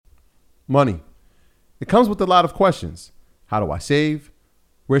Money. It comes with a lot of questions. How do I save?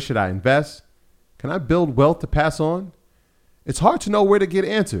 Where should I invest? Can I build wealth to pass on? It's hard to know where to get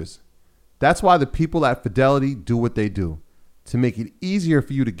answers. That's why the people at Fidelity do what they do, to make it easier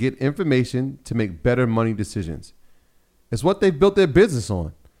for you to get information to make better money decisions. It's what they've built their business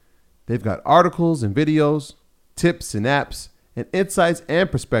on. They've got articles and videos, tips and apps, and insights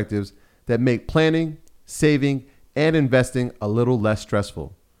and perspectives that make planning, saving, and investing a little less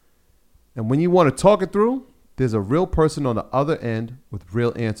stressful. And when you want to talk it through, there's a real person on the other end with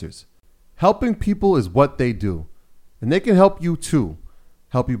real answers. Helping people is what they do, and they can help you too.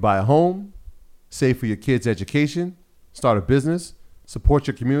 Help you buy a home, save for your kids' education, start a business, support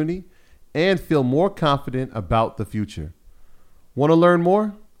your community, and feel more confident about the future. Want to learn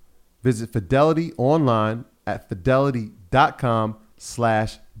more? Visit Fidelity online at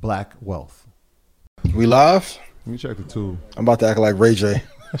fidelity.com/blackwealth. We live? Let me check the tool. I'm about to act like Ray J.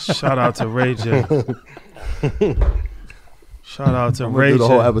 Shout out to Ray J. Shout out to Ray J. Do the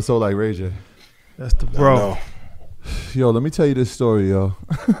whole episode like Ray J. That's the bro. Yo, let me tell you this story, yo.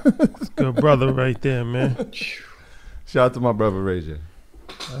 Good brother right there, man. Shout out to my brother Ray J.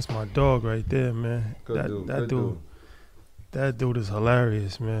 That's my dog right there, man. That dude is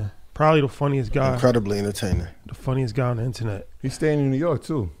hilarious, man. Probably the funniest guy. Incredibly entertaining. The funniest guy on the internet. He's staying in New York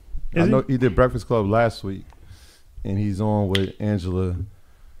too. Is I know he did Breakfast Club last week, and he's on with Angela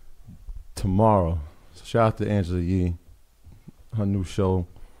tomorrow. So shout out to Angela Yee. Her new show,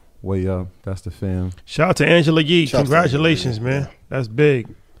 Way Up. That's the fam. Shout out to Angela Yee. Congratulations, man. That's big.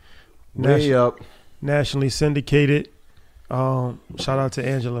 Way Up. Nationally syndicated. Shout out to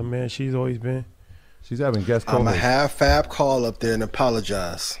Angela, man. She's always been. She's having guest I'm co-hosts. a half fab call up there and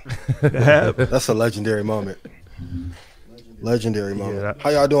apologize. That's a legendary moment. Legendary moment. Yeah, how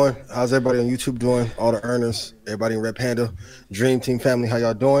y'all doing? How's everybody on YouTube doing? All the earners, everybody in Red Panda, Dream Team family, how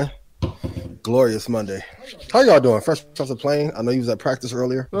y'all doing? Glorious Monday. How y'all doing? Fresh off the plane. I know you was at practice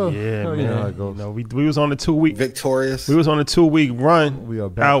earlier. Yeah, man. You know how it goes. No, we was on a 2-week victorious. We was on a 2-week run. We are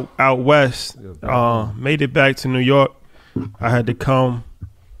back. out west. Made it back to New York. I had to come,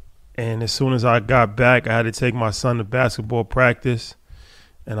 and as soon as I got back, I had to take my son to basketball practice,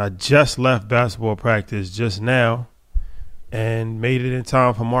 and I just left basketball practice just now, and made it in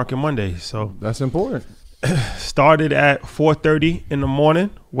time for Market Monday. So that's important. Started at 4:30 in the morning,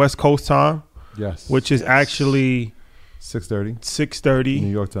 West Coast time. Yes. Which is actually 6:30. 6:30. New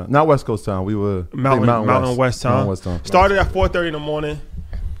York time. Not West Coast time. We were Mountain West time. Mountain West time. Started at 4:30 in the morning,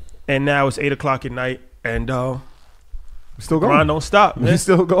 and now it's 8 o'clock at night, and we're still going. Grind don't stop, man. We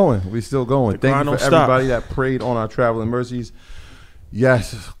still going. We still going. Thank you for everybody that prayed on our Traveling Mercies.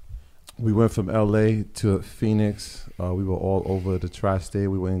 Yes, we went from LA to Phoenix. We were all over the tri-state.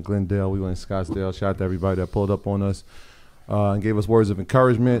 We were in Glendale. We were in Scottsdale. Shout out to everybody that pulled up on us and gave us words of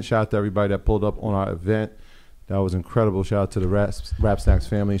encouragement. Shout out to everybody that pulled up on our event. That was incredible. Shout out to the Rap Snacks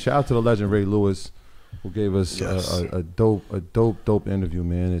family. Shout out to the legend Ray Lewis, who gave us a dope interview,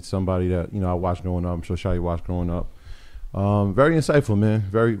 man. It's somebody that I watched growing up. I'm sure Shai watched growing up. Very insightful, man.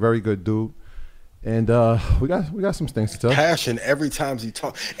 Very, very good dude. And we got some things to tell. Passion every time he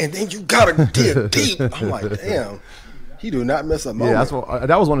talk, and then you gotta dig deep. I'm like, damn, he do not miss a moment. Yeah,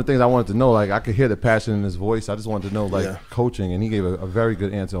 that was one of the things I wanted to know. Like, I could hear the passion in his voice. I just wanted to know, coaching, and he gave a very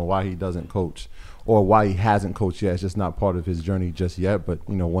good answer on why he doesn't coach, or why he hasn't coached yet. It's just not part of his journey just yet. But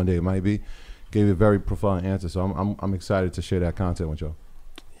one day it might be. Gave a very profound answer. So I'm excited to share that content with y'all.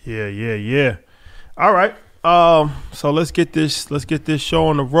 Yeah. All right. So let's get this show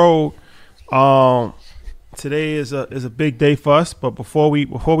on the road. Today is a big day for us, but before we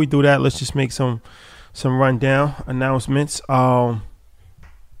do that, let's just make some rundown announcements. First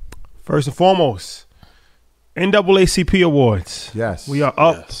and foremost, NAACP Awards. Yes, we are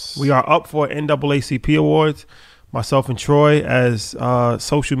up. Yes. We are up for NAACP Awards. Myself and Troy as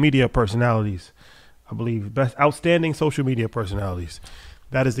social media personalities, I believe, best outstanding social media personalities.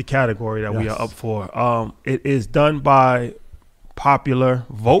 That is the category that we are up for. It is done by popular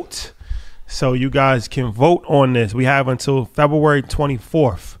vote. So you guys can vote on this. We have until February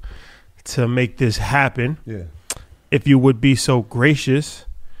 24th to make this happen. Yeah. If you would be so gracious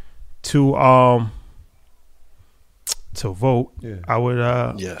to vote, I would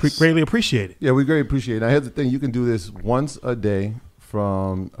greatly appreciate it. Yeah, we greatly appreciate it. Now, here's the thing. You can do this once a day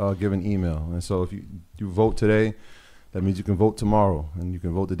from given email. And so if you vote today, that means you can vote tomorrow. And you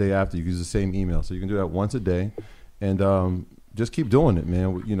can vote the day after. You can use the same email. So you can do that once a day. And just keep doing it,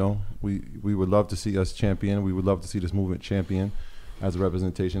 man. We would love to see us champion. We would love to see this movement champion as a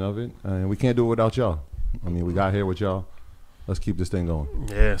representation of it. And we can't do it without y'all. I mean, we got here with y'all. Let's keep this thing going.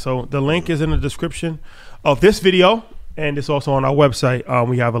 Yeah, so the link is in the description of this video. And it's also on our website.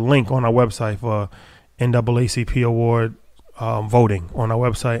 We have a link on our website for NAACP Award voting on our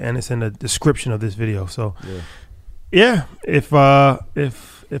website, and it's in the description of this video. So, yeah, if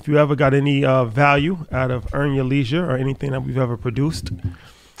you ever got any value out of Earn Your Leisure or anything that we've ever produced,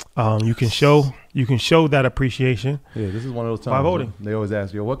 you can show that appreciation. Yeah, this is one of those times by voting. They always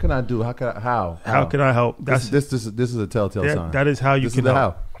ask you, "What can I do? How can I help?" This is a telltale sign. That is how you can help.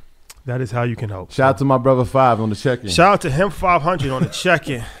 How. That is how you can help. Shout out to my brother 5 on the check-in. Shout out to him 500 on the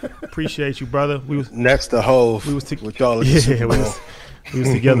check-in. Appreciate you, brother. We was next to Hove. We was with y'all. Yeah, we was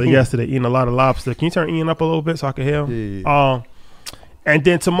together yesterday eating a lot of lobster. Can you turn Ian up a little bit so I can hear him? Yeah. And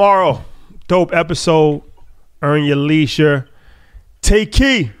then tomorrow, dope episode. Earn Your Leisure. Take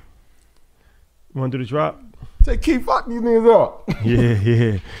Key. You want to do the drop? Take Key. Fuck these niggas up.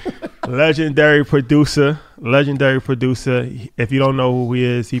 Yeah. Legendary producer. If you don't know who he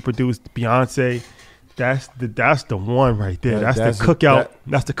is, he produced Beyonce. That's the one right there. That's the cookout.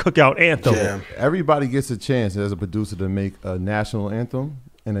 That's the cookout anthem. Yeah. Everybody gets a chance as a producer to make a national anthem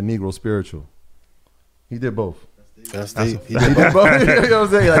and a Negro spiritual. He did both. That's deep. He did both. You know what I'm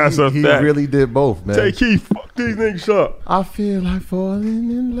saying? Like, he fact. really did both, man. Take Key. Fuck these niggas up. I feel like falling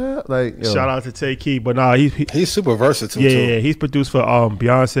in love. Like, yo. Shout out to Take Key, but nah, he's super versatile. Yeah, too. he's produced for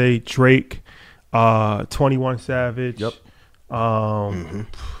Beyonce, Drake, 21 Savage. Yep.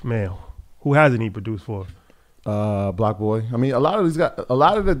 Man, who hasn't he produced for? Block Boy. I mean, a lot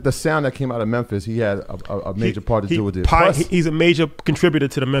of the sound that came out of Memphis, he had a major part to do with it. He's a major contributor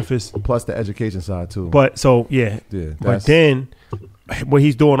to the Memphis. Plus the education side too. But so but then what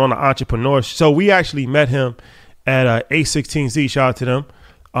he's doing on the entrepreneur. So we actually met him at A16Z. Shout out to them.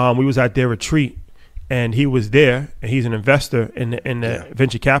 We was at their retreat, and he was there, and he's an investor in the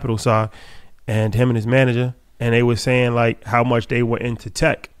venture capital side, and him and his manager, and they were saying like how much they were into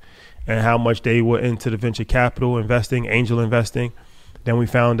tech. And how much they were into the venture capital investing, angel investing. Then we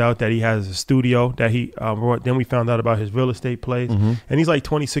found out that he has a studio that he then we found out about his real estate place. Mm-hmm. And he's like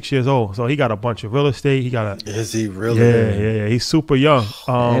 26 years old. So he got a bunch of real estate. Is he really? Yeah. He's super young.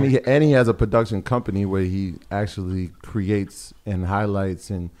 And he has a production company where he actually creates and highlights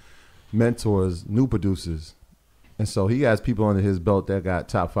and mentors new producers. And so he has people under his belt that got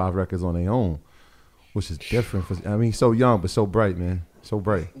top 5 records on their own, which is different. He's so young but so bright, man. So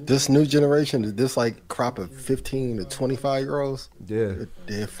bright. This new generation, this like crop of 15 to 25-year-olds, they're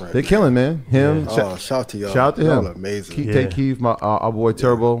different. They're killing, man. Him. Yeah. Shout out to y'all. Shout out to him. Amazing. Take Keith, our boy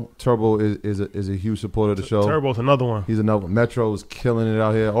Turbo. Turbo is a huge supporter of the show. Turbo's another one. He's another one. Metro is killing it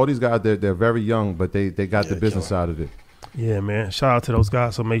out here. All these guys, they're very young, but they got the business side of it. Yeah, man. Shout out to those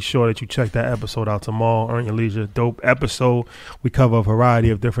guys. So make sure that you check that episode out tomorrow. Earn Your Leisure. Dope episode. We cover a variety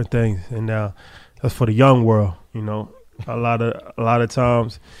of different things, and that's for the young world. You know. A lot of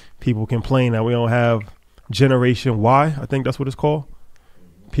times people complain that we don't have Generation Y. I think that's what it's called.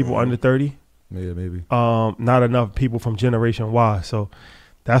 People under 30. Yeah, maybe. Not enough people from Generation Y. So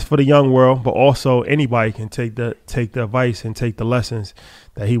that's for the young world, but also anybody can take the advice and take the lessons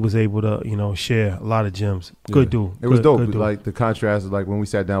that he was able to, share. A lot of gems. Good dude. It was dope. Like the contrast, like when we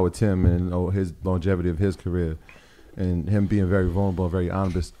sat down with Tim and his longevity of his career, and him being very vulnerable, very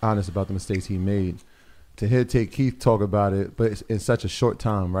honest about the mistakes he made. To hear Take Keith talk about it, but it's in such a short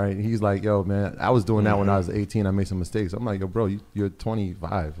time, right? He's like, yo, man, I was doing that when I was 18. I made some mistakes. I'm like, yo, bro, you're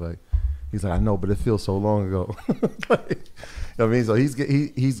 25. Like, he's like, I know, but it feels so long ago. Like, you know what I mean? So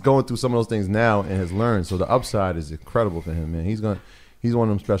he's going through some of those things now and has learned. So the upside is incredible for him, man. He's one of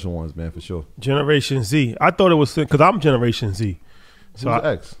them special ones, man, for sure. Generation Z. I thought it was because I'm Generation Z. So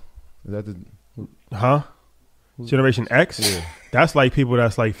X? Is that the Generation X? Yeah. That's like people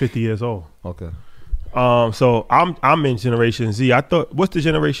that's like 50 years old. Okay. So I'm in Generation Z. I thought, what's the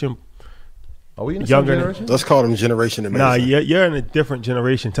generation? Are we in the younger same generation? Let's call them Generation Amazing. Nah, you're in a different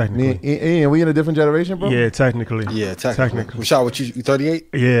generation technically. Ian, we in a different generation, bro? Yeah, technically. Yeah, technically. Rashad, what you 38?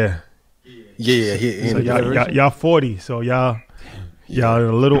 Yeah. Yeah. So y'all 40, so y'all in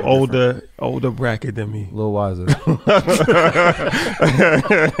a little older bracket than me. A little wiser.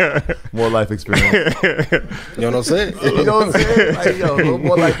 More life experience. You know what I'm saying? You know what I'm saying? Like, a little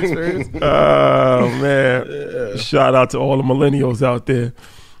more life experience. Oh, man. Yeah. Shout out to all the millennials out there.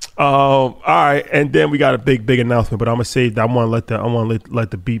 All right, and then we got a big announcement, but I'm gonna save that. I want to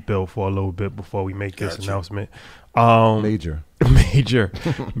let the beat build for a little bit before we make this announcement. Major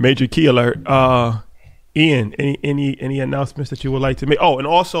key alert. Ian, any announcements that you would like to make? Oh, and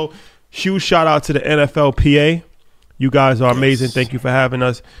also, huge shout out to the NFLPA. You guys are amazing. Thank you for having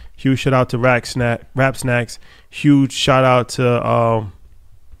us. Huge shout out to Rap Snacks. Huge shout out to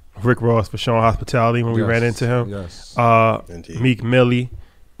Rick Ross for showing hospitality when we ran into him. Yes. Meek Millie.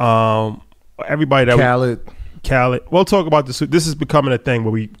 Everybody that Khaled. Khaled. We'll talk about this is becoming a thing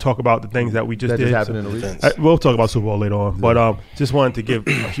where we talk about the things that we just That did. just happened in the week. Events. We'll talk about Super Bowl later on. But just wanted to give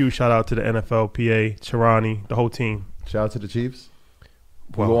a huge shout out to the NFL, PA, Chirani, the whole team. Shout out to the Chiefs.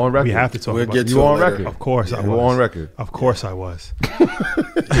 Well, We're on record. we have to talk We'll about get it. to You it on later. record. Of course I was. We're on record. Of course I was.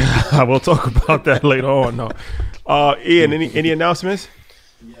 I will talk about that later on. No. Ian, any announcements?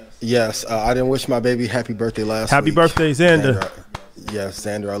 Yes, I didn't wish my baby happy birthday last Happy week. birthday, Xander. Yes,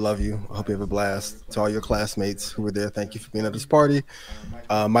 Xander, I love you. I hope you have a blast. To all your classmates who were there, thank you for being at this party.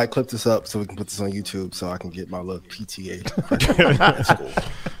 Mike clip this up so we can put this on YouTube so I can get my little PTA. at school.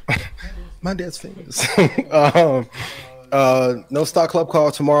 My dad's famous. No stock club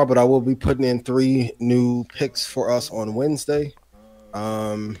call tomorrow, but I will be putting in 3 new picks for us on Wednesday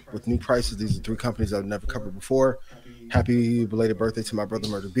with new prices. These are 3 companies I've never covered before. Happy belated birthday to my brother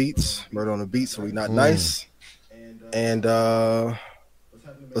Murder Beats. Murder on the Beat, so we not nice. And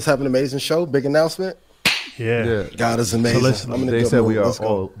let's have an amazing show. Big announcement. Yeah. God is amazing. listen, I'm in a They good said mood. we are Let's go.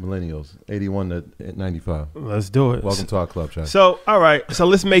 all millennials, 81 to 95. Let's do it. Welcome to our club, Chad. So, all right. So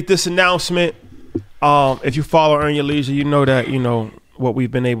let's make this announcement. If you follow Earn Your Leisure, you know that, what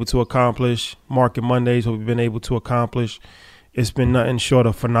we've been able to accomplish. Market Mondays, what we've been able to accomplish. It's been nothing short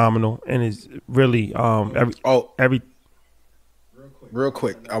of phenomenal. And it's really every Real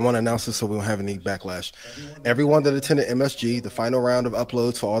quick, I want to announce this so we don't have any backlash. Everyone that attended MSG, the final round of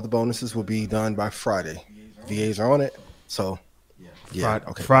uploads for all the bonuses will be done by Friday. VAs are on it, so yeah.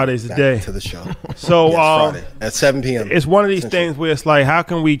 Okay, Friday's the back day. to the show. So Yes, Friday at 7 p.m. it's one of these Central. things where it's like, how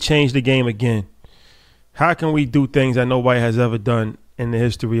can we change the game again? How can we do things that nobody has ever done in the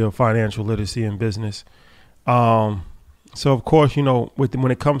history of financial literacy and business? So of course,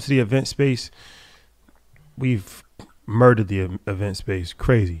 when it comes to the event space, we've murdered the event space.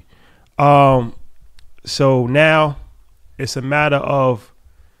 Crazy. So now it's a matter of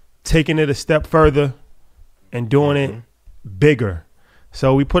taking it a step further and doing it bigger.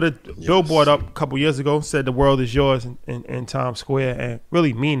 So we put a billboard up a couple years ago, said the world is yours in Times Square, and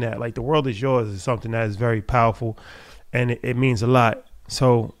really mean that. Like, the world is yours is something that is very powerful, and it means a lot.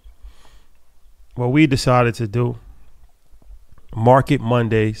 So what we decided to do, Market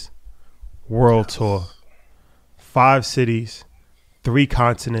Mondays World Tour. 5 cities, 3 God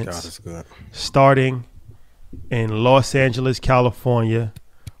continents, is good. starting in Los Angeles, California,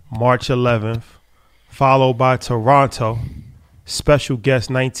 March 11th, followed by Toronto. Special guest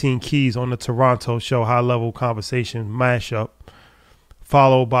 19 Keys on the Toronto show, high-level conversation mashup,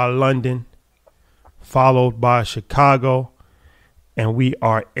 followed by London, followed by Chicago, and we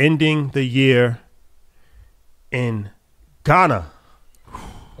are ending the year in Ghana,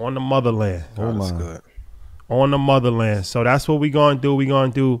 on the motherland. God is good. On the motherland. So that's what we're going to do. We're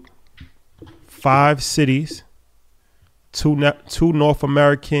going to do 5 cities, 2 North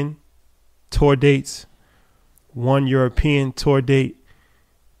American tour dates, 1 European tour date.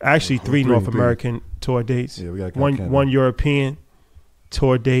 Actually, 3 North American tour dates. Yeah, we gotta count Canada. one European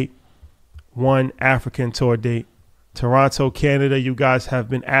tour date, 1 African tour date. Toronto, Canada, you guys have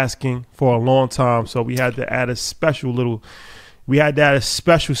been asking for a long time, so we had to add a special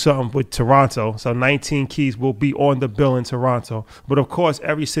something with Toronto. So 19 Keys will be on the bill in Toronto. But of course,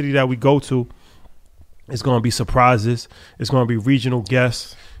 every city that we go to is going to be surprises. It's going to be regional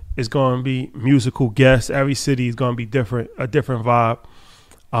guests. It's going to be musical guests. Every city is going to be different, a different vibe.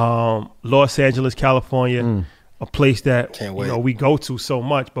 Los Angeles, California, a place that Can't wait. we go to so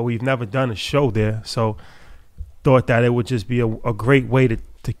much, but we've never done a show there. So thought that it would just be a great way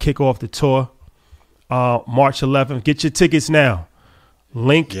to kick off the tour. March 11th. Get your tickets now.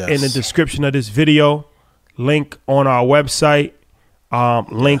 Link in the description of this video. Link on our website.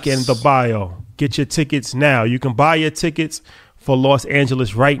 Link in the bio. Get your tickets now. You can buy your tickets for Los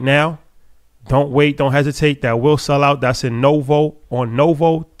Angeles right now. Don't wait. Don't hesitate. That will sell out. That's in Novo, on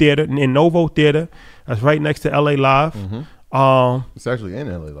Novo Theater. In Novo Theater. That's right next to LA Live. It's actually in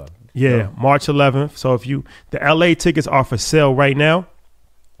LA Live. Yeah, March 11th. So the LA tickets are for sale right now.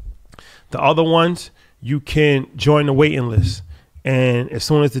 The other ones, you can join the waiting list. And as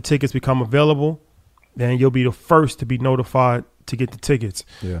soon as the tickets become available, then you'll be the first to be notified to get the tickets.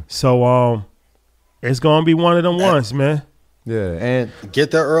 Yeah. So it's going to be one of them ones, man. Yeah, and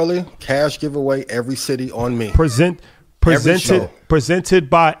Get there early. Cash giveaway every city on me. Presented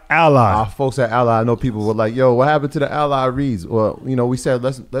by Ally. our folks at Ally, I know people were like, "Yo, what happened to the Ally reads?" Well, we said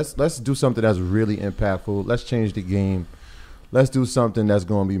let's do something that's really impactful. Let's change the game. Let's do something that's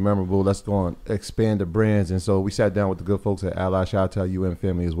going to be memorable. Let's go and expand the brands. And so we sat down with the good folks at Ally. Shout out to our UN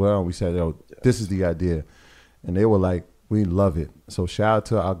family as well. And we said, "Yo, this is the idea," and they were like, We love it. So shout out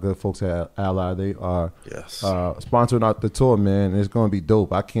to our good folks at Ally. They are Yes. sponsoring out the tour, man. It's going to be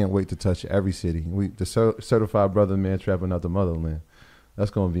dope. I can't wait to touch every city. The certified brother, man, traveling out the motherland. That's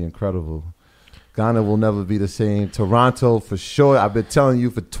going to be incredible. Ghana will never be the same. Toronto, for sure. I've been telling you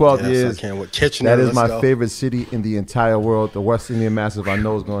for 12 years. I can't wait. Kitchener, that is let's my go. favorite city in the entire world. The West Indian Massive, I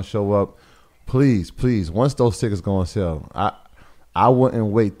know, is going to show up. Please, once those tickets go on sale, I wouldn't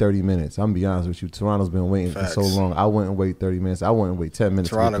wait 30 minutes. I'm going to be honest with you. Toronto's been waiting for so long. I wouldn't wait 30 minutes. I wouldn't wait 10 minutes.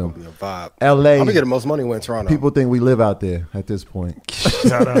 Toronto going to be a vibe. LA. I'm going to get the most money when Toronto. People think we live out there at this point.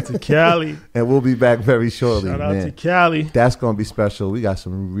 Shout out to Cali. And we'll be back very shortly, Shout out man. to Cali. That's going to be special. We got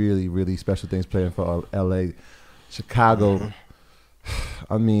some really, really special things planned for LA. Chicago.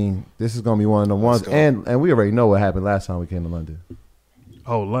 I mean, this is going to be one of the ones. And we already know what happened last time we came to London.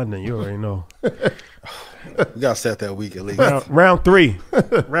 Oh, London, you already know. We got to stay out that week at least. Round three.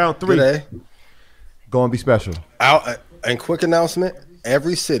 Round three. Today, Going to be special. and quick announcement,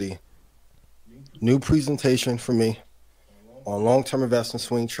 every city, new presentation for me on long-term investing,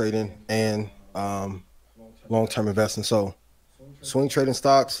 swing trading, and long-term investing. So swing trading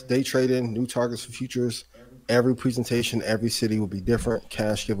stocks, day trading, new targets for futures. Every presentation, every city will be different.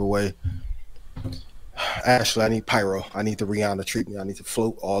 Cash giveaway. Ashley, I need pyro. I need the Rihanna treatment. I need to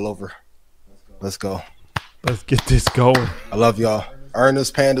float all over. Let's go. Let's get this going. I love y'all.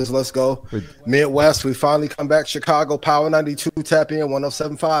 Ernest, Pandas, let's go. Midwest, we finally come back. Chicago, Power 92, tap in.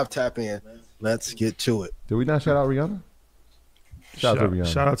 107.5, tap in. Let's get to it. Did we not shout out Rihanna? Shout out to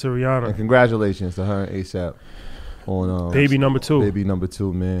Rihanna. Shout out to Rihanna. And congratulations to her and ASAP on Baby number 2. Baby number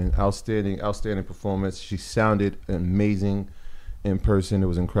 2, man. Outstanding performance. She sounded amazing in person. It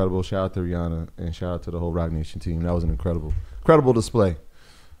was incredible. Shout out to Rihanna and shout out to the whole Rock Nation team. That was an incredible display.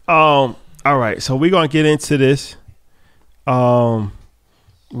 All right, so we're gonna get into this. We're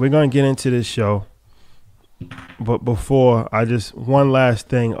gonna get into this show, but before one last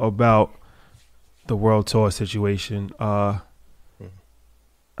thing about the World Tour situation. I'm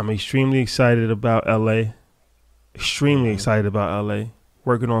extremely excited about LA. Extremely excited about LA.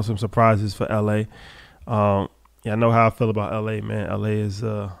 Working on some surprises for LA. Yeah, I know how I feel about LA, man. LA is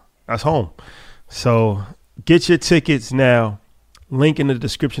that's home. So get your tickets now. Link in the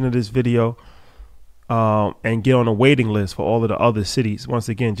description of this video, and get on a waiting list for all of the other cities. Once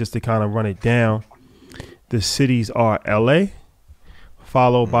again, just to kind of run it down, the cities are LA,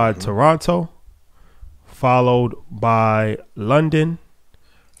 followed by Toronto, followed by London,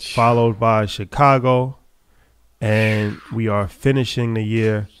 followed by Chicago, and we are finishing the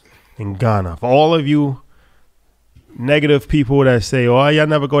year in Ghana. For all of you negative people that say, "Oh, y'all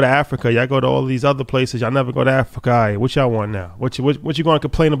never go to Africa. Y'all go to all these other places. Y'all never go to Africa." All right, what y'all want now? What you going to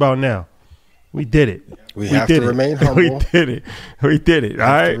complain about now? We did it. We have to remain humble. We did it. All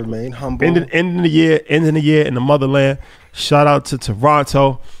right. Remain humble. Ending the year in the motherland. Shout out to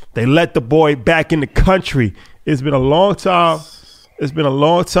Toronto. They let the boy back in the country. It's been a long time. It's been a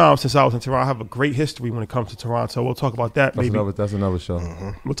long time since I was in Toronto. I have a great history when it comes to Toronto. We'll talk about that maybe. That's another show.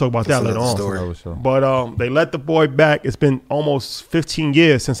 We'll talk about that later on. Another show. But they let the boy back. It's been almost 15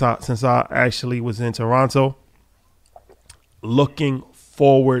 years since I actually was in Toronto. Looking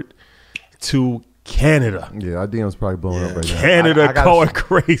forward to Canada. Yeah, our DM's probably blowing up right now. Canada going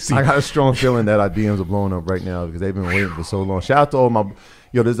crazy. I got a strong feeling that our DMs are blowing up right now because they've been waiting for so long. Shout out to all my...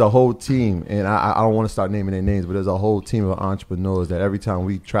 there's a whole team, and I don't want to start naming their names, but there's a whole team of entrepreneurs that every time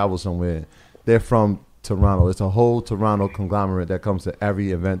we travel somewhere, they're from Toronto. It's a whole Toronto conglomerate that comes to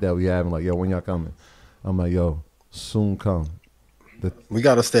every event that we have and like, yo, when y'all coming? I'm like, yo, soon come. We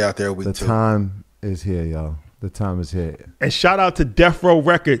got to stay out there a week The too. time is here, y'all. The time is here. And shout out to Death Row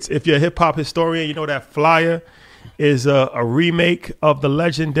Records. If you're a hip-hop historian, you know that flyer is a remake of the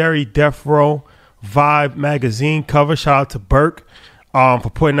legendary Death Row Vibe magazine cover. Shout out to Burke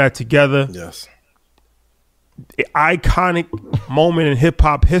for putting that together. Yes. Iconic moment in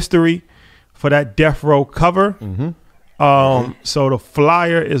hip-hop history for that Death Row cover. So the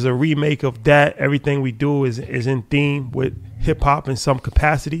flyer is a remake of that. Everything we do is in theme with hip-hop in some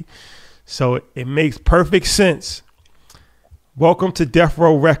capacity. So it makes perfect sense. Welcome to Death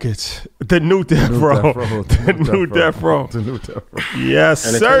Row Records, the new Death Row. The new Death Row. Yes,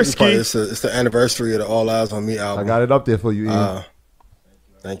 sir. It's the anniversary of the All Eyes on Me album. I got it up there for you, Ian.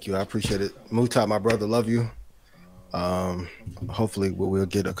 Thank you. I appreciate it. Mutap, my brother, love you. Hopefully we'll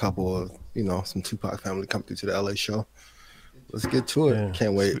get a couple of, some Tupac family come through to the LA show. Let's get to it. Yeah.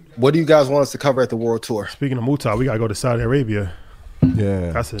 Can't wait. What do you guys want us to cover at the World Tour? Speaking of Mutap, we got to go to Saudi Arabia.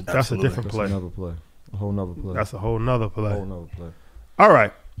 Yeah. That's a different play. That's another play. A whole nother play. That's a whole nother play. play. All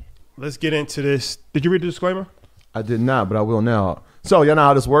right. Let's get into this. Did you read the disclaimer? I did not, but I will now. So, y'all know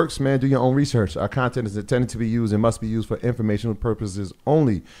how this works, man. Do your own research. Our content is intended to be used and must be used for informational purposes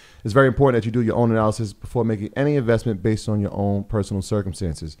only. It's very important that you do your own analysis before making any investment based on your own personal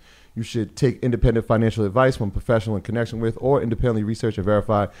circumstances. You should take independent financial advice from a professional in connection with or independently research and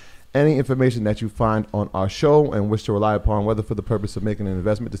verify any information that you find on our show and wish to rely upon, whether for the purpose of making an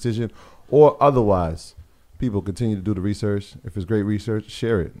investment decision or otherwise. People continue to do the research. If it's great research,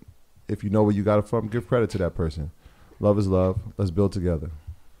 share it. If you know where you got it from, give credit to that person. Love is love. Let's build together.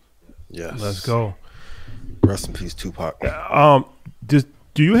 Yes. Let's go. Rest in peace, Tupac.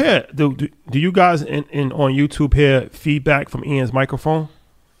 Do you hear? Do you guys in on YouTube hear feedback from Ian's microphone?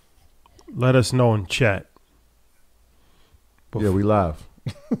 Let us know in chat. Yeah, we live.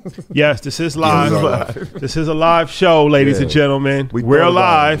 Yes, this is live. live. This is a live show, ladies and gentlemen. We're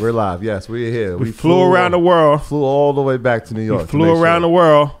live. We're live. Yes, we're here. We flew around the world. Flew all the way back to New York. We flew around the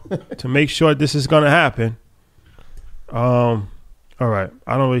world to make sure this is going to happen. All right.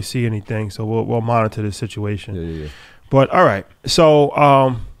 I don't really see anything, so we'll monitor the situation. Yeah. But all right.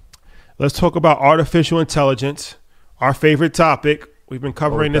 So let's talk about artificial intelligence, our favorite topic. We've been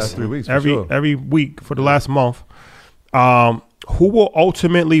covering this 3 weeks, every week for the last month. Who will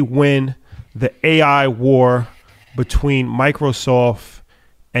ultimately win the AI war between Microsoft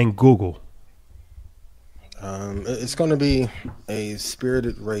and Google? It's going to be a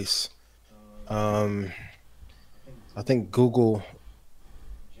spirited race. I think Google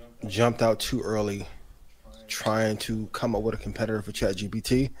jumped out too early trying to come up with a competitor for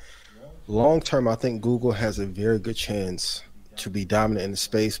ChatGPT. Long term, I think Google has a very good chance to be dominant in the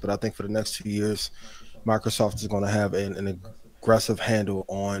space, but I think for the next 2 years, Microsoft is going to have an aggressive handle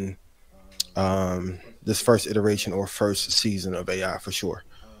on this first iteration or first season of AI for sure.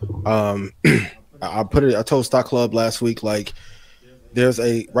 I told Stock Club last week, like,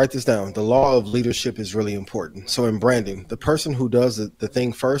 write this down. The law of leadership is really important. So in branding, the person who does the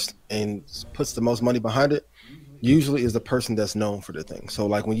thing first and puts the most money behind it usually is the person that's known for the thing. So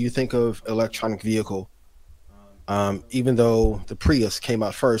like when you think of electronic vehicle, even though the Prius came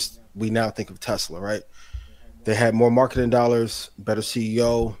out first, we now think of Tesla, right? They had more marketing dollars, better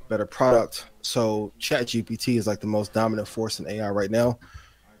CEO, better product. So ChatGPT is like the most dominant force in AI right now.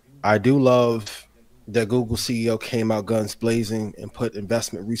 I do love that Google CEO came out guns blazing and put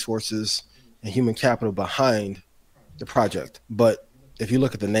investment resources and human capital behind the project. But if you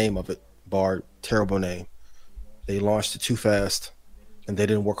look at the name of it, Bard, terrible name. They launched it too fast and they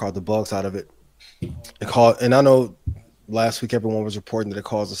didn't work all the bugs out of it. And I know last week everyone was reporting that it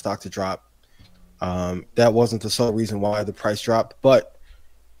caused the stock to drop. That wasn't the sole reason why the price dropped, but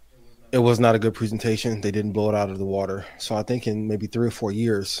it was not a good presentation. They didn't blow it out of the water. So I think in maybe 3 or 4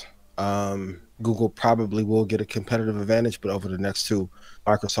 years, Google probably will get a competitive advantage, but over the next 2,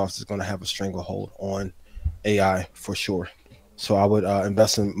 Microsoft is going to have a stranglehold on AI for sure. So I would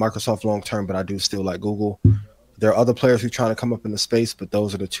invest in Microsoft long term, but I do still like Google. There are other players who are trying to come up in the space, but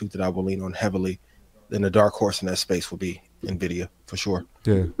those are the 2 that I will lean on heavily. Then the dark horse in that space will be NVIDIA for sure.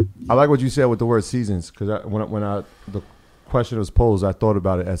 Yeah, I like what you said with the word seasons, because when the question was posed, I thought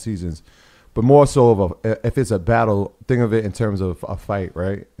about it as seasons. But more so if it's a battle, think of it in terms of a fight,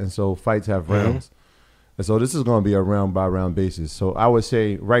 right? And so fights have rounds. And so this is going to be a round by round basis. So I would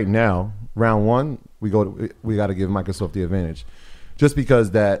say right now, round 1, we got to give Microsoft the advantage, just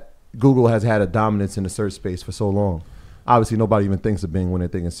because that Google has had a dominance in the search space for so long. Obviously, nobody even thinks of Bing when they're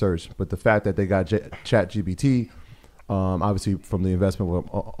thinking search, but the fact that they got ChatGPT, obviously from the investment with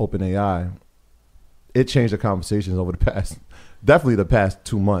OpenAI, it changed the conversations over definitely the past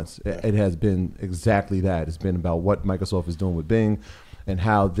 2 months. It has been exactly that. It's been about what Microsoft is doing with Bing and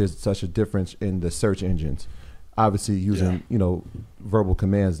how there's such a difference in the search engines. Obviously using, verbal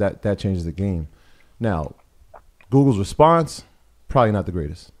commands, that changes the game. Now, Google's response, probably not the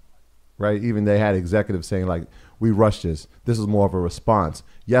greatest, right? Even they had executives saying like, we rushed this. This is more of a response.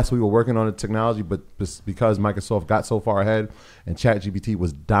 Yes, we were working on the technology, but because Microsoft got so far ahead and ChatGPT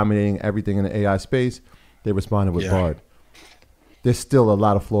was dominating everything in the AI space, they responded with Bard. There's still a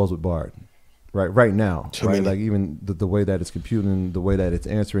lot of flaws with Bard, right now, right? Like even the way that it's computing, the way that it's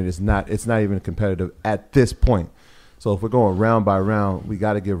answering, it's not even competitive at this point. So if we're going round by round, we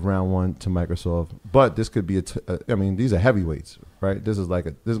got to give round 1 to Microsoft. But this could be these are heavyweights, right? This is going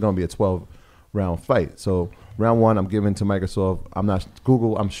to be a 12-round fight. So round 1, I'm giving to Microsoft.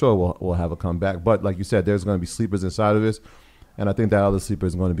 Google, I'm sure will have a comeback. But like you said, there's going to be sleepers inside of this. And I think that other sleeper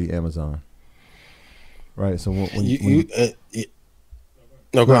is going to be Amazon. Right. So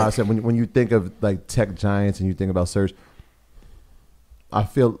I said when you think of like tech giants and you think about search, I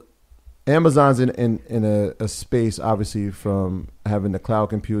feel Amazon's in a space, obviously, from having the cloud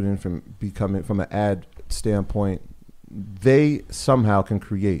computing, from becoming from an ad standpoint, they somehow can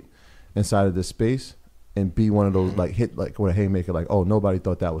create inside of this space and be one of those like hit like with a haymaker, like, oh, nobody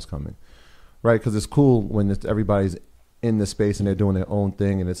thought that was coming, right? Because it's cool when everybody's in the space and they're doing their own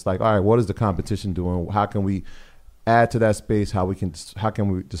thing, and it's like, all right, what is the competition doing? How can we add to that space? How can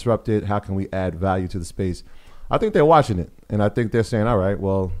we disrupt it? How can we add value to the space? I think they're watching it, and I think they're saying, all right,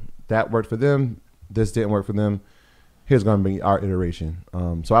 well, that worked for them. This didn't work for them. Here's going to be our iteration.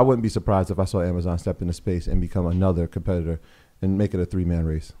 So I wouldn't be surprised if I saw Amazon step into space and become another competitor and make it a 3-man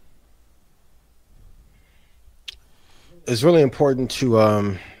race. It's really important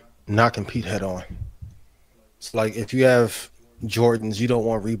to not compete head on. It's like if you have Jordans, you don't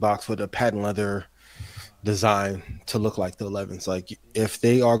want Reeboks with a patent leather design to look like the 11s. Like if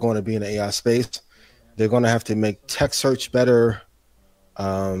they are going to be in the AI space, they're going to have to make text search better,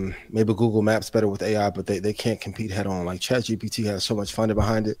 maybe Google Maps better with AI, but they can't compete head on. Like ChatGPT has so much funding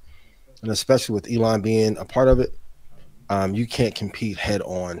behind it, and especially with Elon being a part of it, you can't compete head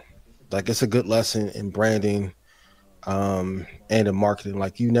on. Like it's a good lesson in branding and in marketing.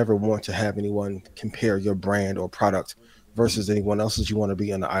 Like you never want to have anyone compare your brand or product versus anyone else's. You want to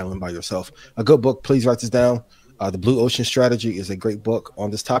be on the island by yourself. A good book, please write this down. The Blue Ocean Strategy is a great book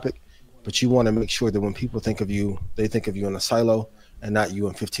on this topic, but you want to make sure that when people think of you, they think of you in a silo and not you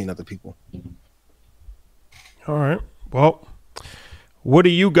and 15 other people. All right. Well, what do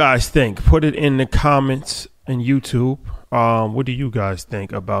you guys think? Put it in the comments in YouTube. What do you guys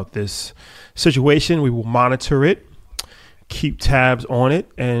think about this situation? We will monitor it, keep tabs on it,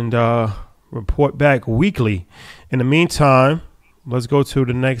 and report back weekly. In the meantime, let's go to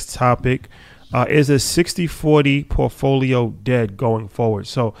the next topic. Is a 60-40 portfolio dead going forward?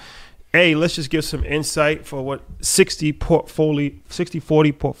 So, let's just give some insight for what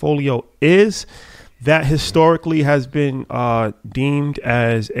 60-40 portfolio is. That historically has been deemed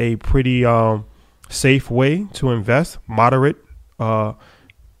as a pretty safe way to invest. Moderate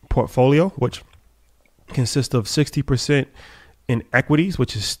portfolio, which consists of 60% in equities,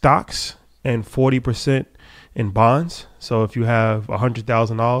 which is stocks, and 40% in bonds. So if you have $100,000,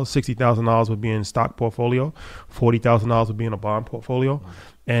 $60,000 would be in stock portfolio, $40,000 would be in a bond portfolio.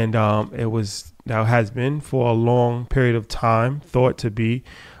 And that has been for a long period of time thought to be,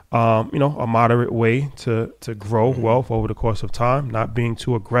 a moderate way to grow wealth over the course of time, not being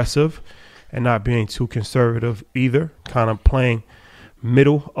too aggressive and not being too conservative either, kind of playing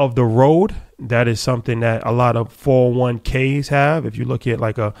middle of the road. That is something that a lot of 401ks have. If you look at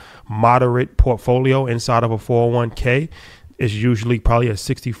like a moderate portfolio inside of a 401k, it's usually probably a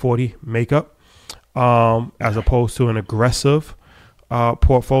 60-40 makeup, as opposed to an aggressive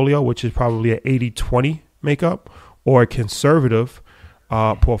portfolio, which is probably an 80-20 makeup, or a conservative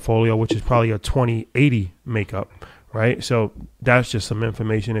portfolio, which is probably a 20-80 makeup. Right. So that's just some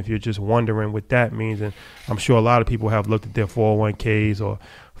information if you're just wondering what that means. And I'm sure a lot of people have looked at their 401ks or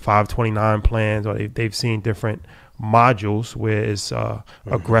 529 plans, or they've seen different modules where it's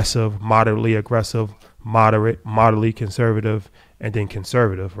aggressive, moderately aggressive, moderate, moderately conservative, and then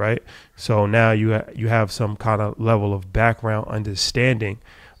conservative. Right. So now you have some kind of level of background understanding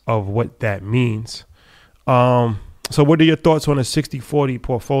of what that means. So what are your thoughts on a 60-40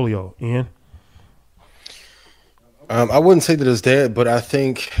 portfolio, Ian? I wouldn't say that it's dead, but I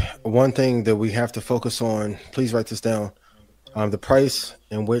think one thing that we have to focus on, please write this down, the price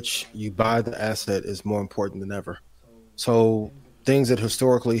in which you buy the asset is more important than ever. So things that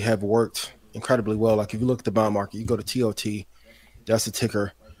historically have worked incredibly well, like if you look at the bond market, you go to TOT, that's the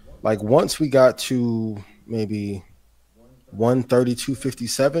ticker. Like once we got to maybe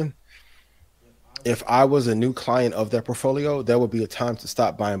 132.57, if I was a new client of that portfolio, that would be a time to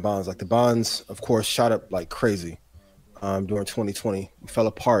stop buying bonds. Like the bonds, of course, shot up like crazy. During 2020, fell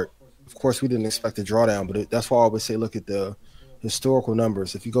apart. Of course, we didn't expect a drawdown, but that's why I always say look at the historical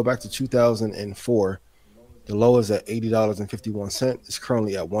numbers. If you go back to 2004, the low is at $80.51. It's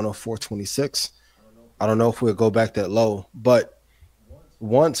currently at 104.26. I don't know if we'll go back that low, but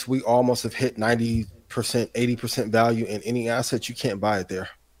once we almost have hit 90%, 80% value in any asset, you can't buy it there.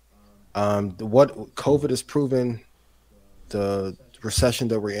 What COVID has proven, the recession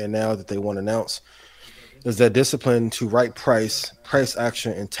that we're in now that they want to announce, is that discipline to right price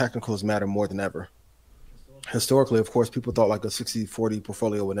action, and technicals matter more than ever. Historically, of course, people thought like a 60-40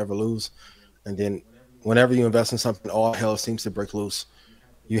 portfolio would never lose. And then whenever you invest in something, all hell seems to break loose.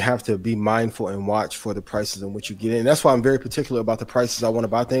 You have to be mindful and watch for the prices in which you get in. And that's why I'm very particular about the prices I want to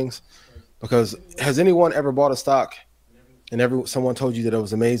buy things, because has anyone ever bought a stock and someone told you that it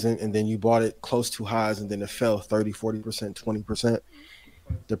was amazing, and then you bought it close to highs and then it fell 30, 40%, 20%?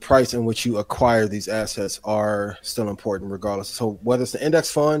 The price in which you acquire these assets are still important regardless. So whether it's the index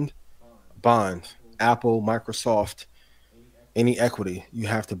fund, bond, Apple, Microsoft, any equity, you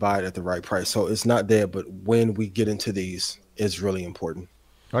have to buy it at the right price. So it's not there, but when we get into these, it's really important.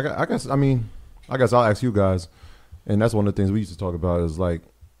 I guess I'll ask you guys, and that's one of the things we used to talk about is like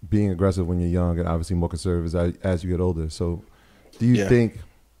being aggressive when you're young and obviously more conservative as you get older. So do you think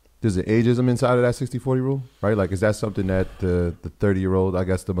there's an ageism inside of that 60-40 rule, right? Like, is that something that the 30-year-old, I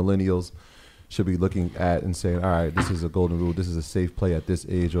guess the millennials, should be looking at and saying, all right, this is a golden rule, this is a safe play at this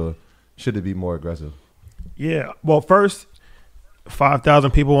age, or should it be more aggressive? Yeah. Well, first,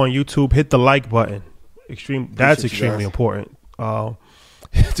 5,000 people on YouTube, hit the like button. That's extremely important. To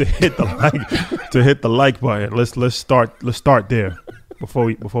hit the like button. Let's start there before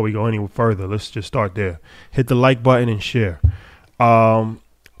we go any further. Let's just start there. Hit the like button and share. Now,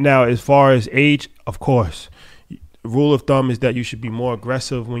 as far as age, of course, rule of thumb is that you should be more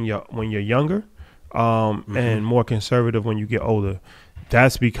aggressive when you're younger, and more conservative when you get older.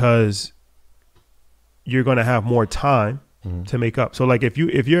 That's because you're going to have more time to make up. So like if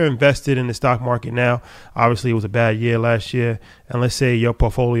you're invested in the stock market now, obviously it was a bad year last year, and let's say your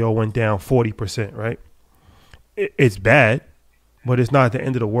portfolio went down 40%, right? It's bad, but it's not the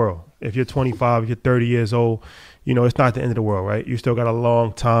end of the world. If you're 25, if you're 30 years old, it's not the end of the world, right? You still got a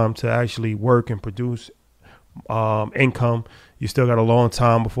long time to actually work and produce income. You still got a long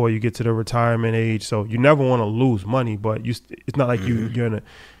time before you get to the retirement age. So you never want to lose money, but it's not like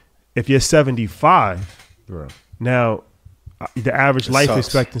if you're 75, Right. Now the average life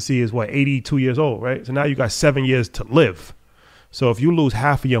expectancy is 82 years old, right? So now you got 7 years to live. So if you lose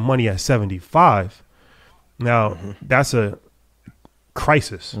half of your money at 75, now that's a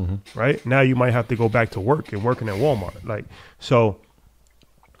crisis, right? Now you might have to go back to work and working at Walmart. Like, so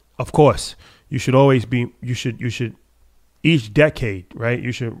of course you should always be, you should each decade, right?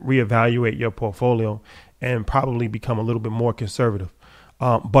 You should reevaluate your portfolio and probably become a little bit more conservative.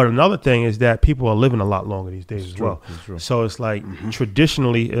 But another thing is that people are living a lot longer these days as well. So it's like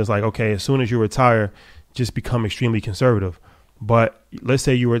traditionally it's like, okay, as soon as you retire, just become extremely conservative. But let's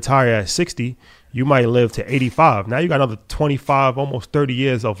say you retire at 60, you might live to 85. Now you got another 25, almost 30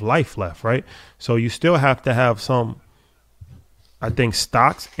 years of life left, right? So you still have to have some, I think,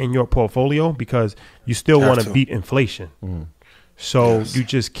 stocks in your portfolio because you still want to beat inflation. So you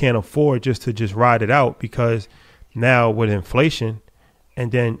just can't afford to ride it out, because now with inflation,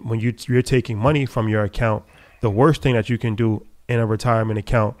 and then when you're taking money from your account, the worst thing that you can do in a retirement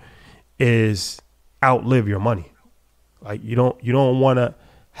account is outlive your money. Like you don't want to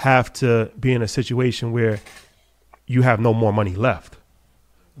have to be in a situation where you have no more money left,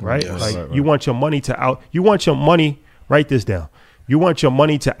 right? Right. You want your money write this down. You want your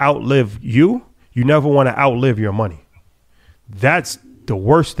money to outlive you. You never want to outlive your money. That's the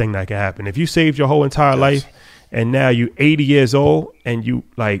worst thing that can happen. If you saved your whole entire life, and now you're 80 years old and you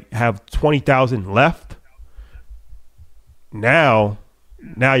like have 20,000 left, now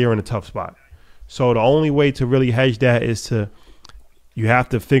you're in a tough spot. So the only way to really hedge that is you have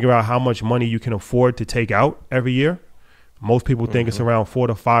to figure out how much money you can afford to take out every year. Most people think it's around 4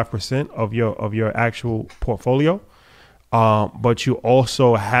 to 5% of your actual portfolio. But you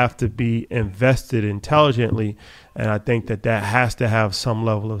also have to be invested intelligently. And I think that has to have some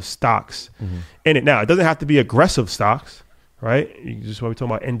level of stocks in it. Now, it doesn't have to be aggressive stocks, right? Just when we're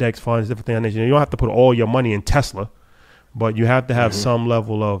talking about index funds, different things. You don't have to put all your money in Tesla, but you have to have some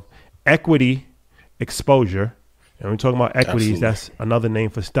level of equity exposure. And when we're talking about equities, that's another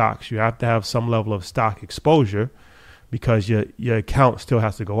name for stocks. You have to have some level of stock exposure because your account still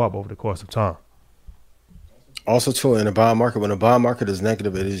has to go up over the course of time. Also, too, in a bond market, when a bond market is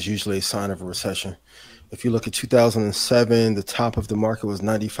negative, it is usually a sign of a recession. If you look at 2007, the top of the market was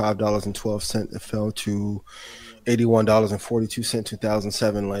 $95.12. It fell to $81.42.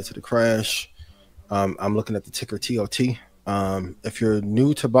 2007 led to the crash. I'm looking at the ticker TOT. If you're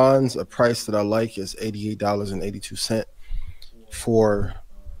new to bonds, a price that I like is $88.82 for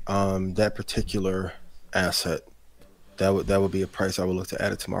that particular asset. That would be a price I would look to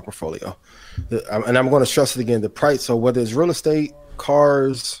add it to my portfolio. And I'm going to stress it again, the price. So whether it's real estate,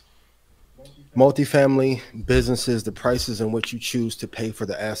 cars, multifamily, businesses, the prices in which you choose to pay for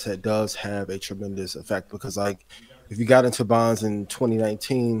the asset does have a tremendous effect, because like if you got into bonds in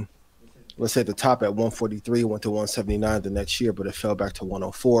 2019, let's say the top at 143 went to 179 the next year, but it fell back to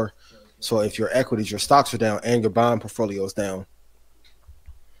 104. So if your equities, your stocks are down and your bond portfolio is down,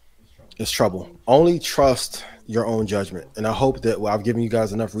 it's trouble. Only trust your own judgment. And I hope that I've given you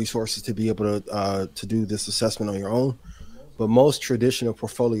guys enough resources to be able to do this assessment on your own. But most traditional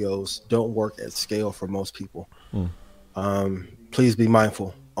portfolios don't work at scale for most people. Please be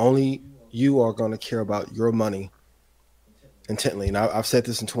mindful. Only you are going to care about your money intently. And I've said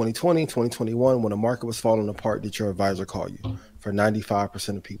this in 2020, 2021, when the market was falling apart, did your advisor call you? for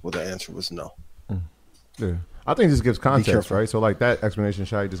 95% of people, the answer was no. Yeah, I think this gives context, careful. right? So like that explanation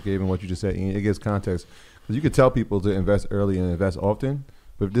Shai just gave and what you just said, Ian, it gives context because you could tell people to invest early and invest often,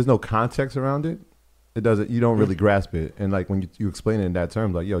 but if there's no context around it, it doesn't. You don't really grasp it. And like when you explain it in that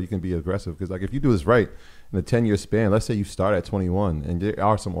term, like yo, you can be aggressive because like if you do this right in a 10-year span, let's say you start at 21 and there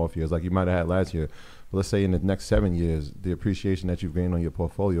are some off years like you might have had last year, but let's say in the next 7 years, the appreciation that you've gained on your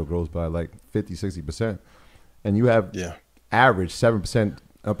portfolio grows by like 50-60%, and you have average 7%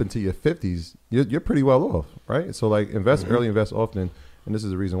 up into your 50s, you're pretty well off, right? So like invest early, invest often, and this is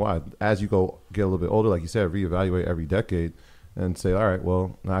the reason why. As you get a little bit older, like you said, reevaluate every decade and say, all right,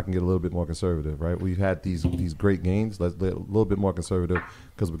 well, now I can get a little bit more conservative, right? We've had these great gains. Let's get a little bit more conservative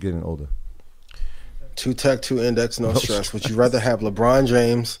because we're getting older. 2 tech, 2 index, no stress. Would you rather have LeBron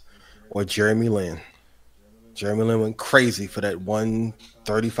James or Jeremy Lin? Jeremy Lin went crazy for that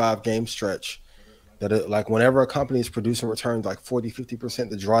 135 game stretch. Like whenever a company is producing returns like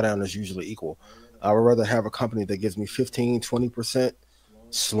 40-50%, the drawdown is usually equal. I would rather have a company that gives me 15-20%,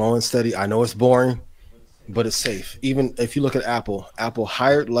 slow and steady. I know it's boring, but it's safe. Even if you look at Apple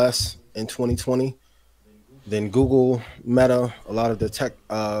hired less in 2020 than Google, Meta, a lot of the tech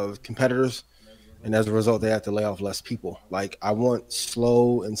competitors, and as a result, they have to lay off less people. Like I want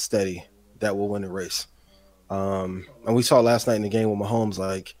slow and steady that will win the race. And we saw last night in the game with Mahomes,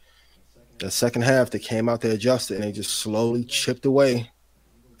 like, the second half, they came out, they adjusted, and they just slowly chipped away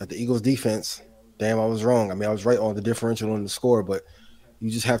at the Eagles' defense. Damn, I was wrong. I mean, I was right on the differential in the score, but you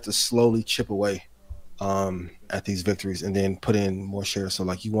just have to slowly chip away at these victories and then put in more shares. So,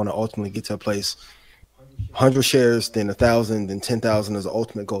 like, you want to ultimately get to a place, 100 shares, then 1,000, then 10,000 is the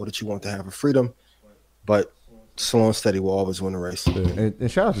ultimate goal that you want to have of freedom. But slow and steady will always win the race. Yeah.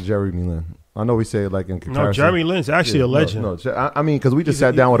 And shout out to Jeremy Lin. I know we say it like in comparison. No, Jeremy Lin's actually a legend. No, I mean, because we just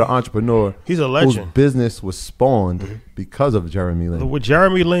sat down with an entrepreneur. He's a legend. Whose business was spawned because of Jeremy Lin. What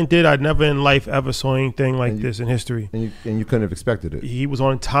Jeremy Lin did, I never in life ever saw anything like this in history. And you couldn't have expected it. He was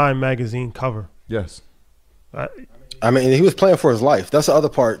on Time magazine cover. Yes. I mean, he was playing for his life. That's the other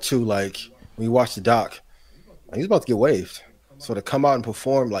part, too. Like, when you watch the doc, he was about to get waived. So to come out and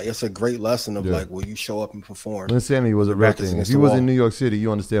perform, like, it's a great lesson of, like, will you show up and perform? Insanity was a real thing. If you was in New York City,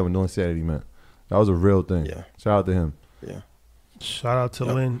 you understand what no insanity meant. That was a real thing. Yeah. Shout out to him. Yeah. Shout out to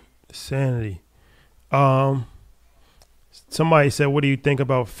Lin Sanity. Somebody said, what do you think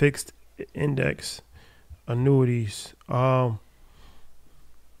about fixed index annuities? It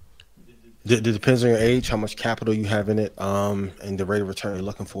depends on your age, how much capital you have in it, and the rate of return you're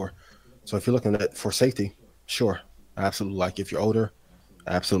looking for. So if you're looking at for safety, sure. Absolutely. Like if you're older,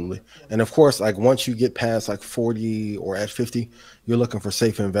 absolutely. And of course, like once you get past like 40 or at 50, you're looking for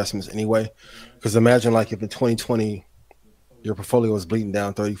safer investments anyway. Because imagine like if in 2020, your portfolio was bleeding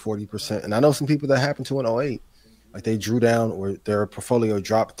down 30-40%. And I know some people that happened to in 08, like they drew down or their portfolio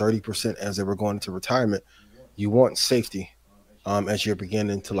dropped 30% as they were going into retirement. You want safety as you're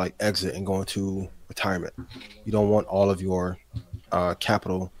beginning to like exit and go into retirement. You don't want all of your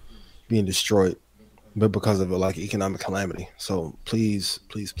capital being destroyed, but because of like economic calamity. So please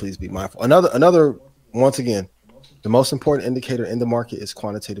be mindful. Another, once again, the most important indicator in the market is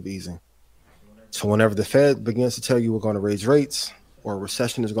quantitative easing. So whenever the Fed begins to tell you we're going to raise rates or a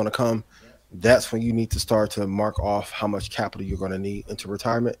recession is going to come, that's when you need to start to mark off how much capital you're going to need into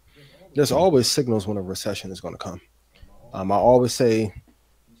retirement. There's always signals when a recession is going to come. I always say,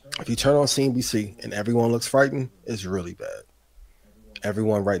 if you turn on CNBC and everyone looks frightened, it's really bad.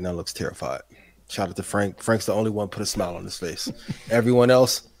 Everyone right now looks terrified. Shout out to Frank. Frank's the only one put a smile on his face. Everyone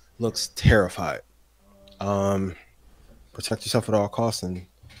else looks terrified. Protect yourself at all costs, and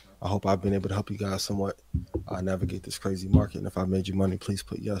I hope I've been able to help you guys somewhat navigate this crazy market. And if I made you money, please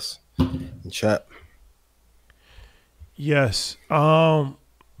put yes in chat. Yes.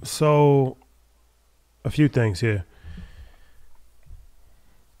 So a few things here.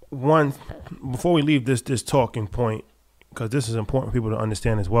 One, before we leave this talking point, because this is important for people to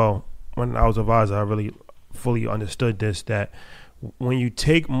understand as well. When I was an advisor, I really fully understood this, that when you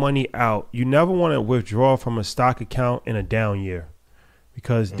take money out, you never want to withdraw from a stock account in a down year,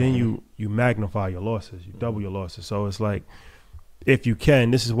 because then you magnify your losses, you double your losses. So it's like, if you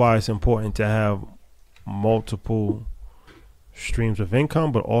can, this is why it's important to have multiple streams of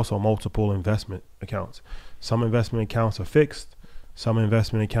income, but also multiple investment accounts. Some investment accounts are fixed. Some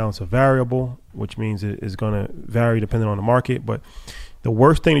investment accounts are variable, which means it is going to vary depending on the market. But the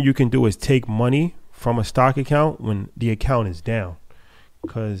worst thing that you can do is take money from a stock account when the account is down.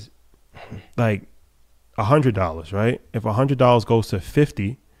 Because like $100, right? If $100 goes to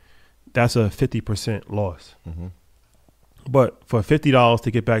 50, that's a 50% loss. Mm-hmm. But for $50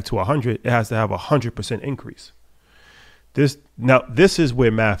 to get back to 100, it has to have 100% increase. This is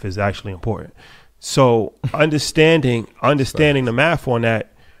where math is actually important. So understanding the math on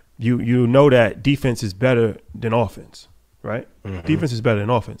that, you know that defense is better than offense, right? Mm-hmm. Defense is better than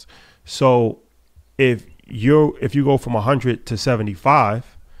offense. So if you go from 100 to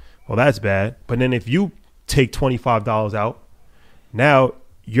 75, well, that's bad. But then if you take $25 out, now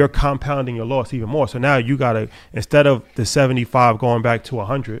you're compounding your loss even more. So now you gotta, instead of the 75 going back to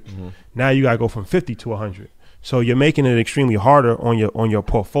 100, now you gotta go from 50 to 100. So you're making it extremely harder on your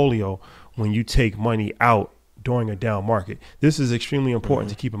portfolio when you take money out during a down market. This is extremely important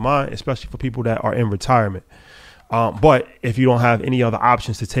to keep in mind, especially for people that are in retirement. But if you don't have any other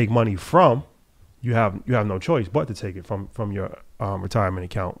options to take money from, you have no choice but to take it from your retirement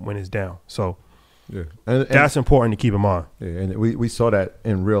account when it's down. So yeah, and that's important to keep in mind. Yeah, and we saw that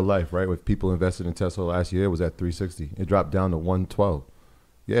in real life, right? With people invested in Tesla last year, it was at 360. It dropped down to 112.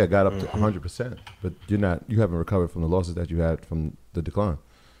 Yeah, it got up to 100%, but you haven't recovered from the losses that you had from the decline.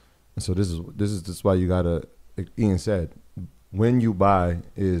 And so this is why you gotta. Ian said, when you buy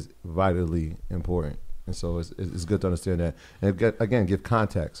is vitally important, and so it's good to understand that. And again, give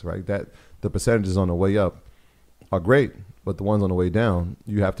context, right? That the percentages on the way up are great, but the ones on the way down,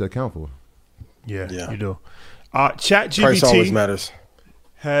 you have to account for. Yeah. You do. Price always matters.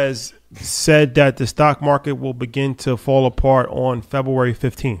 Has said that the stock market will begin to fall apart on February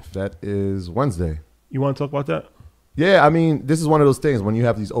 15th. That is Wednesday. You want to talk about that? Yeah, I mean, this is one of those things when you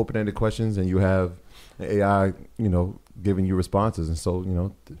have these open-ended questions and you have AI, giving you responses. And so,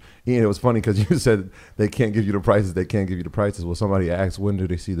 Ian, it was funny because you said they can't give you the prices. They can't give you the prices. Well, somebody asked, when do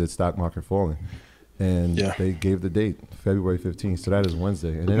they see the stock market falling? And they gave the date, February 15th. So that is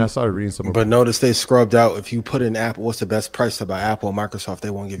Wednesday. And then I started reading some. But notice they scrubbed out. If you put in Apple, what's the best price to buy Apple or Microsoft? They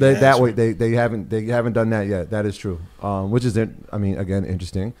won't give you that way. They haven't done that yet. That is true. Which is, again,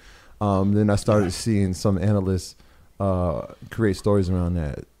 interesting. Then I started seeing some analysts create stories around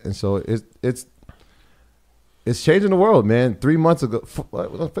that. And so it's changing the world, man. 3 months ago,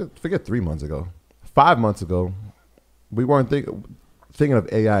 forget 3 months ago, 5 months ago, we weren't thinking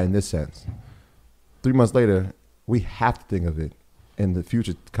of AI in this sense. 3 months later, we have to think of it in the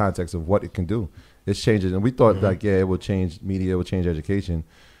future context of what it can do. It's changing, and we thought it will change media, it will change education.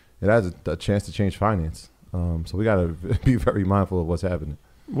 It has a chance to change finance. So we got to be very mindful of what's happening.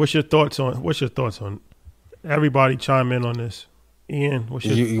 What's your thoughts on? Everybody chime in on this. Ian,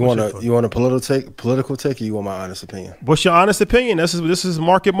 you want a political take, or you want my honest opinion? What's your honest opinion? This is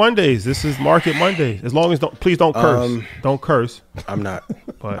Market Mondays. As long as please don't curse. Don't curse. I'm not.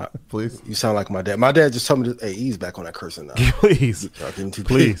 But please. You sound like my dad. My dad just told me, "Hey, ease back on that cursing now." Please.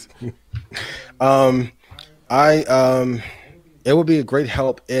 Please. It would be a great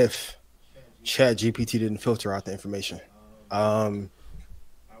help if ChatGPT didn't filter out the information.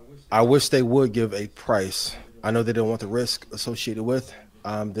 I wish they would give a price. I know they don't want the risk associated with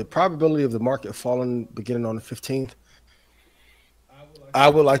the probability of the market falling beginning on the 15th. I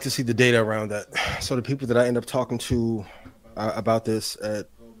would like to see the data around that. So the people that I end up talking to about this at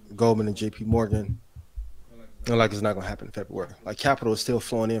Goldman and JP Morgan, they're like, it's not going to happen in February. Like, capital is still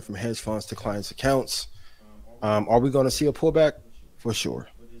flowing in from hedge funds to clients' accounts. Are we going to see a pullback? For sure.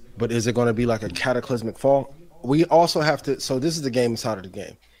 But is it going to be like a cataclysmic fall? We also have to, so this is the game inside of the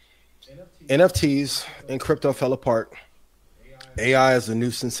game. NFTs and crypto fell apart. AI is a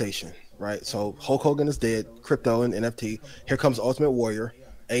new sensation, right? So Hulk Hogan is dead, crypto and NFT. Here comes Ultimate Warrior,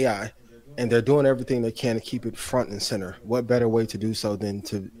 AI, and they're doing everything they can to keep it front and center. What better way to do so than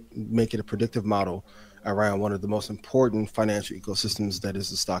to make it a predictive model around one of the most important financial ecosystems that is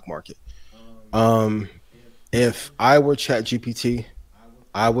the stock market? If I were ChatGPT,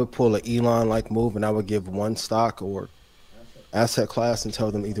 I would pull an Elon-like move and I would give one stock or asset class and tell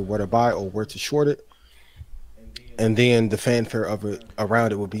them either where to buy or where to short it. And then the fanfare of it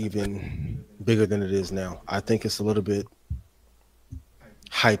around it would be even bigger than it is now. I think it's a little bit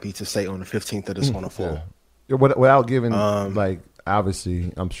hypey to say on the 15th that it's going to fall. Yeah. Without giving,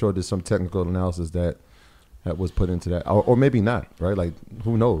 obviously, I'm sure there's some technical analysis that was put into that, or maybe not, right? Like,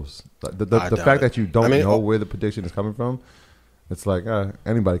 who knows? The fact that you don't know where the prediction is coming from, it's like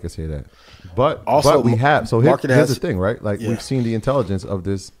anybody could say that. But we have. So here's the thing, right? Like, we've seen the intelligence of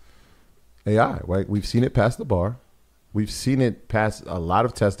this AI, right? We've seen it pass the bar. We've seen it pass a lot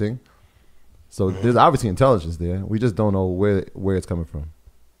of testing. So there's obviously intelligence there. We just don't know where it's coming from.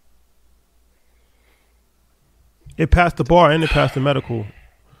 It passed the bar and it passed the medical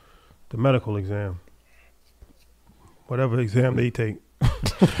exam. Whatever exam they take.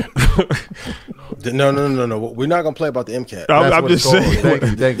 No. We're not gonna play about the MCAT. I'm just saying. Thank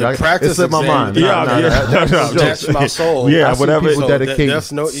you. The practice It's in my exam. mind. That's my soul. Yeah, I see whatever. people So dedicate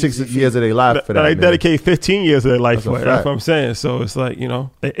that's no 6 easy years of their life for that. They man. dedicate 15 years of their life That's a for it. That's fact. what I'm saying. So it's like,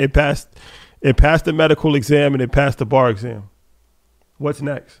 it passed the medical exam and it passed the bar exam. What's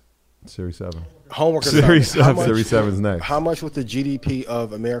next? Series 7. Homework Series assignment. How much- Series 7's next. How much would the GDP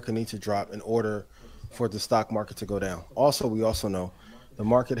of America need to drop in order for the stock market to go down? Also, we also know the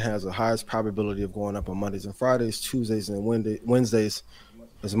market has the highest probability of going up on Mondays and Fridays, Tuesdays and Wednesdays,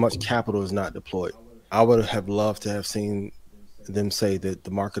 as much capital is not deployed. I would have loved to have seen them say that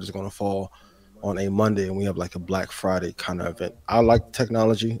the market is going to fall on a Monday and we have like a Black Friday kind of event. I like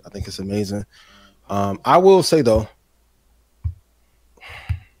technology. I think it's amazing. I will say though,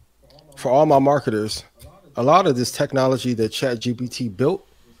 for all my marketers, a lot of this technology that ChatGPT built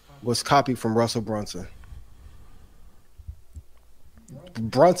was copied from Russell Brunson.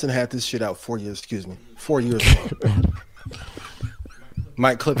 Brunson had this shit out 4 years ago.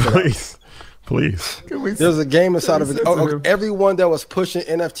 Might clip it out. Please. There's a game inside of it. Everyone that was pushing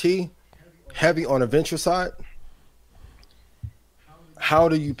NFT heavy on the venture side, how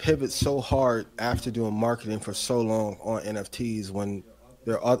do you pivot so hard after doing marketing for so long on NFTs when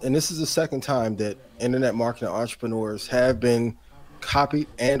there are, and this is the second time that internet marketing entrepreneurs have been copied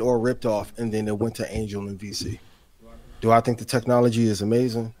and or ripped off, and then they went to angel and VC. Do I think the technology is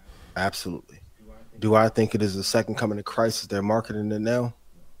amazing? Absolutely. Do I think it is the second coming of Christ as they're marketing it now?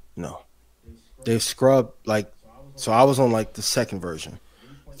 No. They've scrubbed so I was on the second version.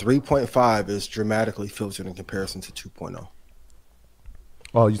 3.5 is dramatically filtered in comparison to 2.0.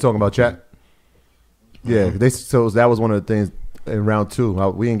 Oh, you talking about chat? Yeah, so that was one of the things in round 2.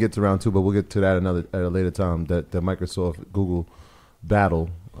 We didn't get to round 2, but we'll get to that at a later time. That the Microsoft Google battle.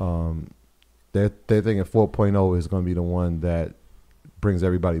 They're thinking 4.0 is going to be the one that brings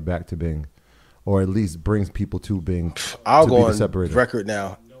everybody back to Bing, or at least brings people to Bing. I'll to go be the on separator. record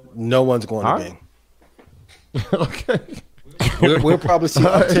now. No one's going to All Bing. Okay. We'll probably see an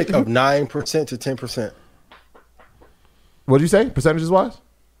uptick of 9% to 10%. What did you say? Percentages wise?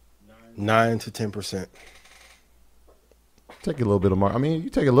 9 to 10%. Take a little bit of market. I mean, you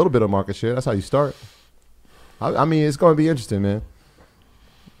take a little bit of market share. That's how you start. I mean, it's going to be interesting, man.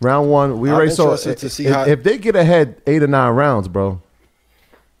 Round 1, we I'm already saw. interested to see how- If they get ahead 8 or 9 rounds, bro,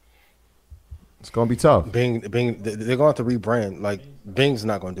 it's going to be tough. Bing, they're going to have to rebrand. Bing's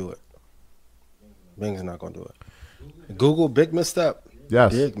not going to do it. Bing's not going to do it. Google, big misstep.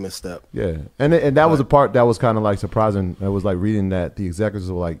 Yes. Big misstep. Yeah, and that was a part that was kind of surprising. It was reading that the executives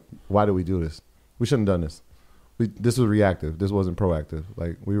were like, "Why did we do this? We shouldn't have done this. This was reactive. This wasn't proactive.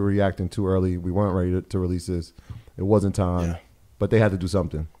 We were reacting too early. We weren't ready to release this. It wasn't time, Yeah. but they had to do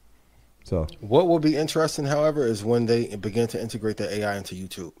something." So What will be interesting, however, is when they begin to integrate the AI into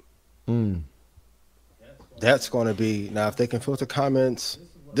YouTube. That's going to be, now if they can filter comments,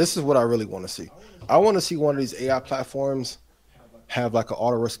 this is what I really want to see. I want to see one of these AI platforms have an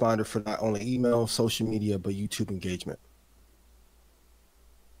autoresponder for not only email, social media, but YouTube engagement.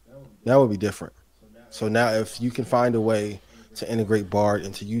 That would be different. So now if you can find a way to integrate Bard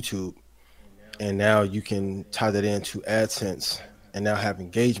into YouTube, and now you can tie that into AdSense and now have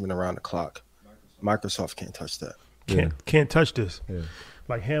engagement around the clock, Microsoft can't touch that. Can't touch this. Yeah.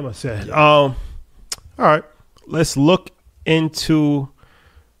 Like Hammer said. All right. Let's look into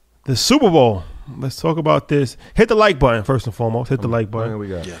the Super Bowl. Let's talk about this. Hit the like button first and foremost. Hit the like How many button. we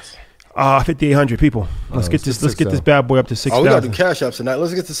got? Yes. 5,800 people. Let's get this. Let's get this bad boy up to Oh, we got to 6,000. do cash apps tonight.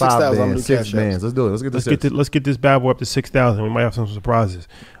 Let's get to 6,000. 5 I'm going bands, to do 6 cash bands. apps. Let's do it. Let's get to Let's get this bad boy up to 6,000. We might have some surprises.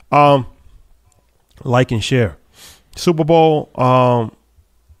 Like and share. Super Bowl.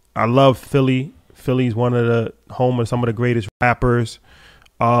 I love Philly. Philly's one of the home of some of the greatest rappers.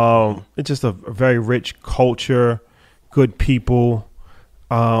 It's just a very rich culture, good people.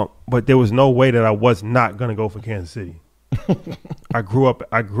 But there was no way that I was not going to go for Kansas City. I grew up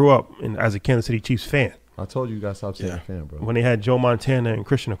as a Kansas City Chiefs fan I told you guys stop saying fan, bro. when they had Joe Montana and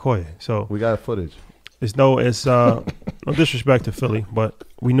Christian Okoye. So We got footage. it's no disrespect to Philly, but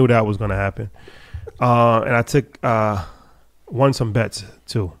we knew that was going to happen. And I took won some bets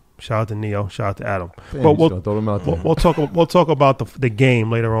too. Shout out to Neo. Shout out to Adam. Damn, But you just gonna throw them out there. we'll talk about the game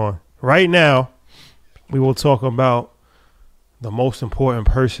later on. Right now, we will talk about the most important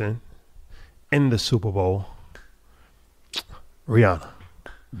person in the Super Bowl, Rihanna.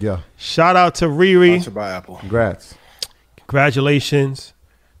 Yeah. Shout out to Riri. Sponsored by Apple. Congrats. Congratulations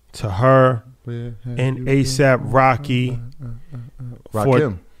to her and ASAP Rocky.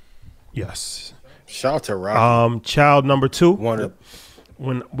 Rakim. Yes. Shout out to Rocky. Child number 2. One of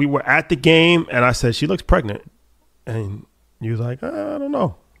When we were at the game and I said, she looks pregnant. And You was like, I don't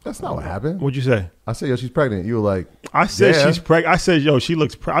know. That's not what happened. What'd you say? I said, yo, she's pregnant. You were like, I said yeah. she's pregnant. I said, yo, she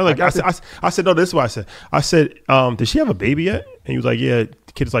looks pregnant. I said, no, this is what I said. I said, did she have a baby yet? And he was like, yeah,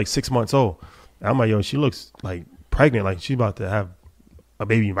 the kid is like 6 months old. And I'm like, yo, she looks like pregnant. Like she's about to have a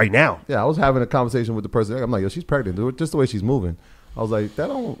baby right now. Yeah, I was having a conversation with the person. I'm like, yo, she's pregnant, dude. Just the way she's moving. I was like,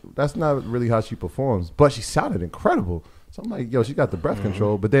 that's not really how she performs. But she sounded incredible. So I'm like, yo, she got the breath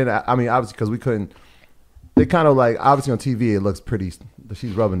control. But then, I mean, obviously, because we couldn't, they kind of like, obviously on TV, it looks pretty,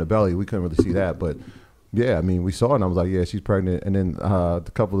 she's rubbing the belly. We couldn't really see that. But yeah, I mean, we saw it and I was like, yeah, she's pregnant. And then a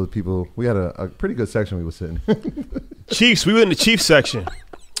couple of people, we had a pretty good section we were sitting. Chiefs, we were in the Chiefs section.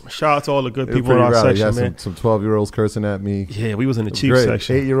 Shout out to all the good people in our rowdy. section, You man. had some 12-year-olds cursing at me. Yeah, we was in the Chiefs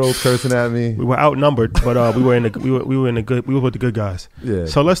section. 8-year-olds cursing at me. We were outnumbered, but we were with the good guys. Yeah.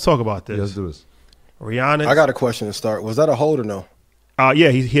 So let's talk about this. Yeah, let's do this. Rihanna. I got a question to start. Was that a hold or no?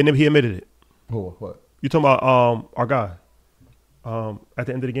 Yeah, he admitted it. What? You talking about our guy? At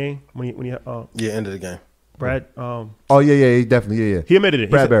the end of the game when he Yeah, end of the game. Brad. Oh yeah, he definitely, yeah. He admitted it.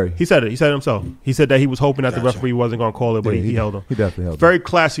 Bradbury. He said it. He said it himself. He said that he was hoping that the Gotcha. referee wasn't going to call it, but Yeah, he held him. He definitely held him. Very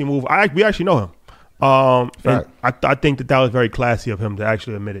classy move. We actually know him. And Fact. I think that was very classy of him to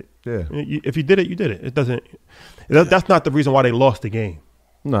actually admit it. Yeah. If you did it, you did it. It doesn't. That's not the reason why they lost the game.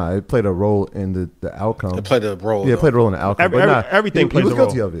 No, it played a role in the outcome. It played a role. Yeah, it though. played a role in the outcome. But everything he plays was a role.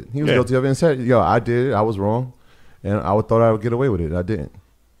 guilty of it. He was Yeah. guilty of it and said, yo, I did it. I was wrong. And I thought I would get away with it. I didn't.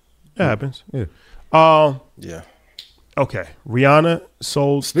 It happens. Yeah. Yeah. Okay. Rihanna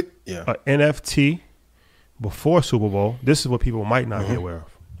sold Yeah. an NFT before Super Bowl. This is what people might not be aware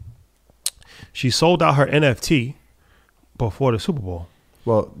of. She sold out her NFT before the Super Bowl.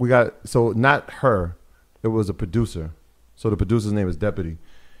 Well, so not her. It was a producer. So the producer's name is Deputy.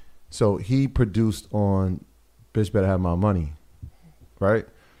 So he produced on Bitch Better Have My Money, right?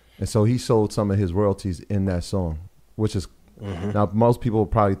 And so he sold some of his royalties in that song, which is, now most people are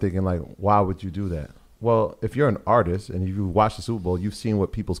probably thinking like, why would you do that? Well, if you're an artist and you watch the Super Bowl, you've seen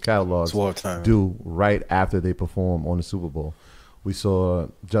what people's catalogs It's wartime. do right after they perform on the Super Bowl. We saw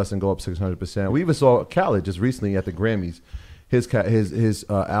Justin go up 600%. We even saw Khaled just recently at the Grammys. His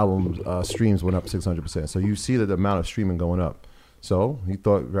album streams went up 600%. So you see the amount of streaming going up. So he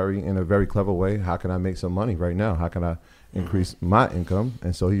thought in a very clever way, how can I make some money right now? How can I increase my income?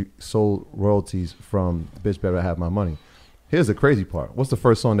 And so he sold royalties from Bitch Better Have My Money. Here's the crazy part. What's the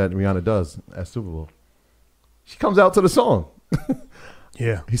first song that Rihanna does at Super Bowl? She comes out to the song.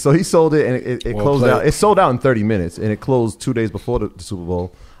 Yeah. So he sold it, and it Well closed played. out. It sold out in 30 minutes, and it closed 2 days before the Super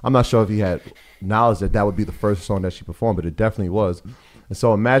Bowl. I'm not sure if he had knowledge that would be the first song that she performed, but it definitely was. And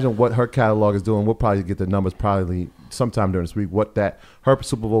so imagine what her catalog is doing. We'll probably get the numbers probably sometime during this week, what her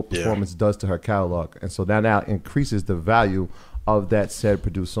Super Bowl performance does to her catalog. And so that now increases the value of that said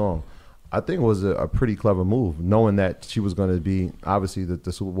produced song. I think it was a pretty clever move, knowing that she was going to be, obviously,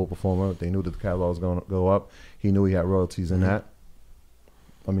 the Super Bowl performer. They knew that the catalog was going to go up. He knew he had royalties in that.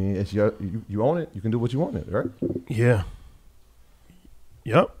 I mean, it's you own it. You can do what you want it, right? Yeah.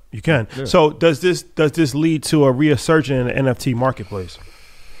 Yep, you can. Yeah. So does this lead to a resurgence in the NFT marketplace?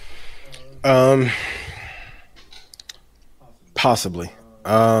 Possibly.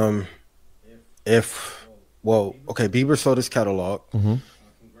 Bieber sold his catalog.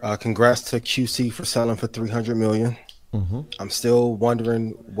 Congrats to QC for selling for $300 million. I'm still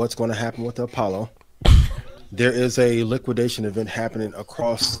wondering what's going to happen with the Apollo. There is a liquidation event happening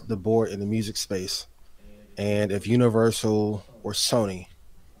across the board in the music space, and if Universal or Sony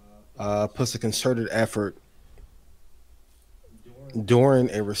puts a concerted effort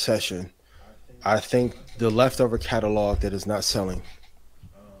during a recession, I think the leftover catalog that is not selling,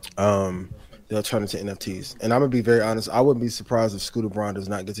 they'll turn into NFTs. And I'm gonna be very honest, I wouldn't be surprised if Scooter Braun does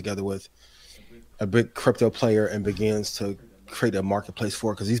not get together with a big crypto player and begins to create a marketplace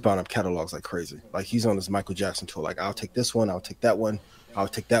for it, because he's buying up catalogs like crazy. Like he's on this Michael Jackson tour. Like, I'll take this one, I'll take that one, I'll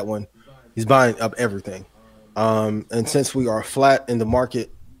take that one. He's buying up everything. And since we are flat in the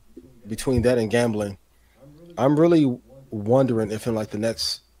market between that and gambling, I'm really wondering if in like the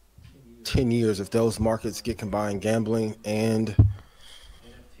next 10 years, if those markets get combined, gambling and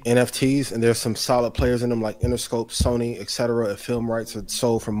NFTs, and there's some solid players in them like Interscope, Sony, etc. If film rights are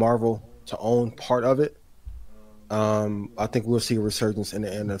sold from Marvel to own part of it, I think we'll see a resurgence in the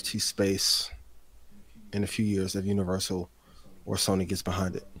NFT space in a few years if Universal or Sony gets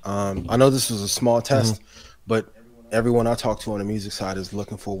behind it. I know this was a small test, but everyone I talk to on the music side is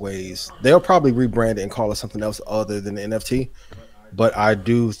looking for ways. They'll probably rebrand it and call it something else other than the NFT, but I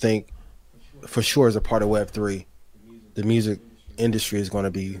do think for sure as a part of Web3, the music industry is going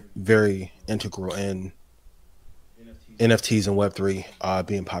to be very integral in NFTs and Web3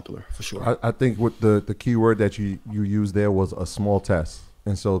 being popular for sure. I think what the key word that you used there was a small test.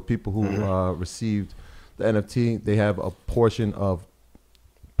 And so people who received the NFT, they have a portion of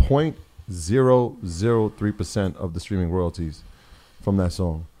 0.003% of the streaming royalties from that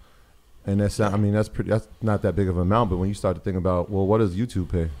song. And that's not that big of an amount, but when you start to think about, well, what does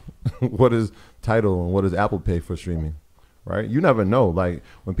YouTube pay? What does Tidal and what does Apple pay for streaming? Right? You never know. Like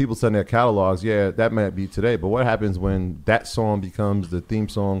when people send their catalogs, yeah, that might be today, but what happens when that song becomes the theme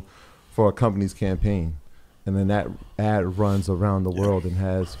song for a company's campaign? And then that ad runs around the world and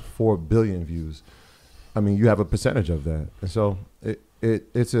has 4 billion views. I mean, you have a percentage of that. And so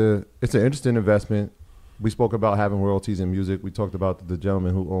it's an interesting investment. We spoke about having royalties in music. We talked about the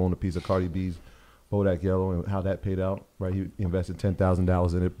gentleman who owned a piece of Cardi B's Bodak Yellow and how that paid out, right? He invested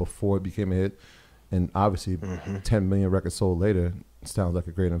 $10,000 in it before it became a hit. And obviously 10 million records sold later sounds like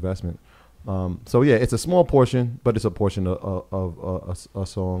a great investment. So yeah, it's a small portion, but it's a portion of a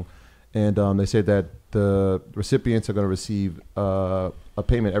song. And they said that the recipients are going to receive a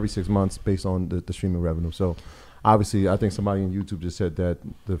payment every 6 months based on the streaming revenue. So obviously, I think somebody on YouTube just said that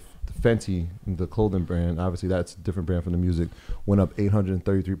the Fenty, the clothing brand, obviously that's a different brand from the music, went up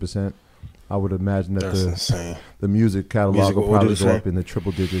 833%. I would imagine that the music catalog will probably go up in the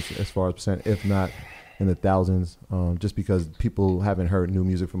triple digits as far as percent, if not in the thousands, just because people haven't heard new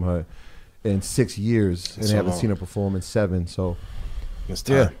music from her in 6 years and they haven't seen her perform in 7. So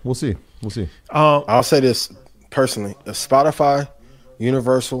yeah, we'll see. I'll say this personally: if Spotify,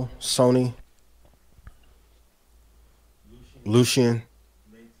 Universal, Sony, Lucian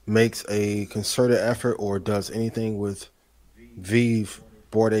makes a concerted effort or does anything with Vive,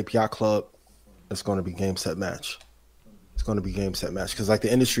 Bored Ape Yacht Club, it's going to be game, set, match. It's going to be game, set, match because like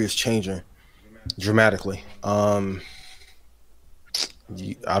the industry is changing dramatically. I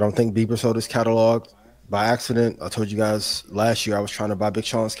don't think Bieber sold his catalog by accident. I told you guys last year I was trying to buy Big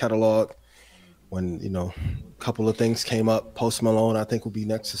Sean's catalog when, a couple of things came up. Post Malone, I think, will be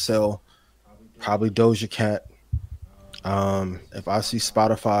next to sell. Probably Doja Cat. If I see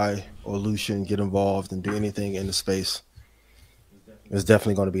Spotify or Lucian get involved and do anything in the space, it's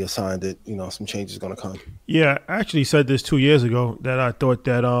definitely going to be a sign that, some change is going to come. Yeah, I actually said this 2 years ago that I thought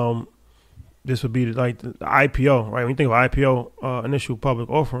that this would be like the IPO, right? When you think of IPO, initial public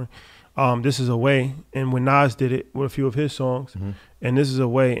offering, this is a way, and when Nas did it with a few of his songs, and this is a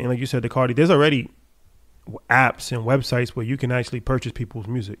way, and like you said, the Cardi, there's already apps and websites where you can actually purchase people's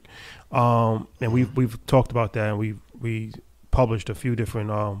music, and we've talked about that, and we published a few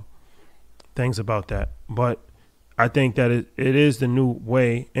different things about that. But I think that it is the new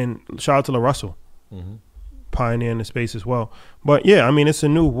way, and shout out to La Russell, pioneering the space as well. But yeah, I mean, it's a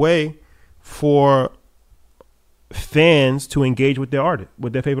new way for fans to engage with their artist,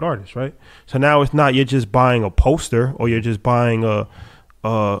 with their favorite artists, right? So now it's not you're just buying a poster or you're just buying a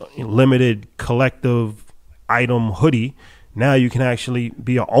limited collective item hoodie. Now you can actually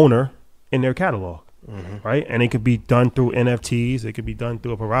be an owner in their catalog, right? And it could be done through NFTs. It could be done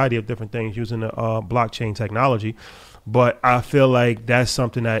through a variety of different things using the blockchain technology. But I feel like that's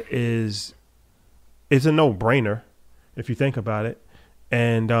something that is a no-brainer if you think about it.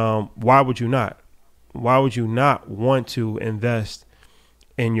 And why would you not? Why would you not want to invest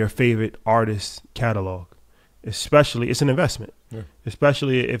in your favorite artist's catalog? Especially, it's an investment. Yeah.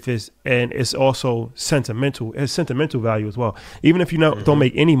 Especially if it's also sentimental. It has sentimental value as well. Even if you don't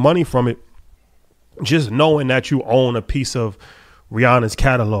make any money from it, just knowing that you own a piece of Rihanna's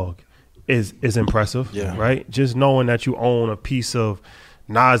catalog is impressive, right? Just knowing that you own a piece of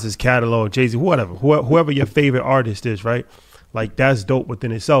Nas's catalog, Jay-Z, whoever your favorite artist is, right? Like that's dope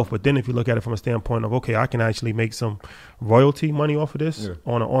within itself. But then if you look at it from a standpoint of, okay, I can actually make some royalty money off of this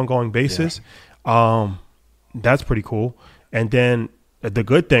on an ongoing basis. That's pretty cool. And then the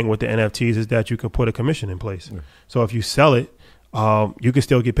good thing with the NFTs is that you can put a commission in place. Yeah. So if you sell it, you can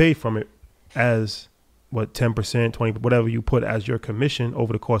still get paid from it as 10%, 20, whatever you put as your commission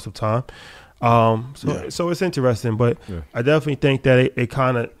over the course of time. So it's interesting, but I definitely think that it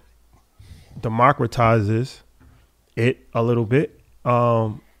kind of democratizes it a little bit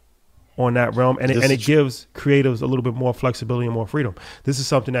on that realm, and it gives creatives a little bit more flexibility and more freedom. This is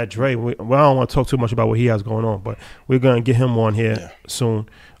something that Dre, I don't want to talk too much about what he has going on, but we're going to get him on here soon.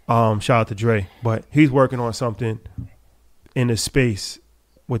 Shout out to Dre, but he's working on something in the space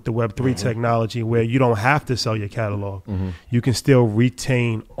with the Web3 technology where you don't have to sell your catalog. You can still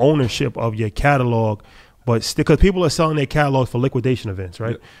retain ownership of your catalog, but because people are selling their catalogs for liquidation events,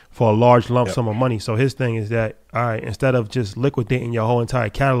 right? For a large lump sum of money. So his thing is that, all right, instead of just liquidating your whole entire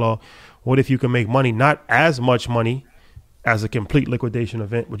catalog, what if you can make money, not as much money as a complete liquidation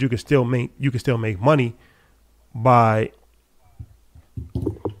event, but you can still make money by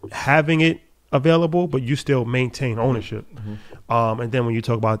having it available, but you still maintain ownership. And then when you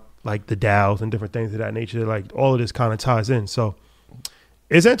talk about like the DAOs and different things of that nature, like all of this kind of ties in. So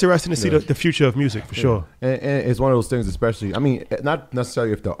it's interesting to see the future of music for sure. And it's one of those things, especially, I mean, not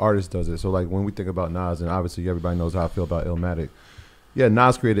necessarily if the artist does it. So like when we think about Nas, and obviously everybody knows how I feel about Illmatic. Yeah,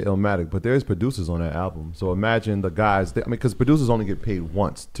 Nas created Illmatic, but there's producers on that album. So imagine the guys, because producers only get paid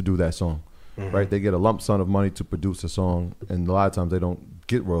once to do that song, right? They get a lump sum of money to produce a song, and a lot of times they don't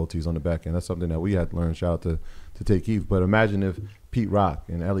get royalties on the back end. That's something that we had to learn. Shout out to Take Keith. But imagine if Pete Rock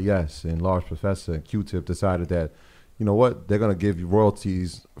and LES and Large Professor and Q-Tip decided that, you know what, they're going to give you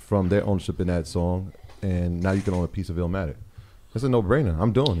royalties from their ownership in that song, and now you can own a piece of Illmatic. That's a no-brainer.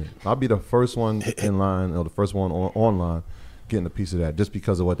 I'm doing it. I'll be the first one in line, or the first one online getting a piece of that, just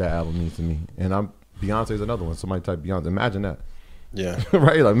because of what that album means to me. And Beyonce's another one. Somebody type Beyonce. Imagine that. Yeah.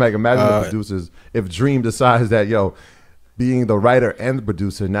 Right? Like imagine the producers. If Dream decides that, being the writer and the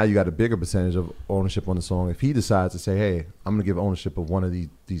producer, now you got a bigger percentage of ownership on the song. If he decides to say, hey, I'm going to give ownership of one of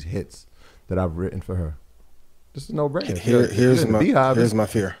these hits that I've written for her. This is a no-brainer. Here's my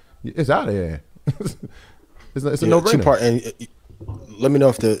fear. It's out of here. it's a no-brainer. Two-part, and let me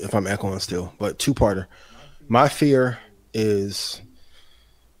know if I'm echoing still, but two-parter. My fear is,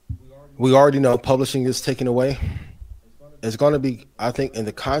 we already know publishing is taken away. It's going to be, I think, in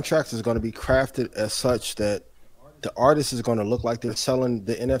the contracts, is going to be crafted as such that the artist is going to look like they're selling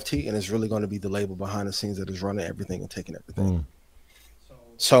the NFT, and it's really going to be the label behind the scenes that is running everything and taking everything.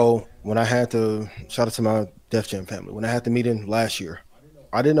 So when I had to, shout out to my Def Jam family, when I had the meeting last year,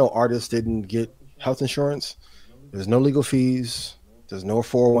 I didn't know artists didn't get health insurance. There's no legal fees. There's no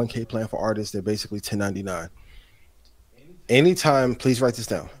 401k plan for artists. They're basically 1099. Anytime, please write this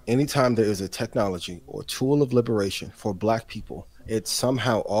down. Anytime there is a technology or tool of liberation for Black people, it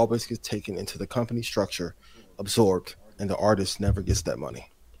somehow always gets taken into the company structure, absorbed, and the artist never gets that money.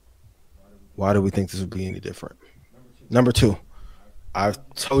 Why do we think this would be any different? Number two, I've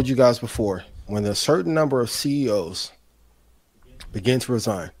told you guys before, when a certain number of CEOs begin to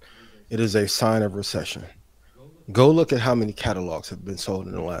resign, it is a sign of recession. Go look at how many catalogs have been sold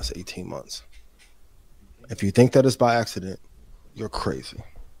in the last 18 months. If you think that is by accident, you're crazy.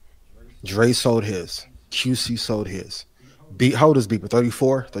 Dre sold his. QC sold his. How old is Bieber?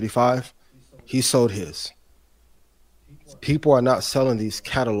 34, 35? He sold his. People are not selling these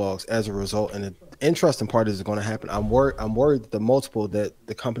catalogs as a result, and the interesting part is going to happen. I'm worried that the multiple that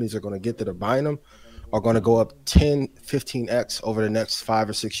the companies are going to get that are buying them are going to go up 10, 15x over the next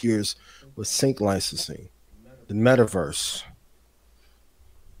 5 or 6 years with sync licensing, the metaverse.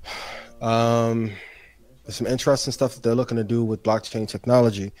 There's some interesting stuff that they're looking to do with blockchain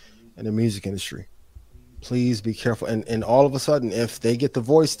technology in the music industry. Please be careful. And all of a sudden, if they get the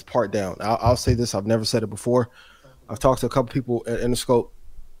voice part down, I'll say this, I've never said it before. I've talked to a couple people at Interscope.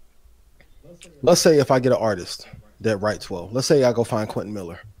 Let's say if I get an artist that writes well, let's say I go find Quentin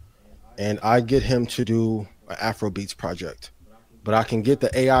Miller and I get him to do an Afrobeats project, but I can get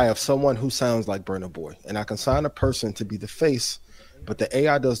the AI of someone who sounds like Burna Boy, and I can sign a person to be the face, but the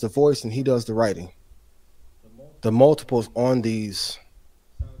AI does the voice and he does the writing. The multiples on these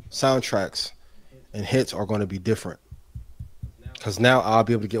soundtracks and hits are going to be different, because now I'll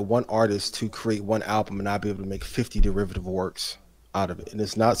be able to get one artist to create one album and I'll be able to make 50 derivative works out of it. And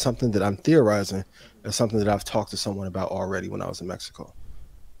it's not something that I'm theorizing. It's something that I've talked to someone about already when I was in Mexico.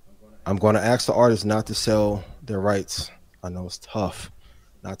 I'm going to ask the artists not to sell their rights. I know it's tough.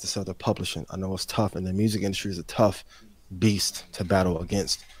 Not to sell their publishing. I know it's tough, and the music industry is a tough beast to battle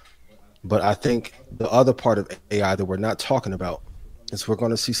against. But I think the other part of AI that we're not talking about is we're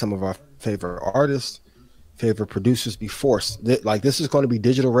going to see some of our favorite artists, favorite producers be forced. Like, this is going to be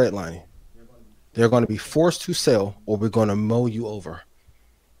digital redlining. They're going to be forced to sell, or we're going to mow you over.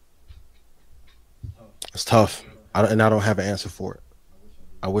 It's tough, and I don't have an answer for it.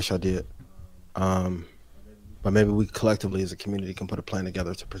 I wish I did. But maybe we collectively as a community can put a plan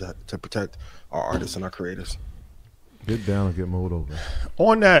together to protect our artists and our creators. Get down and get mowed over.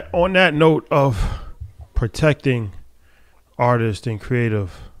 On that note of protecting artists and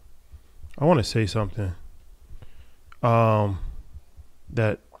creative, I want to say something.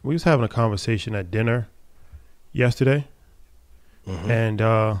 That we was having a conversation at dinner yesterday, and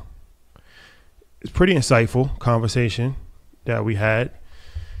it's pretty insightful conversation that we had.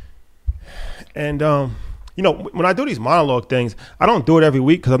 And when I do these monologue things, I don't do it every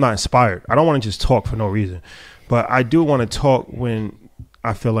week because I'm not inspired. I don't want to just talk for no reason. But I do want to talk when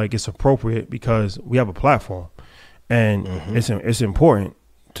I feel like it's appropriate, because we have a platform, and it's important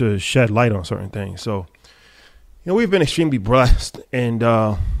to shed light on certain things. So, we've been extremely blessed and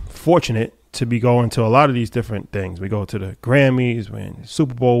fortunate to be going to a lot of these different things. We go to the Grammys, we're in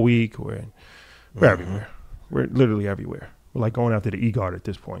Super Bowl week, we're everywhere. We're literally everywhere. We're like going after the EGOT at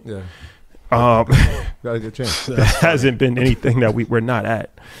this point. Yeah. Got a good chance. There hasn't been anything that we're not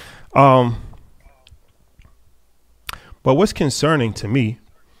at. But what's concerning to me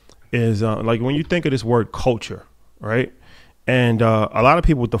is like when you think of this word culture, right? And a lot of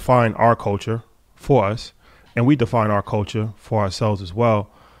people define our culture for us, and we define our culture for ourselves as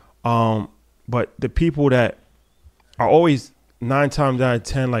well. But the people that are always 9 times out of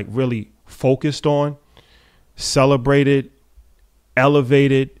 10 like really focused on, celebrated,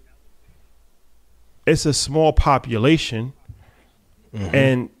 elevated, it's a small population,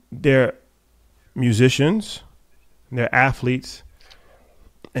 and they're musicians, they're athletes,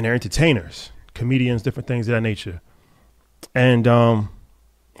 and they're entertainers, comedians, different things of that nature. And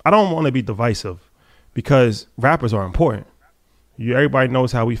I don't want to be divisive because rappers are important. Everybody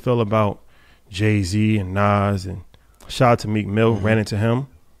knows how we feel about Jay-Z and Nas, and shout out to Meek Mill, ran into him,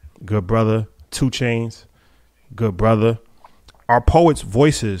 good brother. 2 Chainz, good brother. Our poets'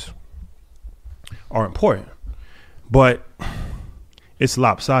 voices are important, but it's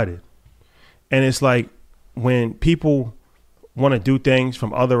lopsided. And it's like when people want to do things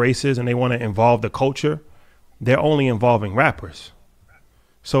from other races and they want to involve the culture, they're only involving rappers.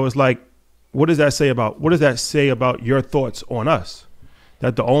 So it's like, what does that say about your thoughts on us?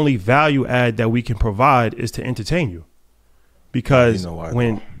 That the only value add that we can provide is to entertain you. Because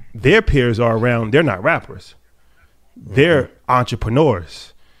when their peers are around, they're not rappers. They're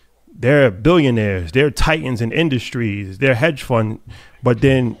entrepreneurs. They're billionaires. They're titans in industries. They're hedge fund. But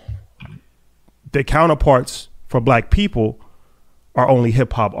then the counterparts for black people are only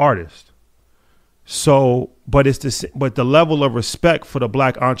hip hop artists. So, but the level of respect for the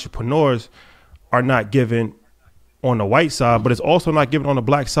black entrepreneurs are not given on the white side, but it's also not given on the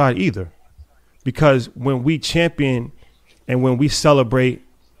black side either. Because when we champion and when we celebrate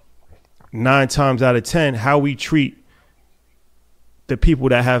 9 times out of 10, how we treat the people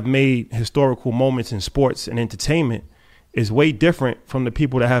that have made historical moments in sports and entertainment is way different from the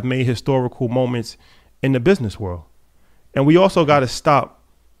people that have made historical moments in the business world. And we also got to stop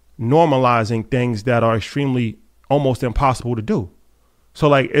normalizing things that are extremely almost impossible to do. So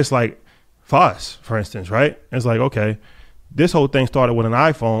like, it's like for us, for instance, right? It's like, okay, this whole thing started with an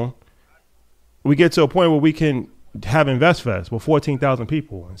iPhone. We get to a point where we can have InvestFest with 14,000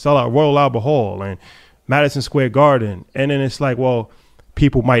 people and sell out Royal Albert Hall and Madison Square Garden. And then it's like, well,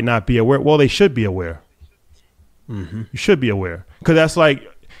 people might not be aware. Well, they should be aware. You should be aware, because that's like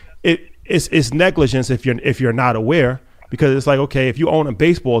it's negligence if you're not aware, because it's like, okay, if you own a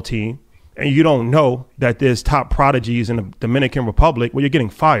baseball team and you don't know that there's top prodigies in the Dominican Republic, well, you're getting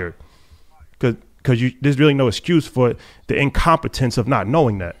fired, because there's really no excuse for the incompetence of not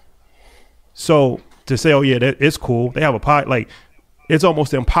knowing that. So to say, oh yeah, it's cool, they have a pot, like it's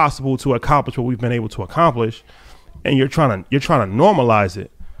almost impossible to accomplish what we've been able to accomplish, and you're trying to normalize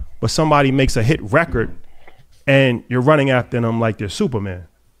it, but somebody makes a hit record and you're running after them like they're Superman.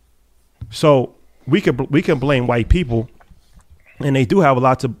 So we can blame white people, and they do have a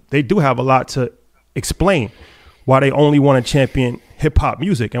lot to explain why they only want to champion hip hop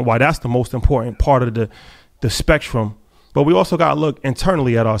music and why that's the most important part of the spectrum. But we also got to look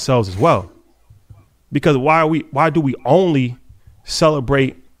internally at ourselves as well, because why do we only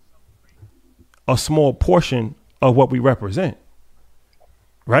celebrate a small portion of what we represent,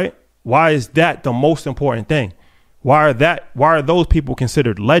 right? Why is that the most important thing? Why are those people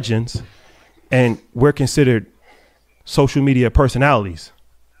considered legends and we're considered social media personalities?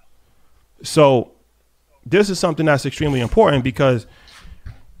 So this is something that's extremely important, because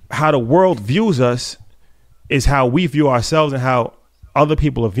how the world views us is how we view ourselves and how other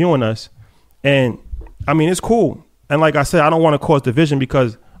people are viewing us. And I mean, it's cool. And like I said, I don't want to cause division,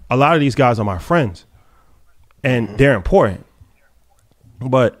 because a lot of these guys are my friends and they're important.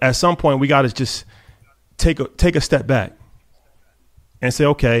 But at some point we got to just take a step back and say,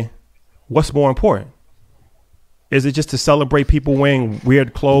 okay, what's more important? Is it just to celebrate people wearing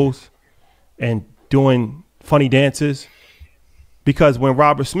weird clothes and doing funny dances? Because when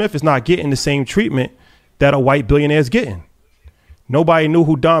Robert Smith is not getting the same treatment that a white billionaire is getting. Nobody knew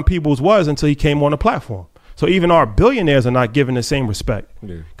who Don Peebles was until he came on the platform. So even our billionaires are not given the same respect.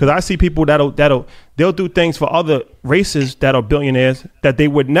 Because I see people they'll do things for other races that are billionaires that they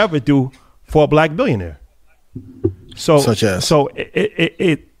would never do for a black billionaire. So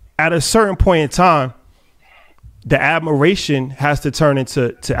it at a certain point in time, the admiration has to turn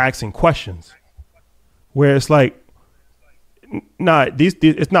into asking questions, where it's like, nah,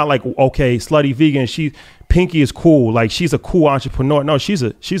 it's not like, okay, Slutty Vegan, Pinky is cool, like she's a cool entrepreneur. No, she's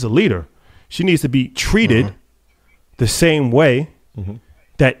a leader. She needs to be treated the same way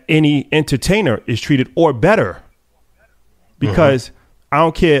that any entertainer is treated, or better. Because I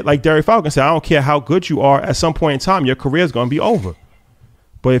don't care, like Derek Falcon said, I don't care how good you are. At some point in time, your career is going to be over.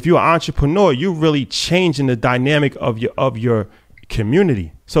 But if you're an entrepreneur, you're really changing the dynamic of your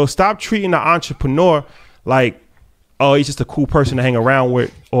community. So stop treating the entrepreneur like, oh, he's just a cool person to hang around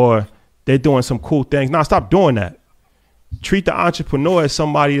with, or they're doing some cool things. No, stop doing that. Treat the entrepreneur as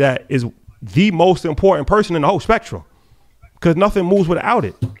somebody that is the most important person in the whole spectrum, because nothing moves without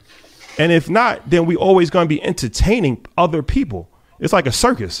it. And if not, then we always going to be entertaining other people. It's like a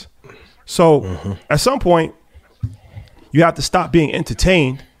circus. So at some point, you have to stop being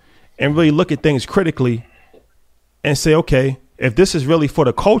entertained and really look at things critically and say, okay, if this is really for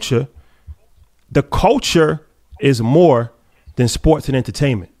the culture is more than sports and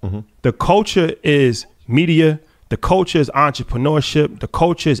entertainment. The culture is media. The culture is entrepreneurship. The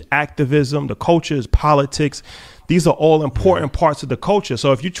culture is activism. The culture is politics. These are all important parts of the culture.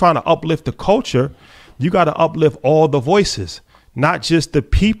 So if you're trying to uplift the culture, you got to uplift all the voices, not just the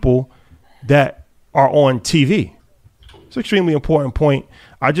people that are on TV. It's an extremely important point.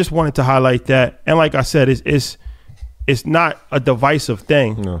 I just wanted to highlight that. And like I said, it's not a divisive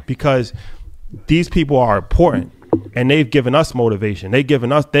thing, because these people are important and they've given us motivation. They've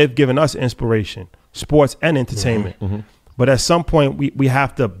given us inspiration, sports and entertainment. But at some point we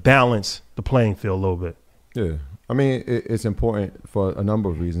have to balance the playing field a little bit. Yeah. I mean, it's important for a number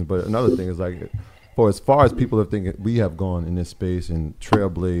of reasons, but another thing is, like, for as far as people are thinking, we have gone in this space and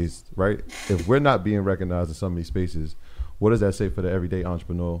trailblazed, right? If we're not being recognized in some of these spaces, what does that say for the everyday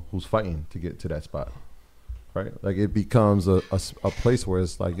entrepreneur who's fighting to get to that spot, right? Like, it becomes a place where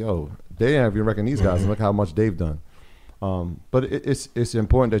it's like, yo, they haven't even reckoned these guys, and look how much they've done. But it's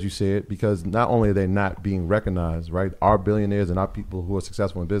important that you say it, because not only are they not being recognized, right? Our billionaires and our people who are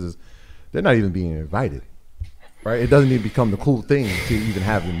successful in business, they're not even being invited, right? It doesn't even become the cool thing to even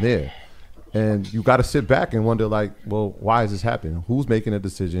have them there. And you got to sit back and wonder, like, well, why is this happening? Who's making the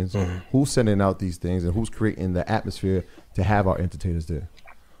decisions? Who's sending out these things? And who's creating the atmosphere to have our entertainers there?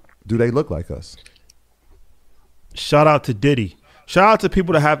 Do they look like us? Shout out to Diddy. Shout out to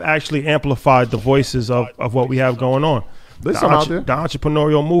people that have actually amplified the voices of what we have going on. There's some out there. The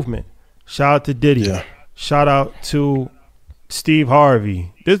entrepreneurial movement. Shout out to Diddy. Yeah. Shout out to Steve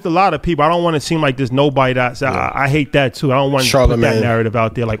Harvey. There's a lot of people. I don't want to seem like there's nobody that's. I hate that too. I don't want to put that narrative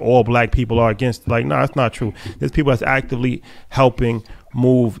out there like all black people are against. Like, no, that's not true. There's people that's actively helping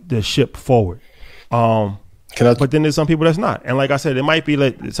move the ship forward. But then there's some people that's not. And like I said, it might be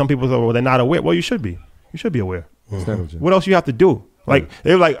like some people say, well, they're not aware. Well, you should be. You should be aware. What else you have to do? Like,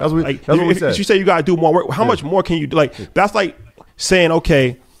 they're like, that's what if you say you got to do more work, how much more can you do? Like, that's like saying,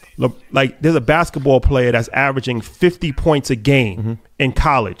 okay, look, like, there's a basketball player that's averaging 50 points a game in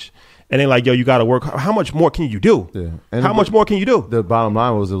college. And they're like, yo, you got to work. How much more can you do? Yeah. And how much more can you do? The bottom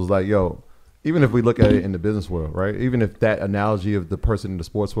line was, it was like, yo, even if we look at it in the business world, right? Even if that analogy of the person in the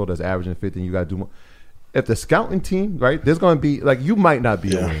sports world that's averaging 50 and you got to do more. If the scouting team, right, there's going to be, like, you might not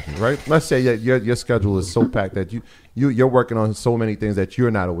be aware of it, right? Let's say your schedule is so packed that you're working on so many things that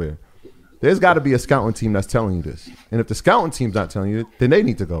you're not aware. There's got to be a scouting team that's telling you this. And if the scouting team's not telling you it, then they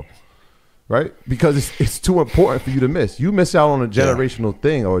need to go, right? Because it's too important for you to miss. You miss out on a generational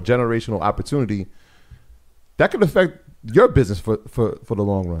thing or a generational opportunity that could affect your business for the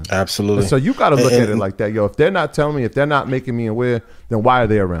long run. Absolutely. And so you got to look at it like that. Yo, if they're not telling me, if they're not making me aware, then why are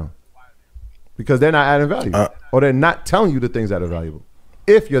they around? Because they're not adding value, or they're not telling you the things that are valuable.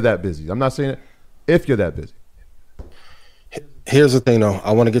 If you're that busy, I'm not saying it. If you're that busy. Here's the thing, though.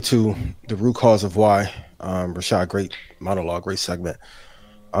 I want to get to the root cause of why. Rashad, great monologue, great segment.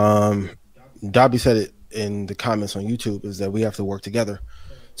 Dobby said it in the comments on YouTube, is that we have to work together.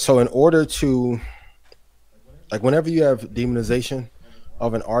 So in order to, like, whenever you have demonization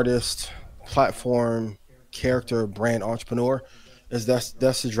of an artist, platform, character, brand, entrepreneur,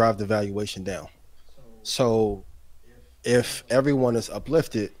 that's to drive the valuation down. So if everyone is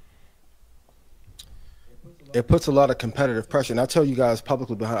uplifted, it puts a lot of competitive pressure. And I tell you guys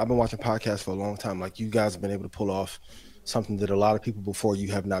publicly, I've been watching podcasts for a long time. Like, you guys have been able to pull off something that a lot of people before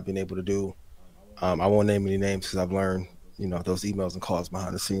you have not been able to do. I won't name any names because I've learned, those emails and calls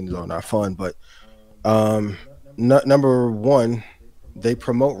behind the scenes are not fun. But number one, they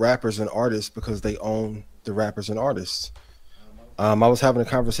promote rappers and artists because they own the rappers and artists. I was having a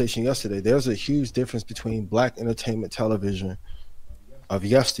conversation yesterday. There's a huge difference between black entertainment television of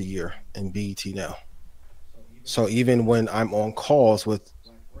yesteryear and BET now. So even when I'm on calls with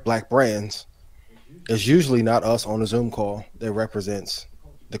black brands, it's usually not us on a Zoom call that represents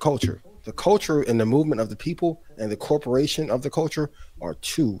the culture. The culture and the movement of the people and the corporation of the culture are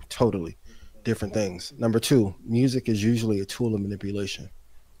two totally. different things. Number two, music is usually a tool of manipulation.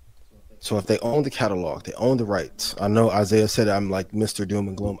 So if they own the catalog, they own the rights. I know Isaiah said I'm like Mr. Doom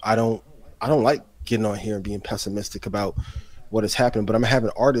and Gloom. I don't like getting on here and being pessimistic about what is happening, but I'm having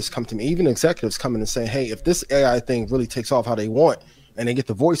artists come to me, even executives coming and saying, hey, if this AI thing really takes off how they want and they get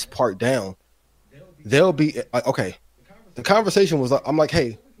the voice part down, they'll be like, okay. The conversation was, I'm like,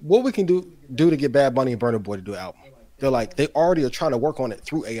 hey, what we can do to get Bad Bunny and Burna Boy to do an album? They're like, they already are trying to work on it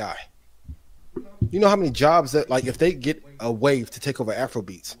through AI. You know how many jobs that, like, if they get a wave to take over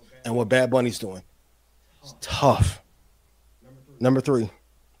Afrobeats and what Bad Bunny's doing, it's tough. Number three,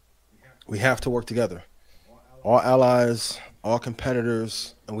 we have to work together. All allies, all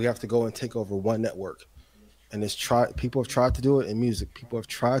competitors, and we have to go and take over one network. And people have tried to do it in music. People have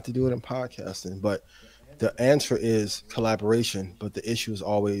tried to do it in podcasting, but the answer is collaboration. But the issue is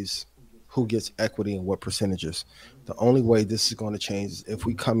always who gets equity and what percentages. The only way this is going to change is if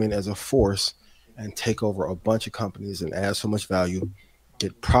we come in as a force and take over a bunch of companies and add so much value,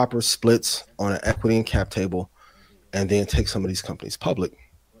 get proper splits on an equity and cap table, and then take some of these companies public.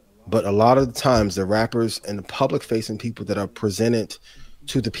 But a lot of the times the rappers and the public facing people that are presented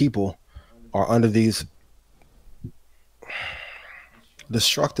to the people are under these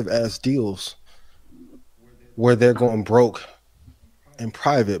destructive ass deals where they're going broke in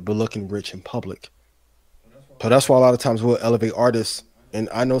private but looking rich in public. So that's why a lot of times we'll elevate artists, and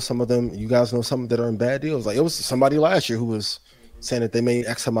I know some of them, you guys know some that are in bad deals. Like it was somebody last year who was saying that they made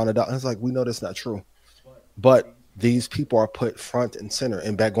X amount of dollars. It's like, we know that's not true. But these people are put front and center.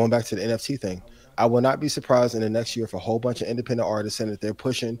 And going back to the NFT thing, I will not be surprised in the next year if a whole bunch of independent artists saying that they're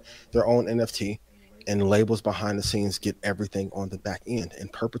pushing their own NFT and labels behind the scenes get everything on the back end in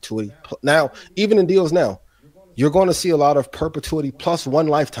perpetuity. Now, even in deals now, you're going to see a lot of perpetuity plus one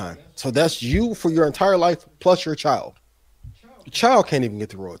lifetime. So that's you for your entire life plus your child. Your child can't even get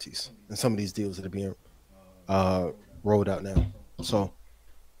the royalties in some of these deals that are being rolled out now. So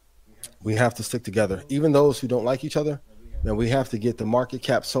we have to stick together. Even those who don't like each other, then we have to get the market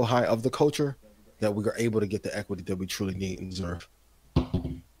cap so high of the culture that we are able to get the equity that we truly need and deserve.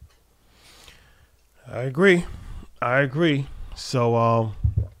 I agree. So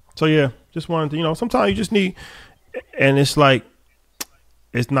yeah, just wanted to, sometimes you just need, and it's like,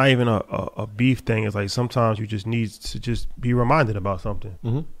 it's not even a beef thing. It's like sometimes you just need to just be reminded about something.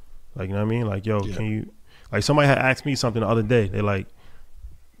 Mm-hmm. Like, you know what I mean? Like, yo, Can you, like somebody had asked me something the other day. They're like,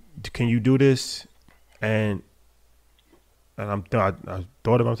 can you do this? And I thought about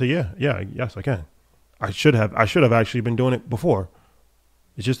it. I said, yes, I can. I should have actually been doing it before.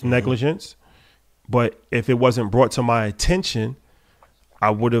 It's just negligence. But if it wasn't brought to my attention, I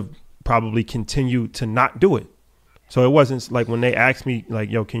would have probably continued to not do it. So it wasn't like when they asked me, like,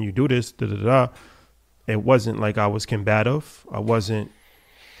 yo, can you do this? It wasn't like I was combative. I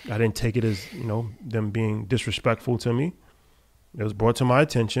didn't take it as, them being disrespectful to me. It was brought to my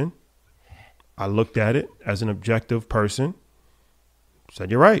attention. I looked at it as an objective person. Said,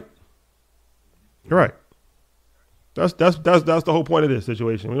 you're right. You're right. That's the whole point of this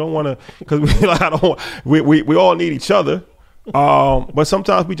situation. We don't want to, because we all need each other. But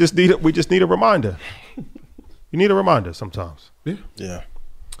sometimes we just need a reminder. You need a reminder sometimes. Yeah.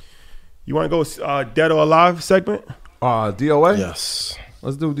 You want to go dead or alive segment? DOA? Yes.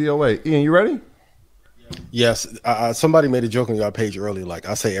 Let's do DOA. Ian, you ready? Yes. Somebody made a joke on your page earlier, like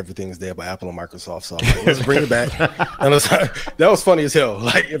I say everything is dead by Apple and Microsoft. So I'm like, let's bring it back. And that was funny as hell.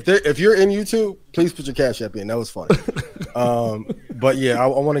 Like if you're in YouTube, please put your Cash App in. That was funny. But yeah, I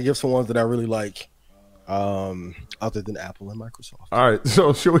want to give some ones that I really like. Other than Apple and Microsoft. All right,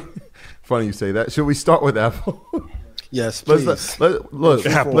 so should we? Funny you say that. Should we start with Apple? Yes, please. Look,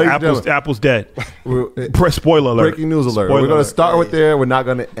 Apple's dead. Spoiler alert. Breaking news alert. We're going to start with there. We're not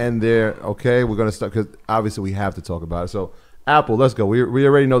going to end there. Okay, we're going to start because obviously we have to talk about it. So, Apple, let's go. We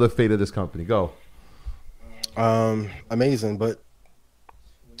already know the fate of this company. Go. Amazing, but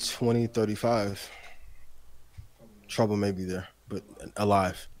 2035, trouble may be there, but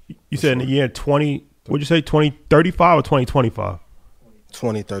alive. You said in the year 20. What'd you say? 2035 or 2025?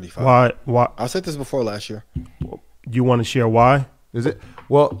 2035. Why? I said this before last year. You want to share why? Is it?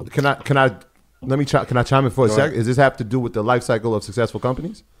 Well, can I chime in for a second? Does this have to do with the life cycle of successful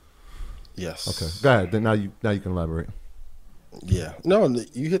companies? Yes. Okay. Go ahead. Then now you can elaborate. Yeah. No,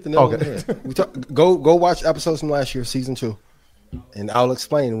 you hit the nail on the head. Go watch episodes from last year, season 2, and I'll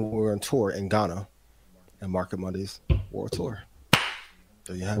explain when we're on tour in Ghana and Market Mondays World Tour.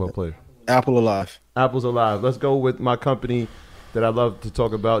 There you have it. Well played. Apple alive. Apple's alive. Let's go with my company that I love to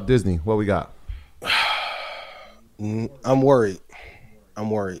talk about, Disney. What we got? I'm worried,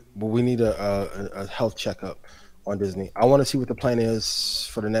 but we need a health checkup on Disney. I want to see what the plan is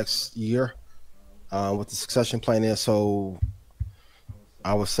for the next year what the succession plan is. So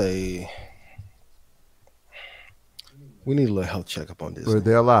I would say we need a little health checkup on this. But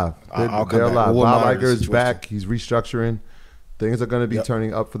they're alive. They're alive. Bob Iger is back. He's restructuring. Things are going to be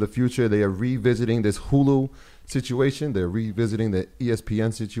turning up for the future. They are revisiting this Hulu situation. They're revisiting the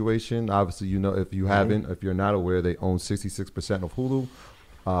ESPN situation. Obviously, you know, if you haven't, if you're not aware, they own 66% of Hulu.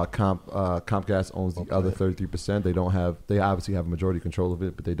 Comcast owns the other 33%. They obviously have majority control of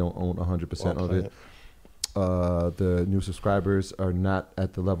it, but they don't own 100% of it. The new subscribers are not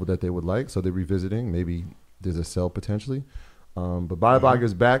at the level that they would like, so they're revisiting. Maybe there's a sell potentially. But Bob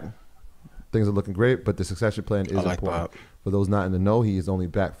Iger's back. Things are looking great, but the succession plan is important. Bob. For those not in the know, he is only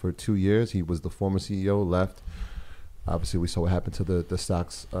back for 2 years. He was the former CEO, left. Obviously, we saw what happened to the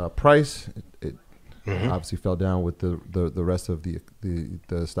stock's price. It obviously fell down with the rest of the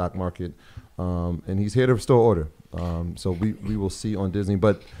stock market. And he's here to restore order. So we will see on Disney.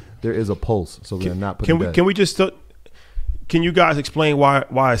 But there is a pulse, so we are not putting Can you guys explain why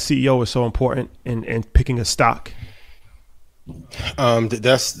a CEO is so important in picking a stock?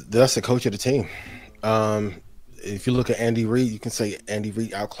 That's the coach of the team. If you look at Andy Reid, you can say Andy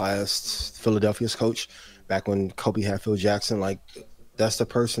Reid outclassed Philadelphia's coach back when Kobe had Phil Jackson. Like, that's the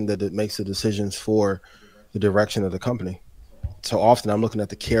person that makes the decisions for the direction of the company. So often I'm looking at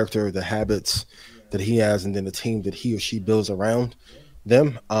the character, the habits that he has, and then the team that he or she builds around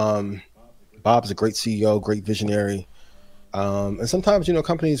them. Bob's a great CEO, great visionary. And sometimes, you know,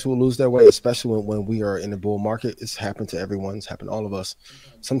 companies will lose their way, especially when we are in the bull market. It's happened to everyone. It's happened to all of us.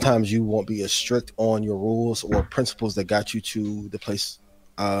 Sometimes you won't be as strict on your rules or principles that got you to the place.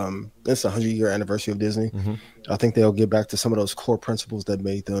 It's the 100-year anniversary of Disney. I think they'll get back to some of those core principles that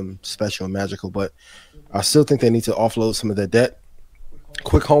made them special and magical. But I still think they need to offload some of their debt.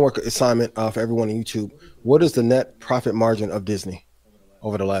 Quick homework assignment for everyone on YouTube. What is the net profit margin of Disney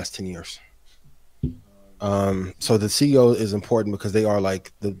over the last 10 years? So the CEO is important because they are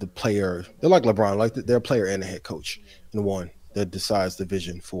like the player. They're like LeBron, like they're a player and a head coach in one that decides the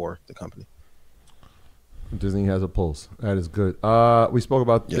vision for the company. Disney has a pulse. That is good. We spoke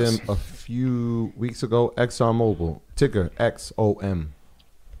about them a few weeks ago. ExxonMobil, ticker XOM.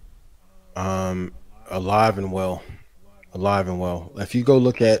 Alive and well. If you go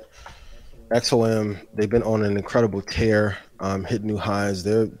look at XOM, they've been on an incredible tear, hit new highs.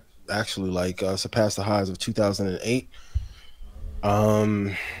 They're actually surpassed the highs of 2008.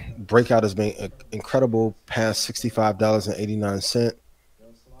 Breakout has been incredible past $65.89.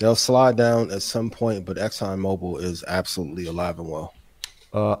 They'll slide down at some point, but ExxonMobil is absolutely alive and well.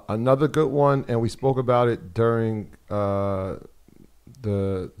 Another good one, and we spoke about it during the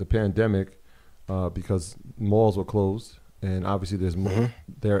pandemic because malls were closed, and obviously there's been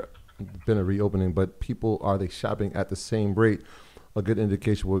a reopening, but are they shopping at the same rate? A good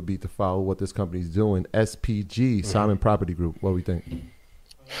indication would be to follow what this company's doing. SPG, Simon Property Group. What do we think?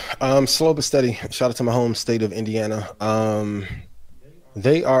 Slow but steady. Shout out to my home state of Indiana.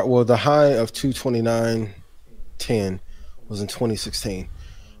 They are, the high of 229.10 was in 2016.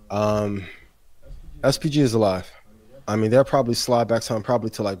 SPG is alive. I mean, they'll probably slide back some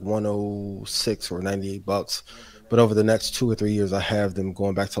probably to like 106 or $98. But over the next 2 or 3 years, I have them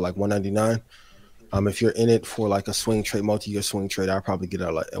going back to like 199. If you're in it for like a swing trade, multi-year swing trade, I'll probably get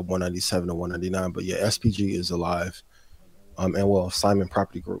out like at 197 or 199. But yeah, SPG is alive. Simon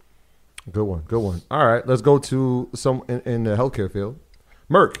Property Group. Good one. All right, let's go to some in the healthcare field.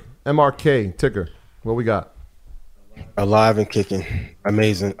 Merck, MRK, ticker. What we got? Alive and kicking.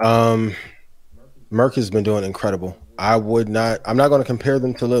 Amazing. Merck has been doing incredible. I'm not going to compare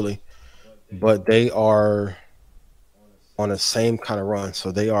them to Lilly, but they are on the same kind of run.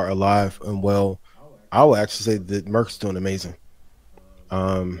 So they are alive and well. I would actually say that Merck's doing amazing.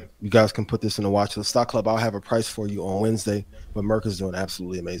 You guys can put this in the watch list. Stock Club, I'll have a price for you on Wednesday, but Merck is doing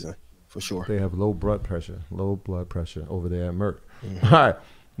absolutely amazing for sure. They have low blood pressure over there at Merck. All right.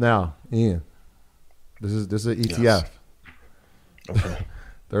 Now, Ian, this is an ETF. Yes. Okay.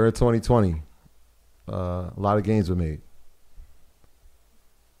 They're in 2020. A lot of gains were made.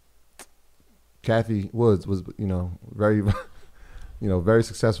 Kathy Woods was, very, very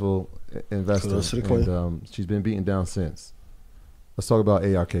successful investor, and she's been beaten down since. Let's talk about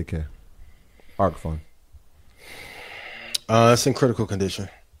ARKK, ARK Fund. It's in critical condition.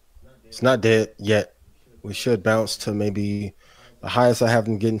 It's not dead yet. We should bounce to maybe the highest I have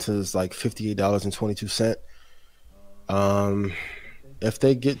them getting to is like $58.22.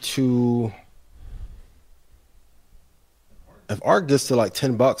 If ARK gets to like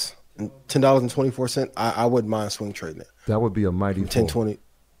 $10, $10.24, I wouldn't mind swing trading it. That would be a mighty 10.20.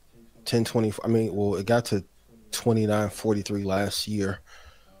 I mean, it got to $29.43 last year.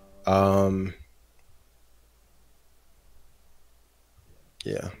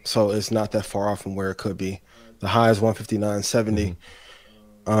 Yeah, so it's not that far off from where it could be. The high is 159.70.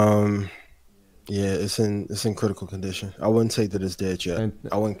 Um, yeah, it's in critical condition. I wouldn't say that it's dead yet. And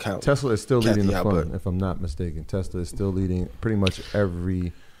I wouldn't count Tesla is still leading the Kathy out, fund, but if I'm not mistaken. Tesla is still leading pretty much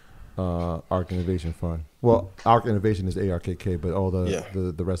every ARK Innovation fund. Well, ARK Innovation is ARKK, but all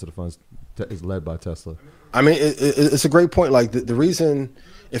the rest of the funds is led by Tesla. I mean, it's a great point. Like the reason,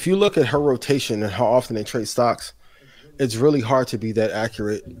 if you look at her rotation and how often they trade stocks, it's really hard to be that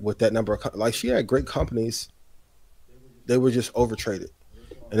accurate with that number of like she had great companies, they were just overtraded.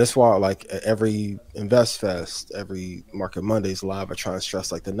 And that's why, like, at every Invest Fest, every Market Mondays live, I try and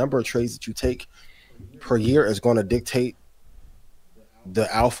stress, like, the number of trades that you take per year is going to dictate the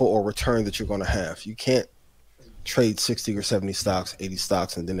alpha or return that you're going to have. You can't trade 60 or 70 stocks, 80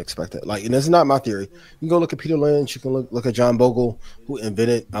 stocks, and then expect that. Like, and this is not my theory. You can go look at Peter Lynch. You can look at John Bogle, who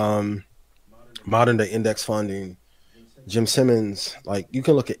invented modern day index funding. Jim Simmons. Like, you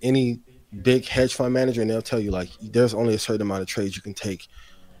can look at any big hedge fund manager, and they'll tell you, like, there's only a certain amount of trades you can take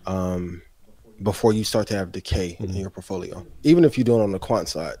before you start to have decay in your portfolio. Even if you do it on the quant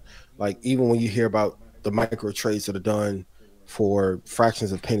side, like even when you hear about the micro trades that are done for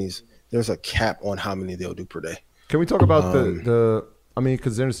fractions of pennies, there's a cap on how many they'll do per day. Can we talk about the I mean,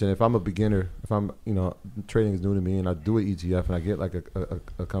 because it's interesting. If I'm a beginner, if I'm, trading is new to me, and I do an ETF, and I get like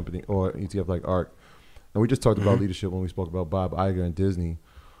a company or an ETF like ARK, and we just talked about leadership when we spoke about Bob Iger and Disney.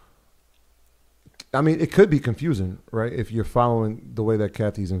 I mean, it could be confusing, right? If you're following the way that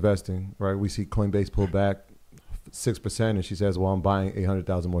Kathy's investing, right? We see Coinbase pull back 6%, and she says, well, I'm buying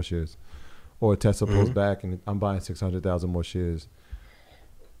 800,000 more shares. Or Tesla pulls back, and I'm buying 600,000 more shares.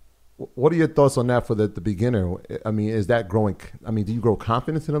 What are your thoughts on that for the beginner? I mean, is that growing? I mean, do you grow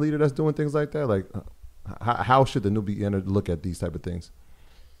confidence in a leader that's doing things like that? Like, how should the new beginner look at these type of things?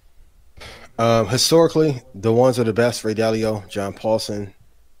 Historically, the ones that are the best: Ray Dalio, John Paulson,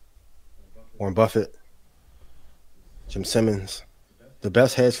 Warren Buffett, Jim Simmons. The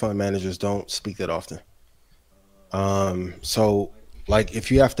best hedge fund managers don't speak that often. So, like,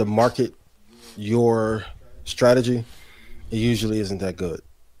 if you have to market your strategy, it usually isn't that good.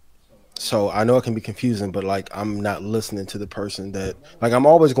 So I know it can be confusing, but like I'm not listening to the person that, like, I'm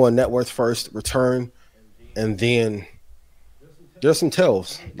always going net worth first, return, and then there's some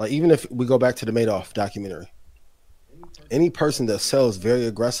tells. Like, even if we go back to the Madoff documentary, any person that sells very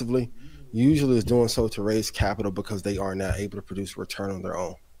aggressively usually is doing so to raise capital because they are not able to produce return on their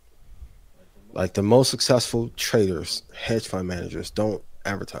own. Like, the most successful traders, hedge fund managers, don't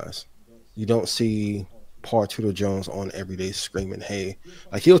advertise. You don't see Paul Tudor Jones on every day screaming, hey,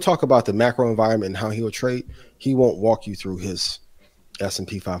 like, he'll talk about the macro environment and how he'll trade. He won't walk you through his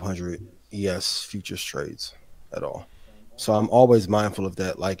S&P 500 ES futures trades at all. So I'm always mindful of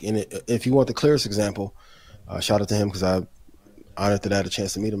that. Like, if you want the clearest example, shout out to him because I'm honored that I had a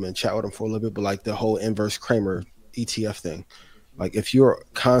chance to meet him and chat with him for a little bit. But like the whole inverse Kramer ETF thing, like if you're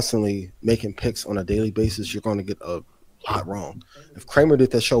constantly making picks on a daily basis, you're going to get a lot wrong. If Kramer did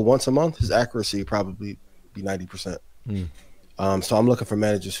that show once a month, his accuracy would probably be 90%. So I'm looking for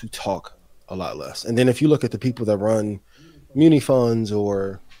managers who talk a lot less. And then if you look at the people that run muni funds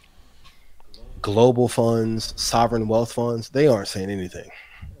or global funds, sovereign wealth funds, they aren't saying anything.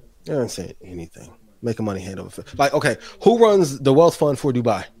 They aren't saying anything. Making money hand over fist. Like, okay, who runs the wealth fund for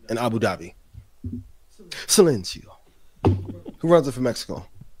Dubai and Abu Dhabi? Silencio. Who runs it for Mexico?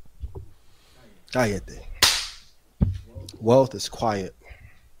 Cállate. Wealth is quiet.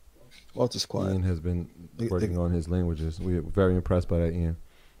 Wealth is quiet. Ian has been working on his languages. We're very impressed by that, Ian.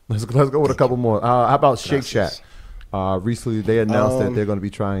 Let's go with a couple more. How about Shake Shack? Recently, they announced that they're going to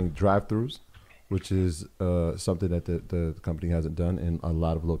be trying drive-thrus, which is something that the company hasn't done in a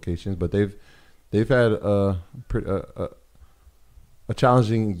lot of locations. But they've had a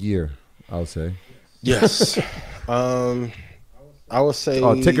challenging year, I would say. Yes. I would say.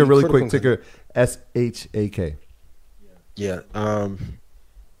 Oh, ticker really quick. Ticker SHAK. Yeah.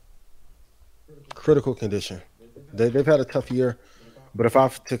 Critical condition. They've had a tough year, but if I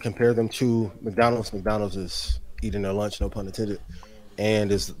have to compare them to McDonald's is eating their lunch, no pun intended,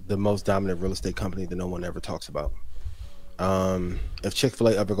 and is the most dominant real estate company that no one ever talks about. If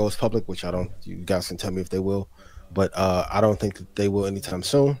Chick-fil-A ever goes public, which I don't, you guys can tell me if they will, but I don't think that they will anytime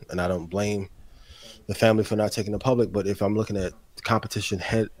soon, and I don't blame the family for not taking it public. But if I'm looking at the competition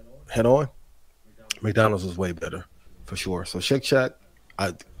head on, McDonald's is way better for sure. So Shake Shack,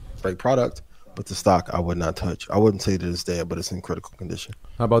 great product, but the stock I would not touch. I wouldn't say that it's dead, but it's in critical condition.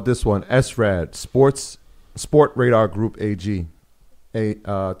 How about this one? SRAD, Sport Radar Group AG,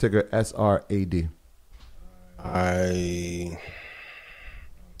 ticker SRAD. I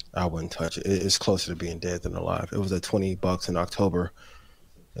wouldn't touch it. It's closer to being dead than alive. It was at $20 in October.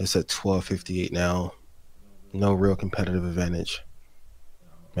 It's at 12.58 now. No real competitive advantage.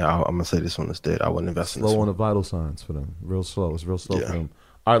 Yeah, I'm gonna say this one is dead. I wouldn't invest in this Slow on one. the vital signs for them. Real slow. It's real slow Yeah. for them.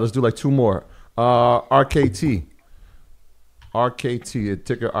 All right, let's do like two more. RKT. RKT,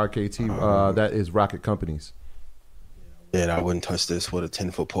 ticker RKT. That is Rocket Companies. Yeah, I wouldn't touch this with a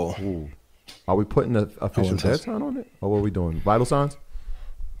 10-foot pole. Ooh. Are we putting the official wouldn't touch dead sign on it? Or what are we doing? Vital signs?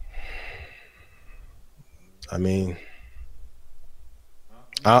 I mean,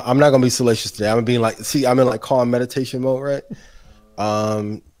 I'm not gonna be salacious today. I'm being like, see, I'm in like calm meditation mode, right?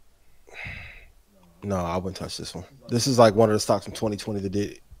 No, I wouldn't touch this one. This is like one of the stocks from 2020 that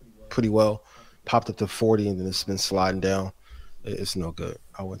did pretty well, popped up to 40, and then it's been sliding down. It's no good.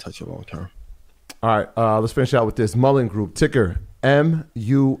 I wouldn't touch it long term. All right, let's finish out with this. Mullen Group, ticker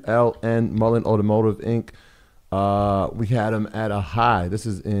MULN, Mullen Automotive Inc. We had them at a high. This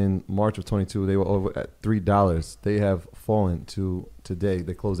is in March of 22. They were over at $3. They have fallen to today.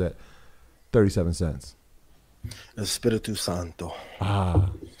 They closed at 37 cents. Espiritu Santo.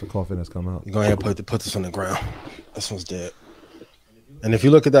 The coffin has come out. Go ahead and put this on the ground. This one's dead. And if you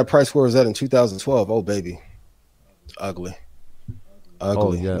look at that price, where was that in 2012? Oh, baby. It's ugly.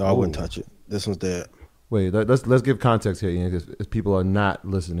 Ugly. Oh, yeah. No, I wouldn't Ooh. touch it. This one's dead. Wait, let's give context here, Ian, because if people are not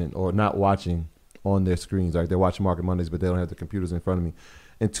listening or not watching on their screens, like they're watching Market Mondays, but they don't have the computers in front of me.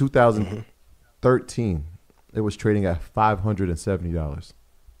 In 2013, it was trading at $570.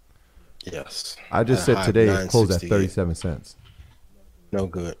 Yes. I just At said high today it closed at 968. 37 cents. No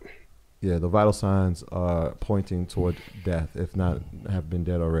good. Yeah, the vital signs are pointing toward death, if not have been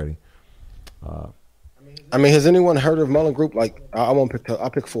dead already. I mean, has anyone heard of Mullen Group? Like, I won't pick. I'll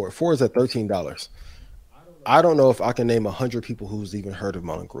pick Ford. Ford is at $13. I don't know if I can name 100 people who's even heard of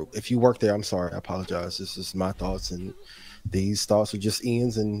Mullen Group. If you work there, I'm sorry. I apologize. This is my thoughts, and these thoughts are just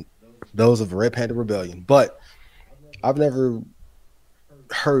Ian's and those of Red Panda Rebellion. But I've never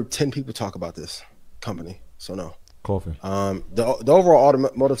heard 10 people talk about this company. So no. Coffin. The overall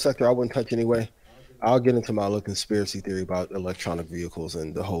automotive sector, I wouldn't touch anyway. I'll get into my little conspiracy theory about electronic vehicles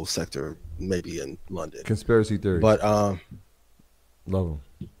and the whole sector, maybe in London. Conspiracy theory. But love them.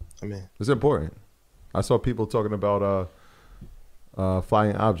 I mean, It's important. I saw people talking about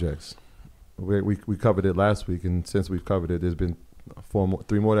flying objects. We covered it last week, and since we've covered it, there's been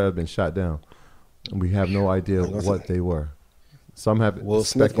three more that have been shot down, and we have no idea what they were. Some have Will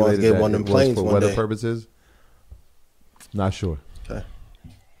Smith going to speculated get that one of it them was planes for one weather day. purposes. Not sure.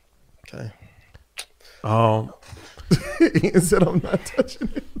 Okay. Ian said, "I'm not touching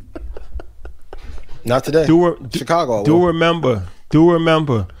it." Not today. Chicago. I Do will.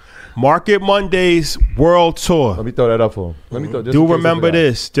 remember. Market Mondays World Tour. Let me throw that up for him. Let me throw. just in Do case I remember forgot.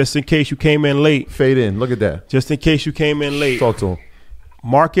 this, just in case you came in late. Fade in. Look at that. Just in case you came in late. Talk to him.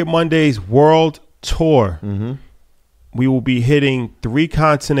 Market Mondays World Tour. Mm-hmm. We will be hitting 3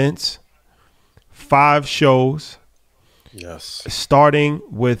 continents, 5 shows, Yes. starting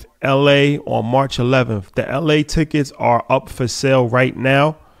with LA on March 11th. The LA tickets are up for sale right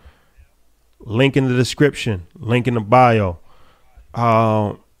now. Link in the description, link in the bio.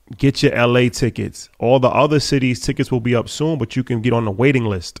 Get your LA tickets. All the other cities' tickets will be up soon, but you can get on the waiting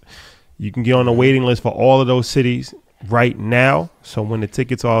list. You can get on the waiting list for all of those cities right now. So when the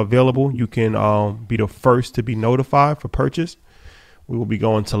tickets are available, you can be the first to be notified for purchase. We will be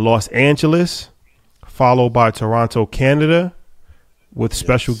going to Los Angeles, followed by Toronto, Canada, with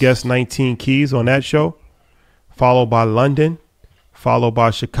special guest 19 Keys on that show, followed by London, followed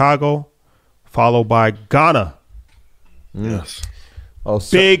by Chicago, followed by Ghana. Yes. Oh,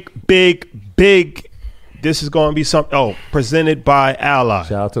 so, Big. This is going to be presented by Ally.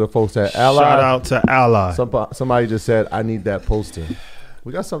 shout out to the folks at Ally. Shout out to Ally. Somebody just said, "I need that poster."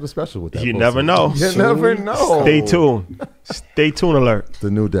 We got something special with that. You poster. never know. You never know. Stay tuned. Stay tuned alert. The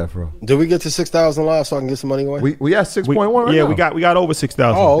new Death Row. Did we get to 6,000 live so I can get some money away? We at 6.1 right yeah, now. we got over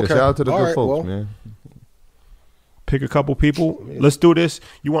 6,000. Oh, Yeah, okay. shout out to the All good right, folks, well, man. Pick a couple people. Let's do this.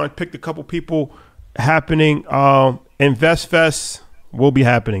 You want to pick the couple people happening? Invest Fest will be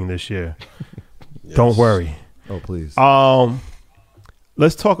happening this year. Yes. Don't worry. Oh, please.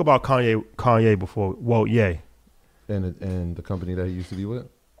 Let's talk about Kanye before. Well, yay. And the company that he used to be with.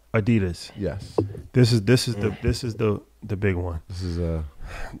 Adidas. Yes. This is the big one. This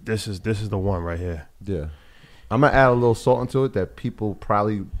is This is the one right here. yeah. I'm gonna add a little salt into it that people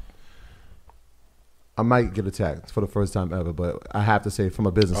probably. I might get attacked for the first time ever, but I have to say from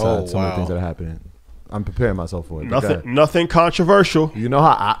a business side, some of the things that are happening. I'm preparing myself for it. Nothing controversial. You know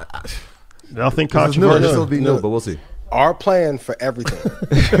how Nothing this is new. controversial. This will be new, No. but we'll see. Our plan for everything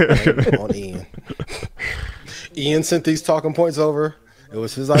right, on Ian. Ian sent these talking points over. It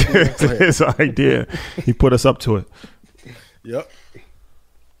was his idea. Go ahead. His idea. He put us up to it. Yep.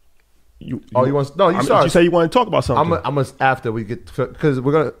 You want? No, you start. You say you want to talk about something. I'm after we get, because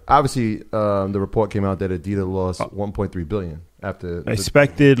we're gonna obviously the report came out that Adidas lost 1.3 billion after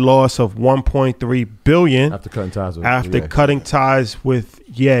expected loss of 1.3 billion after cutting ties with cutting ties with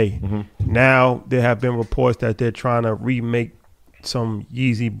Ye. Mm-hmm. Now there have been reports that they're trying to remake some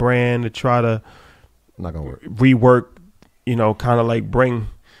Yeezy brand to try to not gonna work. Rework, kind of like bring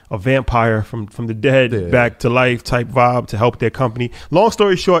a vampire from the dead back to life type vibe to help their company. Long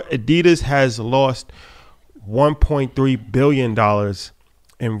story short, Adidas has lost $1.3 billion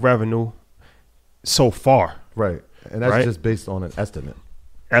in revenue so far. Right. And that's just based on an estimate.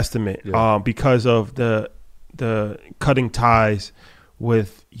 Because of the cutting ties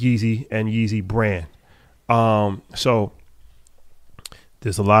with Yeezy and Yeezy brand. So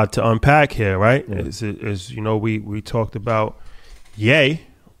there's a lot to unpack here, right? Yeah. As we talked about Ye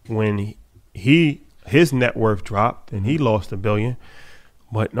when his net worth dropped and he lost $1 billion,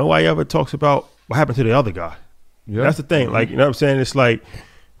 but nobody ever talks about what happened to the other guy. Yeah. That's the thing. Like, you know what I'm saying? It's like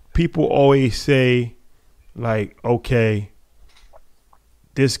people always say, like, okay,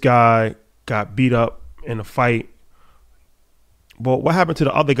 this guy got beat up in a fight, but what happened to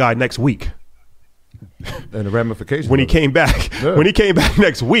the other guy next week? And the ramifications when he came back. Yeah. When he came back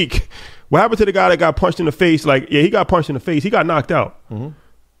next week, what happened to the guy that got punched in the face? Like, yeah, he got punched in the face. He got knocked out. Mm-hmm.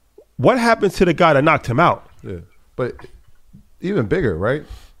 What happens to the guy that knocked him out? Yeah, but even bigger, right?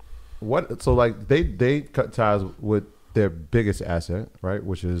 So like they cut ties with their biggest asset, right?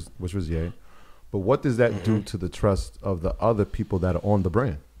 Which was Ye. But what does that do to the trust of the other people that are on the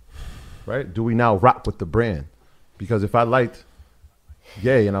brand, right? Do we now rock with the brand? Because if I liked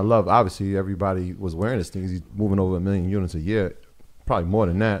Ye and I love, obviously everybody was wearing this thing. He's moving over 1 million units a year, probably more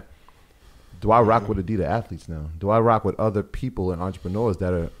than that. Do I rock with Adidas athletes now? Do I rock with other people and entrepreneurs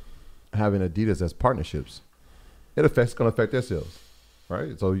that are having Adidas as partnerships? It's going to affect their sales,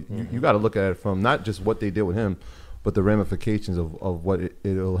 right? So you got to look at it from not just what they did with him, but the ramifications of what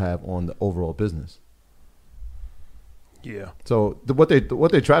it'll have on the overall business. Yeah. So what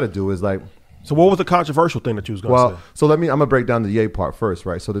they try to do is like. So what was the controversial thing that you was going to say? So I'm gonna break down the Ye part first,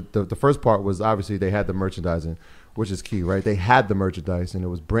 right? So the first part was obviously they had the merchandising, which is key, right? They had the merchandise and it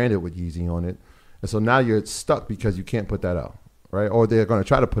was branded with Yeezy on it, and so now you're stuck because you can't put that out, right? Or they're going to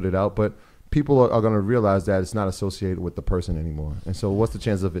try to put it out, but people are going to realize that it's not associated with the person anymore. And so what's the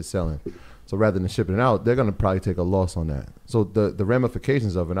chance of it selling? So rather than shipping it out, they're going to probably take a loss on that. So the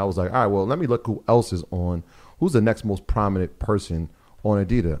ramifications of it, I was like, all right, well, let me look who else is on. Who's the next most prominent person on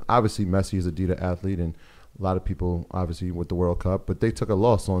Adidas? Obviously, Messi is an Adidas athlete, and a lot of people, obviously, with the World Cup, but they took a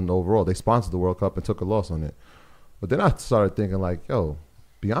loss on the overall. They sponsored the World Cup and took a loss on it. But then I started thinking like, yo,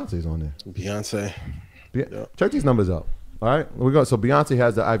 Beyonce's on there. Beyonce. Check these numbers out. All right, so Beyonce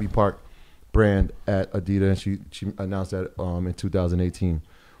has the Ivy Park brand at Adidas, and she announced that in 2018.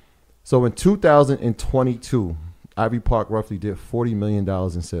 So in 2022, Ivy Park roughly did $40 million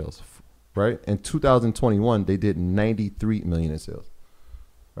in sales, right? In 2021, they did $93 million in sales,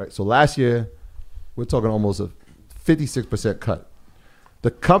 right? So last year, we're talking almost a 56% cut.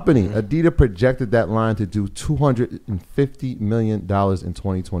 The company, Adidas, projected that line to do $250 million in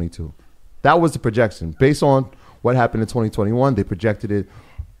 2022. That was the projection. Based on what happened in 2021, they projected it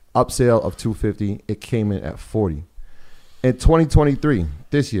upsale of 250. It came in at 40. In 2023,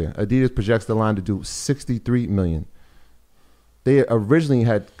 this year, Adidas projects the line to do $63 million. They originally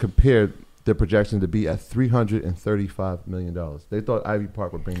had compared their projection to be at $335 million. They thought Ivy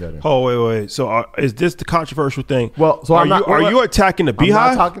Park would bring that in. Oh, wait. So is this the controversial thing? Well, so are you attacking the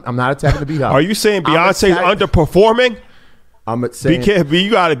Beehive? I'm not attacking the Beehive. Are you saying Beyonce's underperforming? I'm saying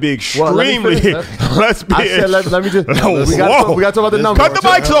you got to be extremely. Let's be. Let me just. We got to talk about the numbers. Cut the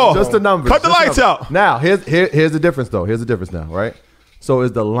mics off. Just the numbers. Cut the lights out. Now here's the difference though. Here's the difference now, right? So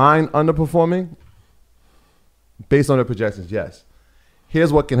is the line underperforming based on their projections? Yes.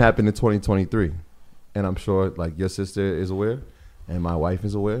 Here's what can happen in 2023, and I'm sure like your sister is aware, and my wife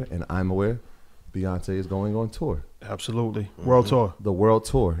is aware, and I'm aware. Beyonce is going on tour. Absolutely, world tour. The world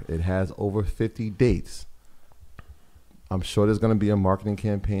tour. It has over 50 dates. I'm sure there's going to be a marketing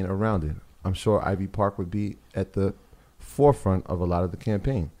campaign around it. I'm sure Ivy Park would be at the forefront of a lot of the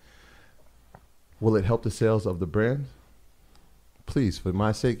campaign. Will it help the sales of the brand? Please, for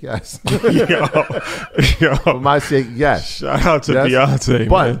my sake, yes. Yo. For my sake, yes. Shout out to Beyonce,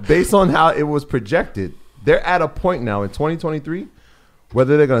 but man. Based on how it was projected, they're at a point now in 2023,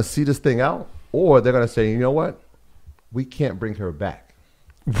 whether they're going to see this thing out or they're going to say, you know what? We can't bring her back.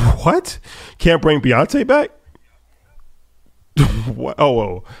 What? Can't bring Beyonce back?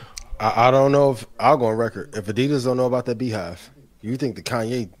 Oh, I don't know if I'll go on record. If Adidas don't know about that Beehive, you think the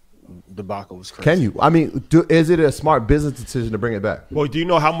Kanye debacle was crazy. Can you? I mean, is it a smart business decision to bring it back? Well, do you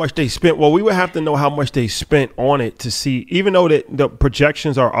know how much they spent? Well, we would have to know how much they spent on it to see. Even though the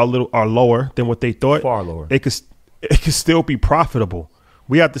projections are lower than what they thought, Far lower. It could still be profitable.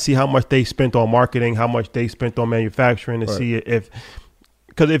 We have to see how much they spent on marketing, how much they spent on manufacturing to see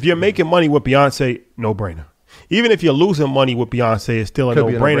because if you're making money with Beyonce, no brainer. Even if you're losing money with Beyonce, it's still a Could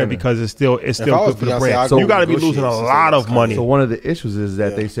be no-brainer no-brainer. because it's still good for the Beyonce, brand. I'd So go you got to be negotiate losing a since lot it's of money. So one of the issues is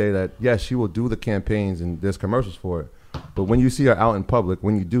that they say that, yes, she will do the campaigns and there's commercials for it. But when you see her out in public,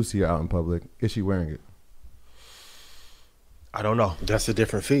 when you do see her out in public, is she wearing it? I don't know. That's a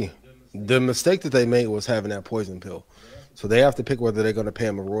different fee. The mistake that they made was having that poison pill. So they have to pick whether they're going to pay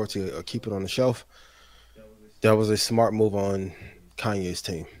him a royalty or keep it on the shelf. That was a smart move on Kanye's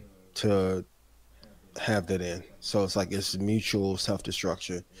team to have that in. So it's like it's mutual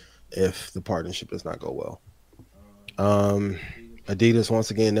self-destruction if the partnership does not go well. Adidas,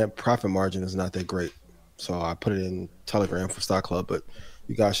 once again, that profit margin is not that great. So I put it in Telegram for Stock Club, but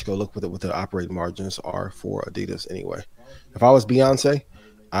you guys should go look with it what the operating margins are for Adidas anyway. If I was Beyonce,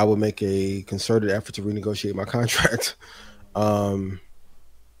 I would make a concerted effort to renegotiate my contract.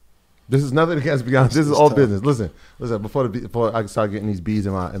 This is nothing against Beyonce. This is all tough. business. Listen. Before I start getting these bees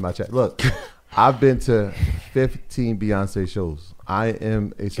in my chat. Look, I've been to 15 Beyonce shows. I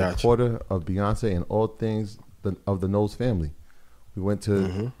am a supporter of Beyonce and all things of the Knowles family. We went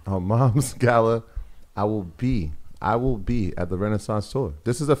to her mom's gala. I will be at the Renaissance tour.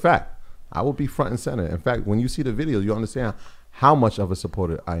 This is a fact. I will be front and center. In fact, when you see the video, you understand how much of a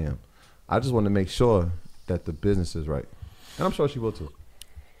supporter I am. I just want to make sure that the business is right, and I'm sure she will too.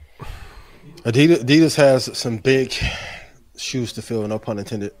 Adidas has some big shoes to fill, no pun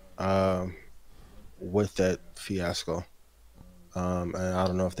intended, with that fiasco. And I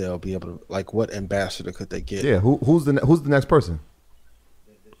don't know if they'll be able to, like, what ambassador could they get? Yeah, who's the next person?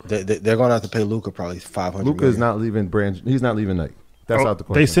 They're going to have to pay Luka probably $500 Luka is not leaving brand. He's not leaving Nike. That's out the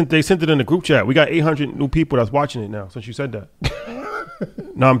question. They sent it in the group chat. We got 800 new people that's watching it now since you said that.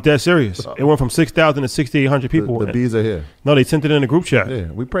 No, I'm dead serious. It went from 6,000 to 6,800 people. The bees are here. No, they sent it in the group chat.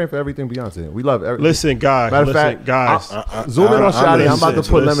 Yeah, we praying for everything Beyonce. We love everything. Listen, guys. Matter of fact, guys. Zoom in on Shadi. I'm about to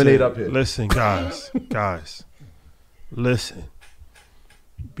put listen, lemonade up here. Listen, guys. Listen.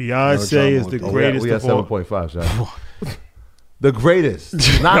 Beyonce is the greatest We got of all. 7.5, Shadi. The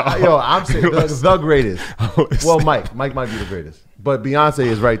greatest. Not yo. I'm saying the greatest. Well, Mike might be the greatest, but Beyonce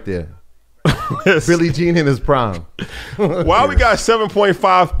is right there. Billie Jean in his prime. Why we got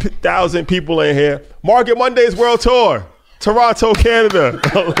 7.5 thousand people in here? Market Mondays World Tour. Toronto, Canada.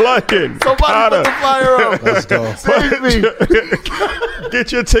 London. Somebody put the flyer up. Let's go. Save me.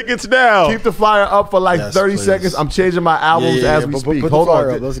 Get your tickets now. Keep the flyer up for like 30 please. seconds. I'm changing my albums as we speak. Put Hold the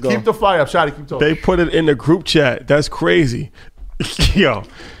flyer on. up. Let's go. Keep the flyer up. Shadi, keep talking. They put it in the group chat. That's crazy. Yo.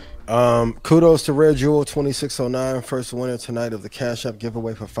 Kudos to Red Jewel 2609, first winner tonight of the Cash App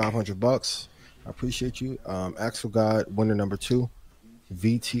giveaway for $500. I appreciate you. Axel God, winner number 2.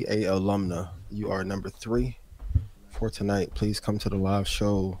 VTA alumna, you are number 3 for tonight. Please come to the live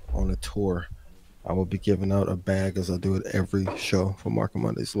show on the tour. I will be giving out a bag as I do at every show for Market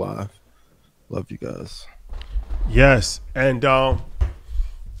Mondays Live. Love you guys. Yes. And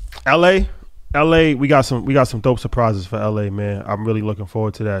LA, we got some dope surprises for LA, man. I'm really looking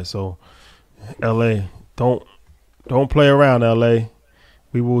forward to that. So LA, don't play around, LA.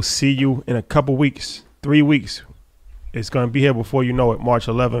 We will see you in a couple weeks, 3 weeks. It's going to be here before you know it, March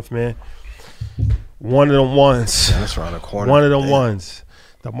 11th, man. One of them ones. That's around the corner. One of them ones.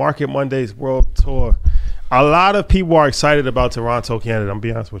 The Market Mondays World Tour. A lot of people are excited about Toronto, Canada. I'm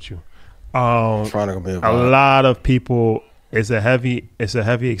be honest with you. Toronto gonna be a lot of people. It's a heavy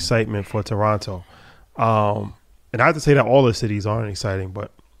excitement for Toronto. And I have to say that all the cities aren't exciting,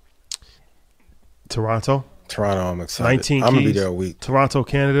 but Toronto, I'm excited. 19 I'm gonna be keys, there a week. Toronto,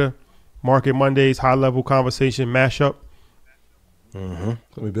 Canada, Market Mondays, high level conversation mashup. Mm-hmm.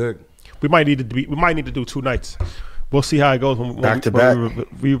 It'll be big. We might need to do 2 nights. We'll see how it goes when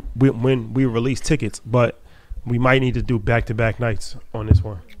we release tickets, but we might need to do back-to-back nights on this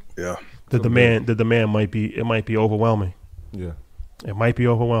one. Yeah. The demand might be overwhelming. Yeah. It might be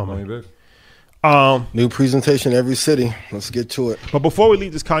overwhelming. Big. New presentation every city. Let's get to it. But before we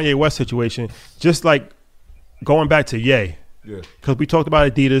leave this Kanye West situation, just like going back to Ye. Yeah. Because we talked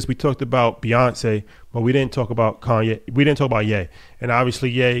about Adidas, we talked about Beyonce, but we didn't talk about Kanye. We didn't talk about Ye. And obviously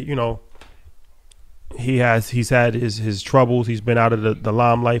Ye, you know, he's had his troubles. He's been out of the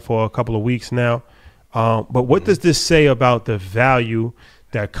limelight for a couple of weeks now. But what does this say about the value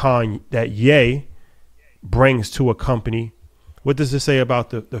that Ye brings to a company? What does this say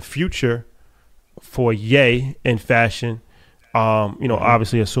about the future for Ye in fashion?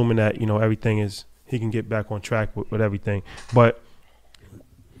 Obviously assuming that, everything is, he can get back on track with everything. But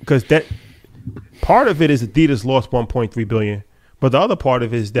because that part of it is Adidas lost $1.3 billion, but the other part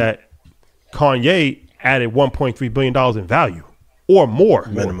of it is that Kanye added $1.3 billion in value or more.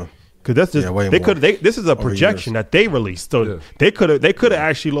 Minimum. Because that's just this is a projection that they released, so they could have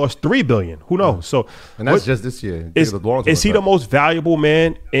actually lost $3 billion. Who knows? So, and that's just this year. Is he the most valuable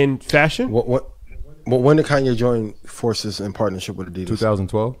man in fashion? When did Kanye join forces in partnership with Adidas?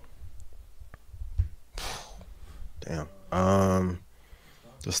 2012. Damn.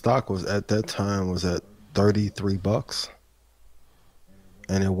 The stock was at that time at $33,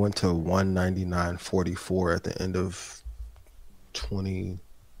 and it went to $199.44 at the end of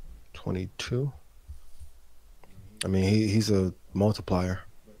 2022. I mean, he's a multiplier,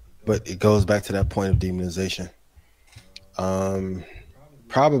 but it goes back to that point of demonization.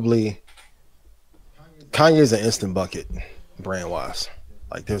 Probably Kanye's an instant bucket brand wise.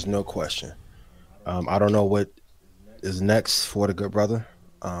 Like, there's no question. I don't know what is next for the good brother.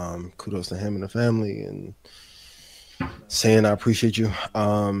 Kudos to him and the family, and saying I appreciate you.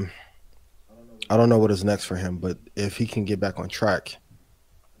 I don't know what is next for him, but if he can get back on track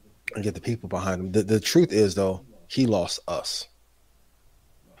and get the people behind him. The truth is, though, he lost us.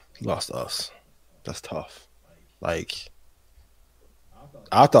 That's tough. Like,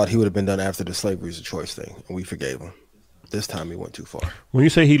 I thought he would have been done after the slavery is a choice thing, and we forgave him. This time he went too far. When you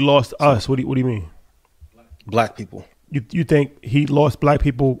say he lost us, what do you mean? Black people. You think he lost black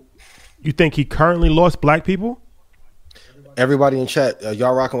people? You think he currently lost black people? Everybody in chat,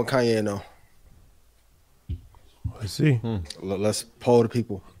 y'all rocking with Kanye now? Let's see. Let's poll the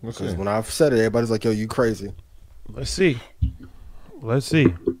people. Because when I've said it, everybody's like, yo, you crazy. Let's see.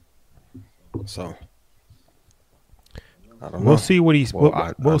 So, I don't know. We'll see what he's.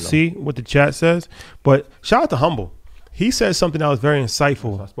 We'll see what the chat says. But shout out to Humble. He said something that was very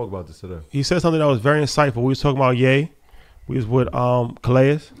insightful. I spoke about this today. He said something that was very insightful. We was talking about Ye. We was with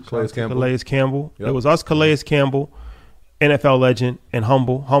Calais Campbell. Yep. It was us, Calais Campbell, NFL legend, and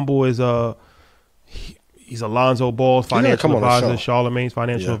Humble. Humble is he's Alonzo Ball's financial advisor, Charlemagne's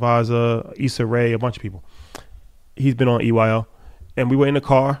financial advisor, Issa Rae, a bunch of people. He's been on EYL. And we were in the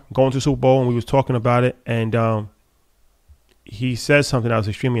car going to the Super Bowl, and we was talking about it, and he said something that was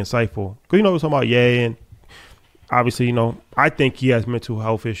extremely insightful. Because, we were talking about Ye, and obviously, I think he has mental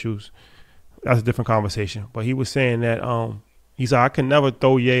health issues. That's a different conversation. But he was saying that he said, I can never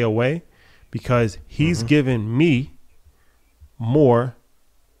throw Ye away because he's given me more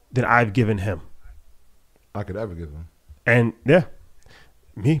than I've given him. I could ever give him. And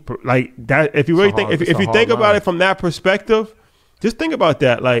me like that. If you really think about it from that perspective, just think about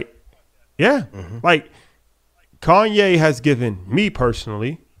that. Like, like Kanye has given me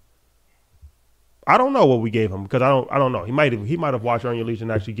personally. I don't know what we gave him because I don't know. He might have watched Earn Your Legion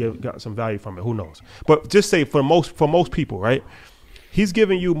and actually got some value from it. Who knows? But just say for most people, right? He's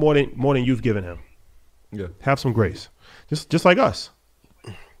giving you more than you've given him. Yeah. Have some grace. Just like us.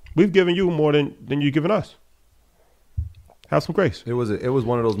 We've given you more than you've given us. Have some grace. It was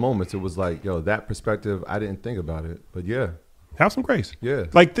one of those moments. It was like, yo, that perspective, I didn't think about it. But yeah. Have some grace. Yeah.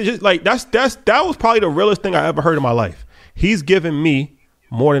 Like that was probably the realest thing I ever heard in my life. He's given me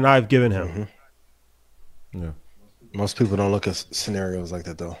more than I've given him. Yeah. Most people don't look at scenarios like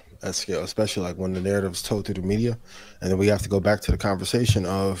that, though, at scale, especially like when the narrative is told through the media. And then we have to go back to the conversation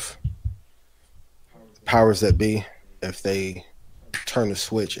of powers that be, if they turn the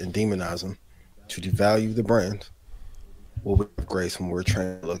switch and demonize them to devalue the brand, will we have grace when we're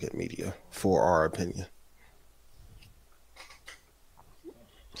trying to look at media for our opinion?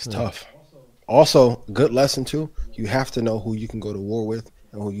 It's tough. Also, good lesson, too, you have to know who you can go to war with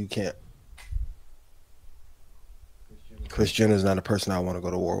and who you can't. Kris Jenner is not a person I want to go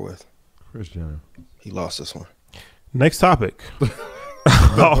to war with. Kris Jenner. He lost this one. Next topic.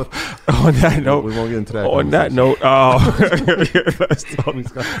 On that note, we won't get into that. On that note,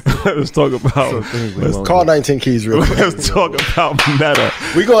 let's talk about. Call 19 Keys real quick. Let's talk about Meta.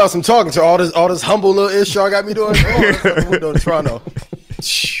 We go have some talking to all this humble little ish y'all got me doing. We're doing Toronto.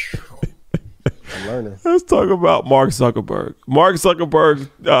 I'm learning. Let's talk about Mark Zuckerberg. Mark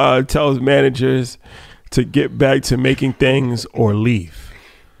Zuckerberg tells managers to get back to making things or leave.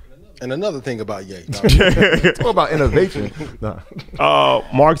 And another thing about Ye. Talk about innovation.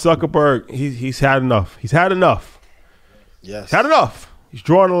 Mark Zuckerberg, he's had enough. He's had enough. Yes. He's had enough. He's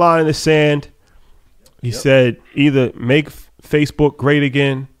drawing a line in the sand. He said either make Facebook great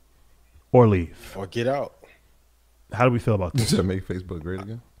again or leave. Or get out. How do we feel about this? Make Facebook great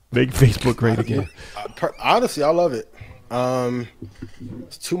again? Make Facebook great again. Honestly, I love it.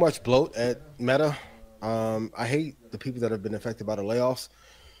 It's too much bloat at Meta. I hate the people that have been affected by the layoffs.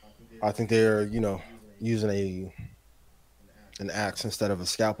 I think they're, using an axe instead of a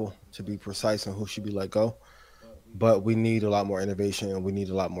scalpel to be precise on who should be let go. But we need a lot more innovation and we need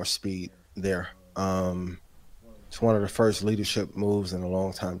a lot more speed there. It's one of the first leadership moves in a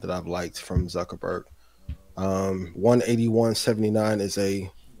long time that I've liked from Zuckerberg. 181.79 is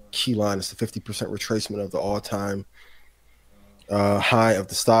a key line. It's a 50% retracement of the all-time high of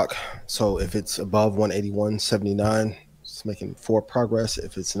the stock. So if it's above 181.79, it's making forward progress.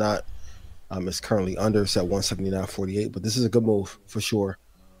 If it's not, it's currently under. It's at 179.48. But this is a good move for sure.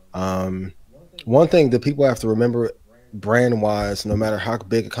 One thing that people have to remember, brand-wise, no matter how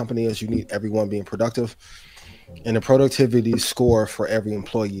big a company is, you need everyone being productive. And the productivity score for every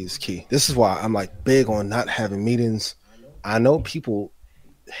employee is key. This is why I'm like big on not having meetings. I know people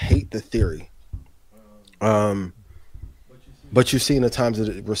hate the theory. But you see in the times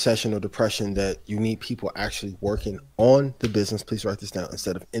of recession or depression that you need people actually working on the business. Please write this down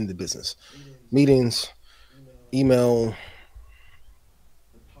instead of in the business. Meetings, email,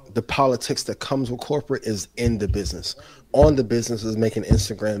 the politics that comes with corporate is in the business. On the business is making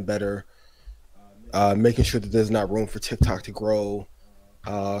Instagram better, making sure that there's not room for TikTok to grow,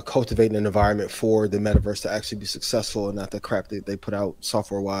 cultivating an environment for the metaverse to actually be successful and not the crap that they put out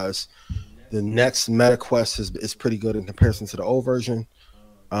software-wise. The next Meta Quest is pretty good in comparison to the old version.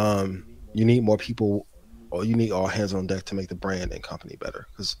 You need more people, or you need all hands on deck to make the brand and company better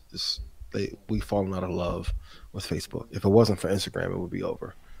because we've fallen out of love with Facebook. If it wasn't for Instagram, it would be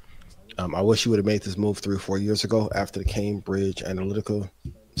over. I wish you would have made this move 3 or 4 years ago after the Cambridge Analytica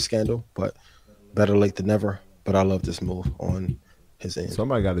scandal, but better late than never. But I love this move on his end.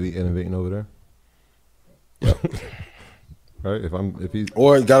 Somebody got to be innovating over there. Yep. Right? If he's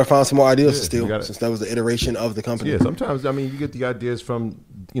or got to find some more ideas to steal, since that was the iteration of the company. Yeah, sometimes you get the ideas from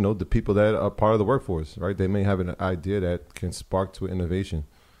the people that are part of the workforce, right? They may have an idea that can spark to innovation.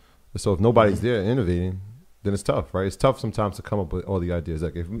 So if nobody's there innovating, then it's tough, right? It's tough sometimes to come up with all the ideas.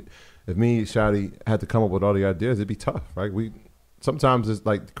 Like if me, Shadi, had to come up with all the ideas, it'd be tough, right? Sometimes it's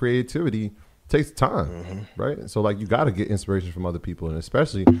like creativity takes time, right? So like you got to get inspiration from other people, and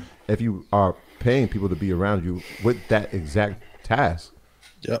especially if you are paying people to be around you with that exact task.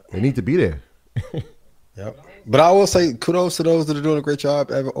 Yep, they need to be there. Yep. But I will say kudos to those that are doing a great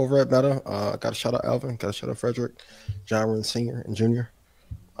job over at Meta. Got to shout out Alvin, got to shout out Frederick, John Sr. and Jr.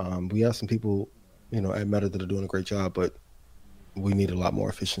 We have some people, at Meta that are doing a great job, but we need a lot more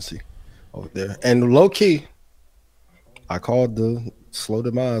efficiency over there. And low key, I called the slow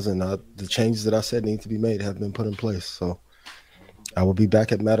demise, and the changes that I said need to be made have been put in place. So I will be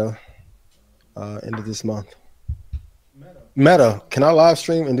back at Meta end of this month. Meta, can I live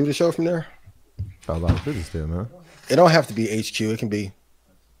stream and do the show from there? A lot of business there, man. It don't have to be HQ. It can be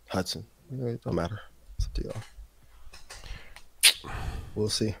Hudson. It don't matter. It's up to y'all. We'll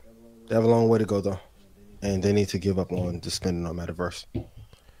see. They have a long way to go, though. And they need to give up on just spending on Metaverse.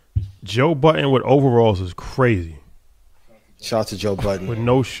 Joe Budden with overalls is crazy. Shout out to Joe Budden. With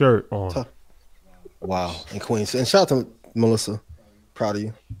no shirt on. Wow. And Queens. And shout out to Melissa. Proud of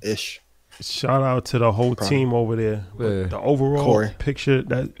you. Ish. Shout out to the whole team over there. Yeah. The overall picture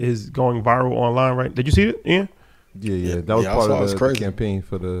that is going viral online, right? Did you see it, Ian? Yeah. That was part of the campaign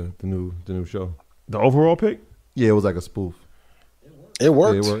for the new show. The overall pic? Yeah, it was like a spoof. It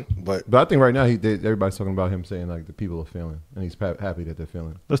worked. Yeah, but I think right now everybody's talking about him saying like the people are failing, and he's happy that they're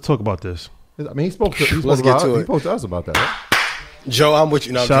failing. Let's talk about this. I mean, he spoke to us about that, right? Joe, I'm with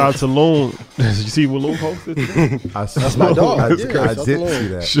you now. Shout out to Loon. Did you see what Loon posted? That's my dog. I did see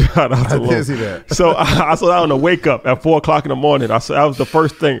that. Shout out to Loon. I did see that. So I saw that on the wake up at 4:00 in the morning. That was the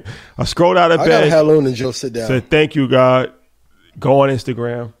first thing. I scrolled out of bed. I gotta have Loon and Joe sit down. Said, thank you, God. Go on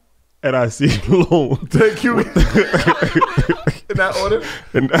Instagram. And I see Loon. Thank you. In that order?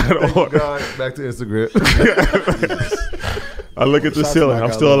 In that order. God. Back to Instagram. I look at the ceiling.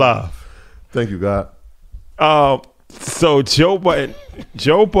 I'm still alive. Thank you, God. So Joe Budden,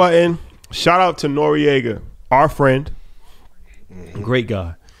 shout out to Noriega, our friend, great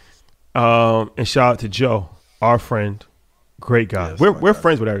guy. And shout out to Joe, our friend, great guy. Yes, we're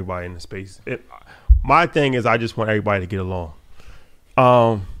friends with everybody in the space. My thing is I just want everybody to get along.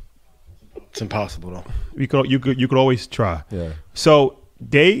 It's impossible though. You could always try. Yeah. So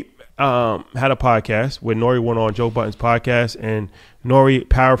they had a podcast where Nori went on Joe Budden's podcast, and Nori,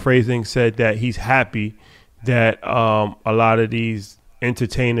 paraphrasing, said that he's happy that a lot of these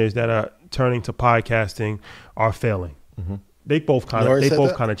entertainers that are turning to podcasting are failing. Mm-hmm. They both kind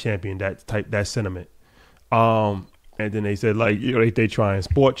of championed that sentiment. And then they said they trying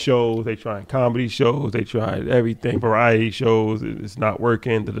sports shows, they trying comedy shows, they trying everything, variety shows. It's not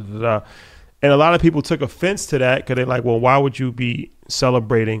working. Da, da, da, da. And a lot of people took offense to that because they're like, well, why would you be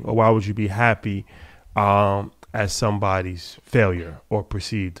celebrating or why would you be happy as somebody's failure or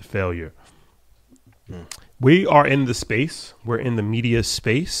perceived failure? We are in the space. We're in the media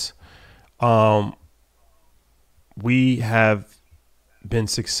space. We have been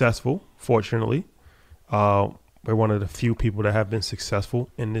successful, fortunately. We're one of the few people that have been successful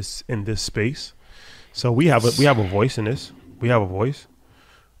in this space. So we have a voice in this. We have a voice.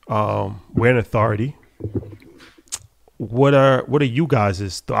 We're an authority. What are you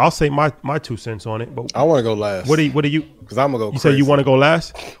guys'? I'll say my 2 cents on it. But I want to go last. What are you? Because I'm gonna go. You crazy. say you want to go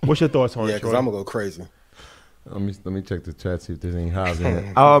last? What's your thoughts on it? Yeah, because I'm gonna go crazy. Let me check the chat, see if there's any highs in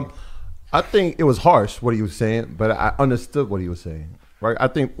it. I think it was harsh what he was saying, but I understood what he was saying. Right? I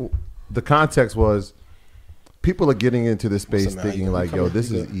think the context was people are getting into this space thinking like, yo,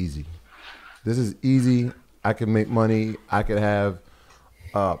 this is easy. This is easy. I can make money. I can have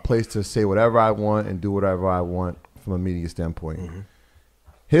a place to say whatever I want and do whatever I want from a media standpoint. Mm-hmm.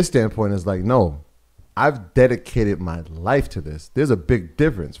 His standpoint is like, no, I've dedicated my life to this. There's a big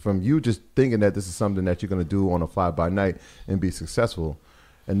difference from you just thinking that this is something that you're going to do on a fly by night and be successful.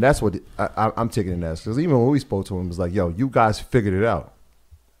 And that's what I'm taking it as. Because even when we spoke to him, it was like, yo, you guys figured it out.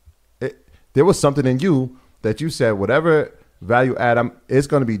 There was something in you that you said, whatever value add, it's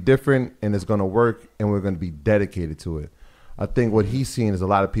going to be different and it's going to work and we're going to be dedicated to it. I think what he's seeing is a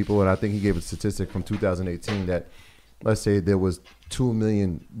lot of people, and I think he gave a statistic from 2018 that, let's say there was 2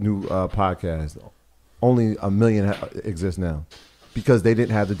 million new podcasts. Only 1 million exist now because they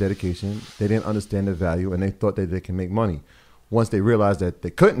didn't have the dedication. They didn't understand the value and they thought that they can make money. Once they realized that they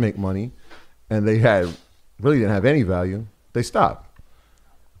couldn't make money and they really didn't have any value, they stopped.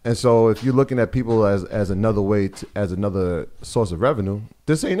 And so if you're looking at people as another way, as another source of revenue,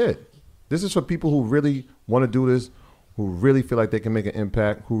 this ain't it. This is for people who really want to do this, who really feel like they can make an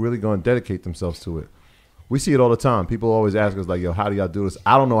impact, who really going to dedicate themselves to it. We see it all the time. People always ask us like, yo, how do y'all do this?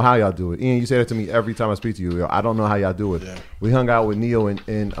 I don't know how y'all do it. Ian, you say that to me every time I speak to you. Yo, I don't know how y'all do it. Yeah. We hung out with Neo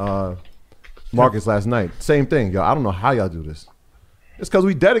and Marcus last night. Same thing. Yo, I don't know how y'all do this. It's because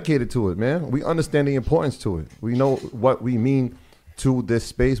we dedicated to it, man. We understand the importance to it. We know what we mean to this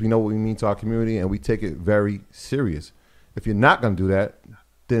space. We know what we mean to our community, and we take it very serious. If you're not going to do that,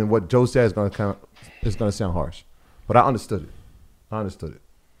 then what Joe said is going to sound harsh. But I understood it.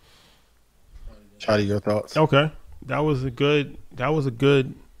 Shadi, your thoughts? Okay, that was a good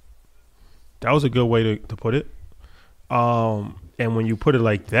way to put it. And when you put it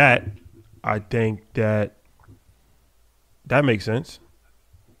like that, I think that makes sense.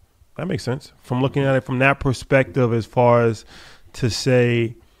 That makes sense from looking at it from that perspective, as far as to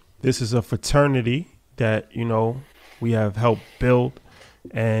say this is a fraternity that, you know, we have helped build,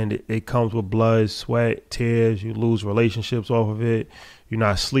 and it comes with blood, sweat, tears. You lose relationships off of it. You're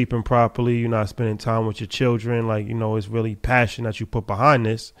not sleeping properly. You're not spending time with your children. Like, you know, it's really passion that you put behind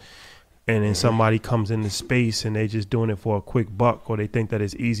this. And then somebody comes into space and they just doing it for a quick buck, or they think that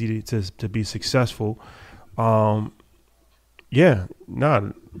it's easy to be successful. They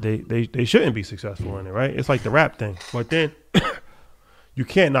shouldn't be successful in it, right? It's like the rap thing. But then you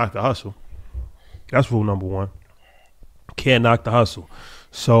can't knock the hustle. That's rule number one. Can't knock the hustle.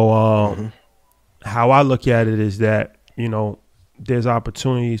 So how I look at it is that, you know, there's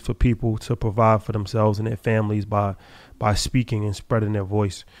opportunities for people to provide for themselves and their families by speaking and spreading their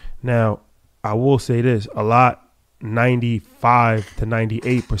voice. Now, I will say this, 95 to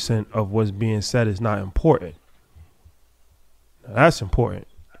 98% of what's being said is not important. Now, that's important,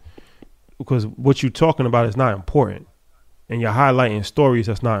 because what you're talking about is not important, and you're highlighting stories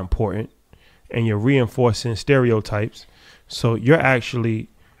that's not important, and you're reinforcing stereotypes. So you're actually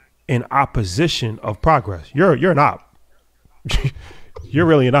in opposition of progress. You're an op. You're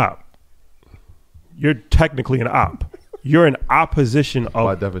really an op. You're technically an op. You're in opposition of...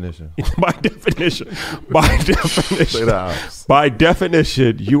 By definition. By definition. By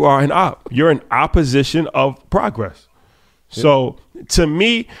definition, you are an op. You're in opposition of progress. Yeah. So to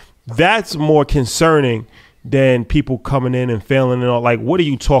me, that's more concerning than people coming in and failing and all. Like, what are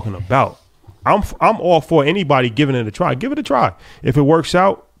you talking about? I'm all for anybody giving it a try. Give it a try. If it works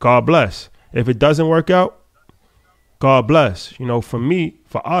out, God bless. If it doesn't work out, God bless. You know, for me,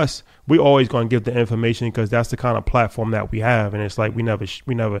 for us, we always going to give the information because that's the kind of platform that we have. And it's like we never,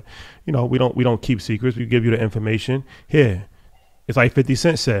 you know, we don't keep secrets. We give you the information here. It's like 50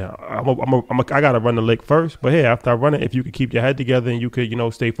 Cent said, I got to run the lick first. But hey, after I run it, if you could keep your head together and you could, you know,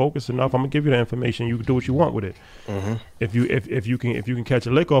 stay focused enough, I'm going to give you the information. You can do what you want with it. Mm-hmm. If you can catch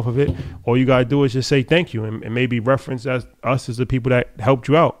a lick off of it, all you got to do is just say thank you and maybe reference us as the people that helped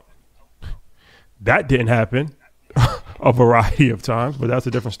you out. That didn't happen. a variety of times, but that's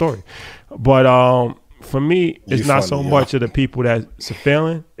a different story. But for me, it's not so much of the people that's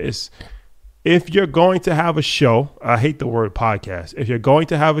failing. It's if you're going to have a show, I hate the word podcast. If you're going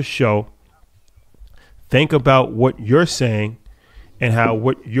to have a show, think about what you're saying and how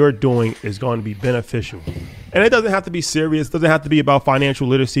what you're doing is going to be beneficial. And it doesn't have to be serious. It doesn't have to be about financial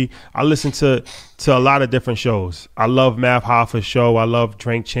literacy. I listen to a lot of different shows. I love Math Hoffa's show. I love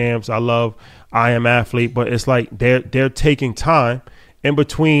Drink Champs. I love I Am Athlete. But it's like they're taking time in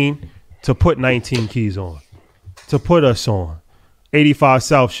between to put 19 Keys on, to put us on. 85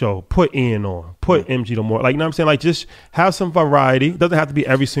 South Show, put Ian on, put MG Lamore. Like, you know what I'm saying? Like, just have some variety. It doesn't have to be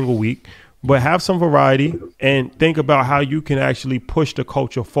every single week. But have some variety and think about how you can actually push the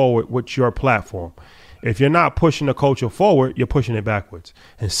culture forward with your platform. If you're not pushing the culture forward, you're pushing it backwards.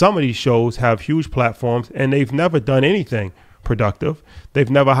 And some of these shows have huge platforms and they've never done anything productive.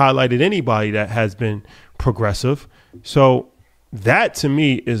 They've never highlighted anybody that has been progressive. So that to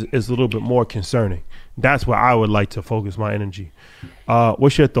me is a little bit more concerning. That's where I would like to focus my energy.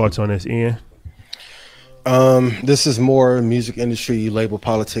 What's your thoughts on this, Ian? This is more music industry label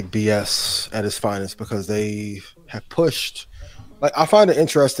politic BS at its finest because they have pushed. Like, I find it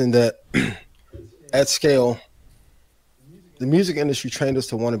interesting that at scale, the music industry trained us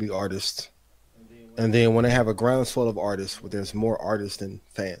to want to be artists, and then when they have a groundswell of artists, where there's more artists than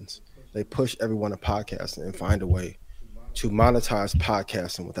fans, they push everyone to podcasting and find a way to monetize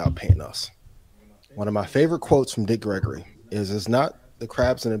podcasting without paying us. One of my favorite quotes from Dick Gregory is, "It's not the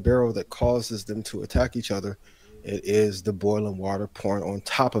crabs in a barrel that causes them to attack each other. It is the boiling water pouring on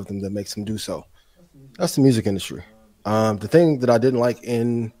top of them that makes them do so." That's the music industry. The thing that I didn't like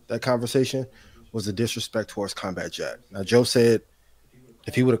in that conversation was the disrespect towards Combat Jack. Now, Joe said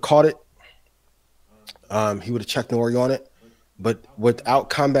if he would have caught it, he would have checked Nori on it. But without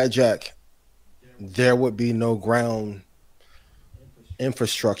Combat Jack, there would be no ground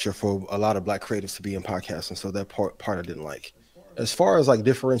infrastructure for a lot of black creatives to be in podcasting. So that part I didn't like. As far as like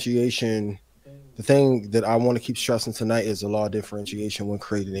differentiation, the thing that I want to keep stressing tonight is the law of differentiation when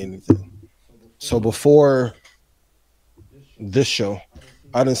creating anything. So before this show,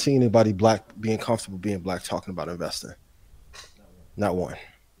 I didn't see anybody black being comfortable being black talking about investing. Not one.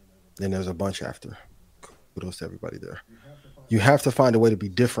 Then there's a bunch after. Kudos to everybody there. You have to find a way to be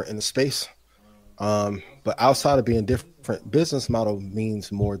different in the space. But outside of being different, business model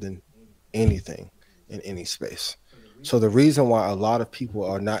means more than anything in any space. So the reason why a lot of people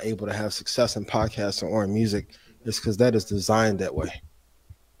are not able to have success in podcasting or in music is because that is designed that way.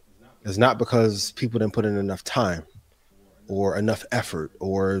 It's not because people didn't put in enough time or enough effort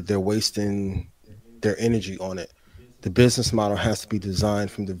or they're wasting their energy on it. The business model has to be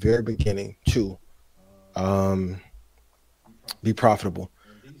designed from the very beginning to be profitable.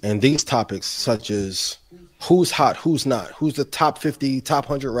 And these topics such as who's hot, who's not, who's the top 50, top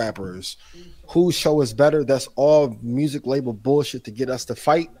 100 rappers, whose show is better, that's all music label bullshit to get us to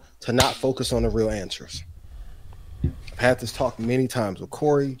fight, to not focus on the real answers. I've had this talk many times with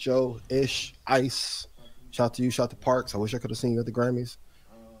Corey, Joe, Ish, Ice. Shout out to you, shout out to Parks. I wish I could have seen you at the Grammys.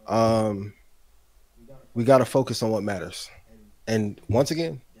 We got to focus on what matters. And once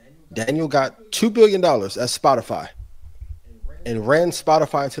again, Daniel got $2 billion at Spotify and ran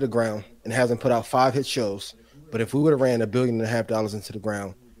Spotify into the ground and hasn't put out 5 hit shows. But if we would have ran $1.5 billion into the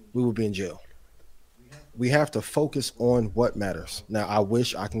ground, we would be in jail. We have to focus on what matters. Now, I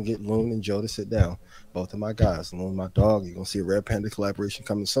wish I can get Loon and Joe to sit down. Both of my guys. Loon, my dog. You're going to see a Red Panda collaboration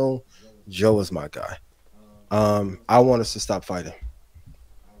coming soon. Joe is my guy. I want us to stop fighting.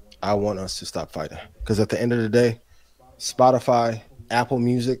 Because at the end of the day, Spotify, Apple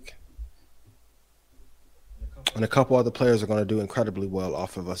Music, and a couple other players are going to do incredibly well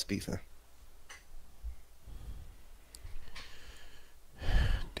off of us beefing.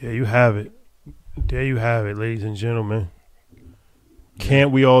 There you have it. There you have it, ladies and gentlemen.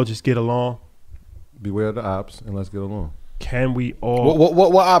 Can't we all just get along? Beware of the ops and let's get along. Can we all?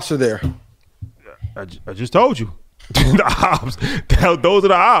 What ops are there? I just told you. The ops. Those are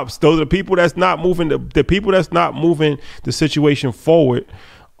the ops. Those are the people that's not moving. The people that's not moving the situation forward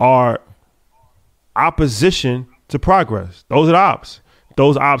are opposition to progress. Those are the ops.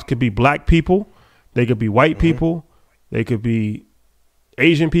 Those ops could be black people. They could be white people. They could be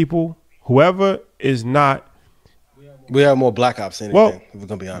Asian people. Whoever is not. We have more black ops than anything, if we're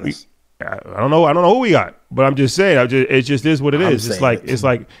gonna be honest. I don't know who we got, but I'm just saying. It just is what it is. It's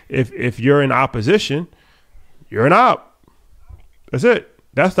like if you're in opposition, you're an op. That's it.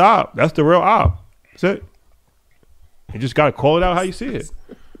 That's the op. That's the real op. That's it. You just gotta call it out how you see it.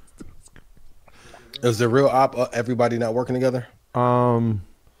 Is the real op everybody not working together?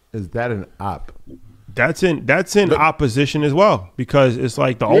 Is that an op? That's in opposition as well, because it's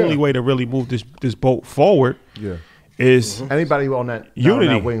like the only way to really move this boat forward is anybody on that unity.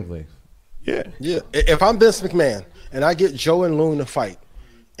 On that wavelength. Yeah. If I'm Vince McMahon and I get Joe and Loon to fight,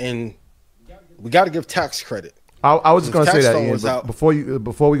 and we got to give tax credit. I was just going to say that, Stone Ian, was out.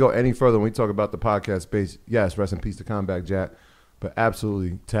 before we go any further, when we talk about the podcast space, yes, rest in peace to Combat Jack, but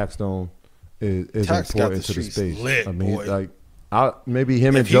absolutely, Tax Stone is Tax got important the to the streets space. lit, I mean, boy. like, maybe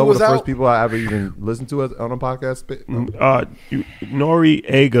him and If he Joe were was the first out- people I ever even listened to on a podcast.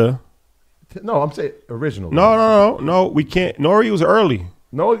 Noriega. No, I'm saying original. No. We can't. Nori was early.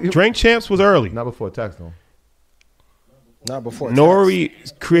 No, Drink Champs was early. not before Tax Stone. Not before Nori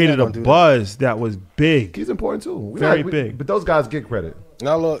created We're a not gonna do buzz that was big. He's important too. Very big. But those guys get credit.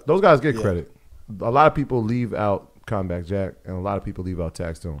 Now look, Those guys get credit. A lot of people leave out Combat Jack, and a lot of people leave out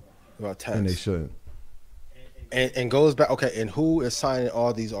Tax Stone, about tax. and they shouldn't. And goes back. Okay, and who is signing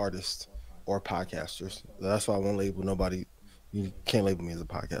all these artists or podcasters? That's why I won't label nobody. You can't label me as a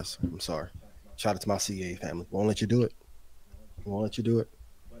podcaster. I'm sorry. Shout out to my CA family. Won't let you do it.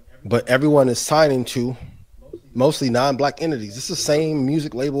 But everyone is signing to mostly non-black entities. It's the same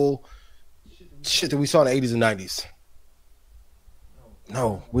music label shit that we saw in the 80s and 90s.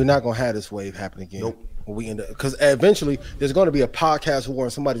 No, we're not gonna have this wave happen again. Nope. When we end up, because eventually there's going to be a podcast war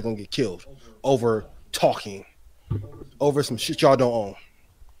and somebody's gonna get killed over talking over some shit y'all don't own.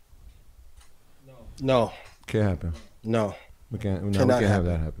 No, Can't happen. no. We can't. No, we Cannot can't have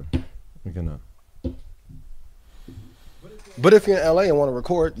that happen. We cannot. But if you're in LA and want to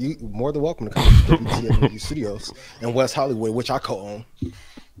record, you more than welcome to come to WTF Studios in West Hollywood, which I co-own.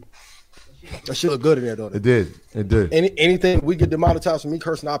 That shit look good in there, don't It it? did. Anything we get demonetized from me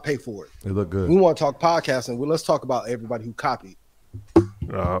cursing, I'll pay for it. It looked good. We want to talk podcasting. Well, let's talk about everybody who copied.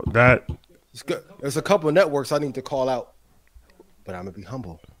 That It's good. There's a couple of networks I need to call out, but I'm gonna be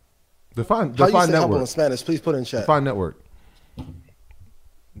humble. Define How you say humble in network. Spanish? Please put it in chat. Define network.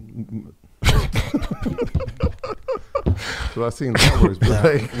 So I seen networks, but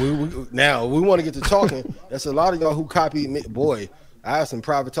like, Now we want to get to talking. That's a lot of y'all who copied me. Boy, I had some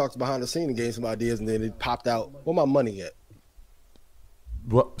private talks behind the scene and gave some ideas, and then it popped out. Where my money at?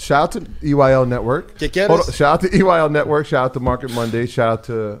 well, shout out to EYL Network. ¿Qué quieres? Hold on, shout out to EYL Network. Shout out to Market Monday. Shout out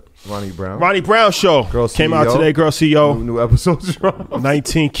to Ronnie Brown. Ronnie Brown show Girl came out CEO. today. Girl CEO, New episodes dropped.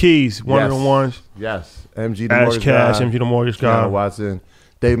 19 keys, one of Yes. the ones. Yes, MG the Ash Mortgage Cash, Guy, MG the Mortgage Kiana Guy. Watson,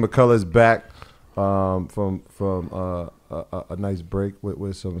 Dave McCullough's back from a nice break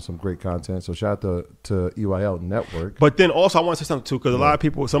with some great content. So shout out to EYL Network. But then also I want to say something too, because a lot of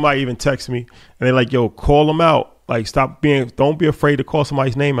people, somebody even text me and they're like, "Yo, call them out. Like, don't be afraid to call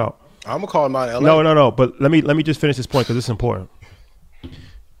somebody's name out." I'm gonna call him out in LA. No. But let me just finish this point because it's important.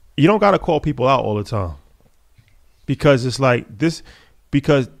 You don't got to call people out all the time, because it's like this.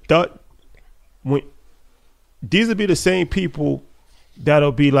 Because when these will be the same people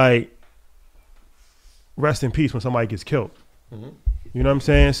that'll be like, rest in peace when somebody gets killed. Mm-hmm. You know what I'm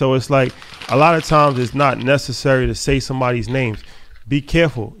saying? So it's like a lot of times it's not necessary to say somebody's names. Be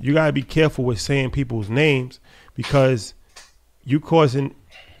careful. You gotta be careful with saying people's names, because you causing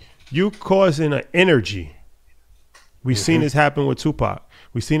an energy. We've seen this happen with Tupac.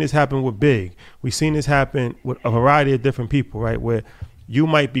 We've seen this happen with Big. We've seen this happen with a variety of different people, right? Where you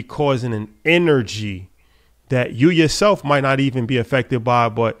might be causing an energy that you yourself might not even be affected by,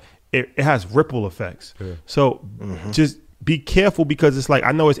 but it has ripple effects. Yeah. So just be careful, because it's like,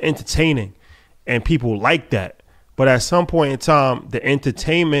 I know it's entertaining and people like that, but at some point in time, the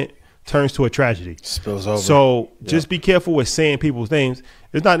entertainment turns to a tragedy. Spills over. So just be careful with saying people's names.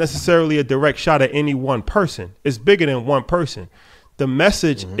 It's not necessarily a direct shot at any one person. It's bigger than one person. The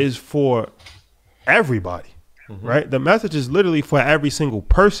message is for everybody, right? The message is literally for every single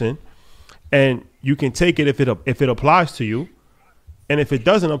person, and you can take it if it applies to you, and if it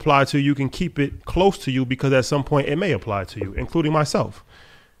doesn't apply to you, you can keep it close to you, because at some point it may apply to you, including myself.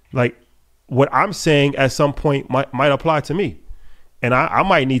 Like, what I'm saying at some point might apply to me. And I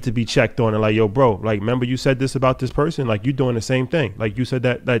might need to be checked on and like, yo, bro, like, remember you said this about this person? Like, you doing the same thing. Like, you said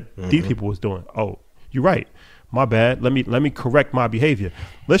that these people was doing. Oh, you're right. My bad. Let me correct my behavior.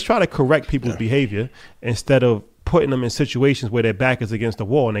 Let's try to correct people's behavior instead of putting them in situations where their back is against the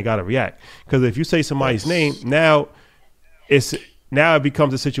wall and they got to react. Because if you say somebody's name, now it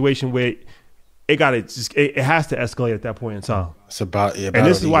becomes a situation where it has to escalate at that point in time. It's about And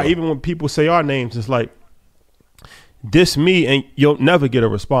this is why even when people say our names, it's like, diss me and you'll never get a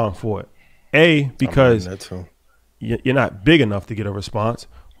response for it. Because you're not big enough to get a response.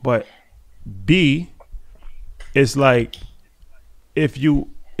 But B, it's like, if you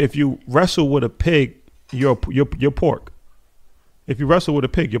wrestle with a pig, you're pork. If you wrestle with a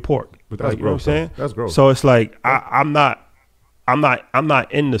pig, you're pork. But that's like, you know what I'm gross, saying? though. That's gross. So it's like I'm not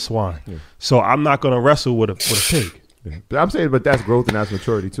in the swine. Yeah. So I'm not gonna wrestle with a pig. Yeah. But I'm saying, but that's growth and that's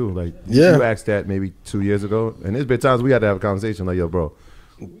maturity too. Like you asked that maybe 2 years ago, and there's been times we had to have a conversation like, yo, bro.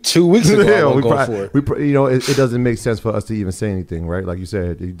 2 weeks ago, I won't go for it. You know, it doesn't make sense for us to even say anything, right? Like you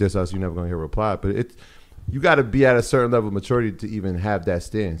said, you diss us, you're never going to hear a reply. But you got to be at a certain level of maturity to even have that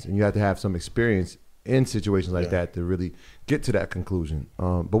stance, and you have to have some experience in situations like that to really get to that conclusion.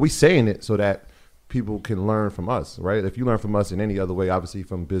 But we saying it so that people can learn from us, right? If you learn from us in any other way, obviously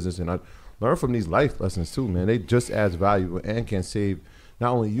from business, and learn from these life lessons too, man. They just as valuable and can save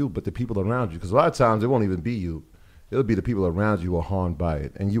not only you but the people around you. Because a lot of times it won't even be you. It'll be the people around you who are harmed by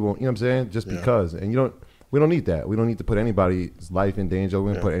it. And you won't, you know what I'm saying? Just because. And we don't need that. We don't need to put anybody's life in danger.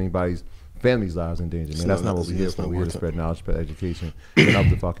 We don't put anybody's family's lives in danger, man. That's not what we're here for. We're here to spread knowledge, spread education, and help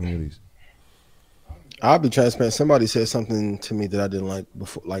the fucking communities. I'll be transparent. Somebody said something to me that I didn't like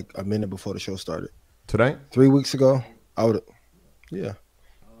before, like a minute before the show started. Today? 3 weeks ago, and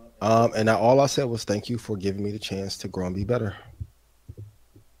all I said was thank you for giving me the chance to grow and be better.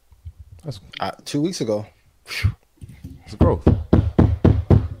 2 weeks ago. It's growth.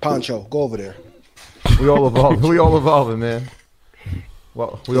 Poncho, go over there. We all evolving. We all evolving, man.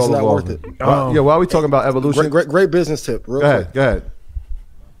 Well, we all evolving. Worth it. While we talking about evolution. Great business tip. Go ahead.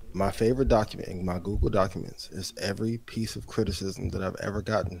 My favorite document in my Google Documents is every piece of criticism that I've ever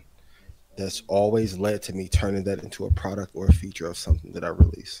gotten that's always led to me turning that into a product or a feature of something that I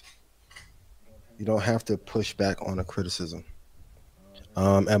release. You don't have to push back on a criticism.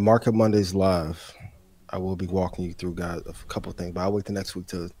 At Market Mondays Live, I will be walking you through, guys, a couple of things, but I'll wait the next week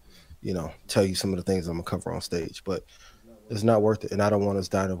to, tell you some of the things I'm going to cover on stage. But it's not worth it, and I don't want us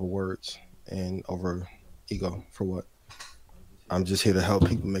dying over words and over ego for what? I'm just here to help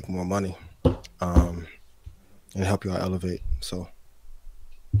people make more money and help y'all elevate. So,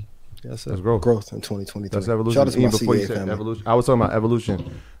 that's growth in 2023. That's evolution. Shout out to my before you CA said family. evolution, I was talking about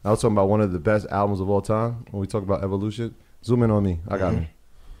evolution. I was talking about one of the best albums of all time. When we talk about evolution, zoom in on me. I got me.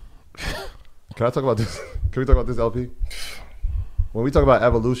 Can I talk about this? Can we talk about this, LP? When we talk about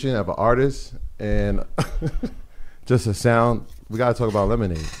evolution of an artist and just a sound, we got to talk about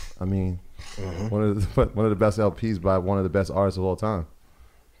Lemonade. I mean, one of the best LPs by one of the best artists of all time.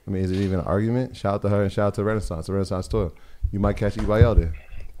 I mean, is it even an argument? Shout out to her and shout out to Renaissance, the Renaissance Tour. You might catch EYL there.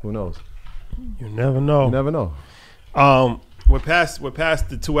 Who knows? You never know. You never know. We're past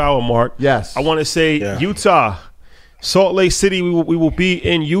the 2 hour mark. Yes. I want to say Utah. Salt Lake City, we will be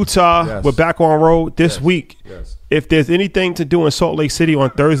in Utah. Yes. We're back on road this week. Yes. If there's anything to do in Salt Lake City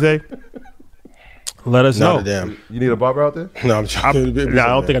on Thursday, let us know. You need a barber out there? No, I'm joking. I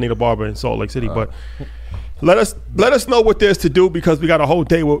don't think I need a barber in Salt Lake City, but let us know what there's to do because we got a whole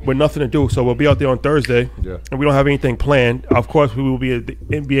day with nothing to do. So we'll be out there on Thursday, and we don't have anything planned. Of course, we will be at the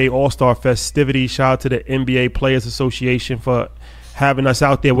NBA All-Star festivities. Shout out to the NBA Players Association for having us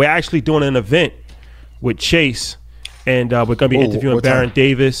out there. We're actually doing an event with Chase. And we're going to be interviewing Baron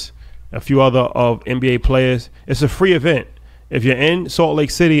Davis, a few other of NBA players. It's a free event. If you're in Salt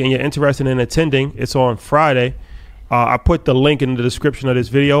Lake City and you're interested in attending, it's on Friday. I put the link in the description of this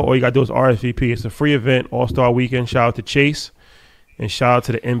video. All you got to do is RSVP. It's a free event, All-Star Weekend. Shout out to Chase. And shout out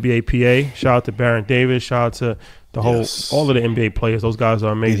to the NBA PA. Shout out to Baron Davis. Shout out to the all of the NBA players. Those guys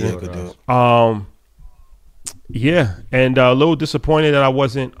are amazing. And a little disappointed that I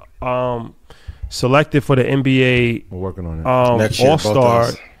wasn't selected for the NBA We're working on it. All-Star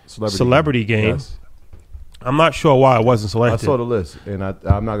celebrity game. Yes. I'm not sure why I wasn't selected. I saw the list, and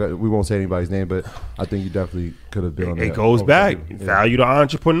I'm not gonna, we won't say anybody's name, but I think you definitely could have been on there. It goes back. Value the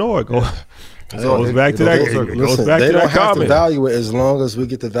entrepreneur. It goes back to that. It goes back they to don't that have comment. to value it as long as we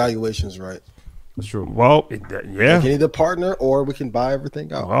get the valuations right. That's true. Well, We can either partner or we can buy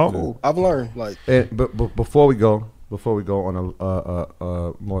everything out. Well, cool. I've learned. But before we go on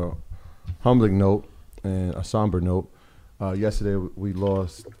a more humbling note and a somber note, yesterday we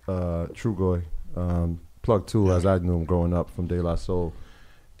lost Trugoy, Plug 2, as I knew him growing up, from De La Soul.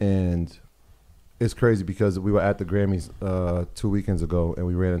 And it's crazy because we were at the Grammys 2 weekends ago and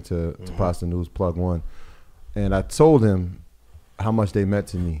we ran into Pasta News, Plug 1. And I told him how much they meant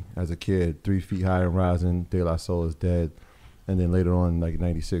to me as a kid. 3 Feet High and Rising, De La Soul is dead. And then later on, like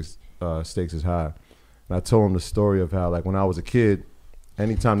 96, Stakes is High. And I told him the story of how, like, when I was a kid,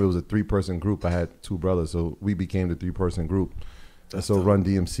 anytime there was a 3-person group, I had 2 brothers. So we became the 3-person group. And so Run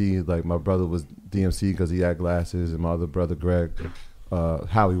DMC, like, my brother was DMC because he had glasses, and my other brother, Greg,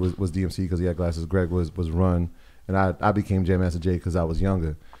 Howie was DMC because he had glasses. Greg was Run. And I became Jam Master Jay because I was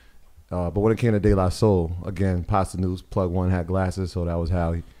younger. But when it came to De La Soul, again, Pasta News, Plug 1 had glasses, so that was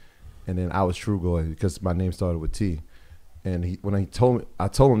Howie. And then I was Trugoy because my name started with T. And I told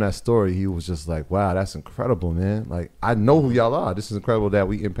him that story, he was just like, wow, that's incredible, man. Like, I know who y'all are. This is incredible that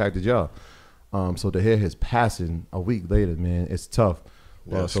we impacted y'all. So to hear his passing a week later, man, it's tough.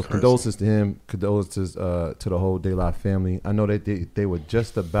 So condolences to him, condolences to the whole De La family. I know that they were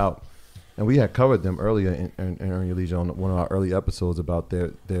just about, and we had covered them earlier in Earn Your Leisure on one of our early episodes about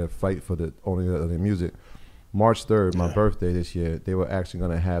their fight for the owning of their music. March 3rd, my birthday this year, they were actually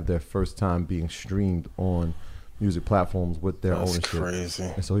going to have their first time being streamed on music platforms with their ownership. Crazy.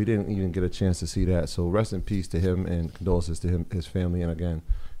 And so he didn't even get a chance to see that. So rest in peace to him and condolences to him, his family. And again,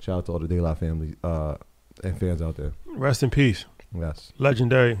 shout out to all the De La family and fans out there. Rest in peace. Yes.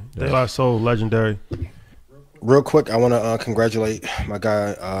 Legendary. De La Soul, legendary. Real quick, I want to congratulate my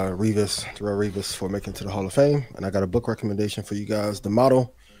guy Darrell Revis for making it to the Hall of Fame. And I got a book recommendation for you guys. The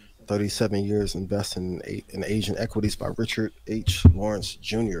Model, 37 Years Investing in Asian Equities by Richard H. Lawrence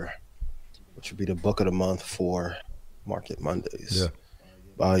Jr., which would be the book of the month for Market Mondays. Yeah.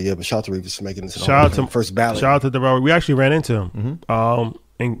 But shout out to Revis for making it to the Hall of Fame. First ballot. Shout out to Darrell. We actually ran into him.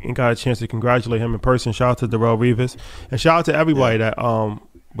 And got a chance to congratulate him in person. Shout out to Darrell Revis. And shout out to everybody that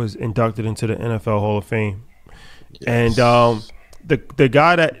was inducted into the NFL Hall of Fame. Yes. And the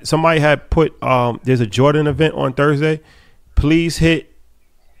guy that somebody had put, there's a Jordan event on Thursday. Please hit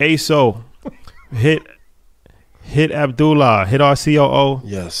ASO. Hit Abdullah. Hit our COO.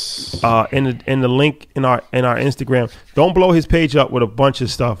 Yes. In the link in our Instagram. Don't blow his page up with a bunch of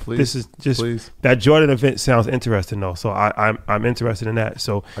stuff. This is just that Jordan event sounds interesting though. So I'm interested in that.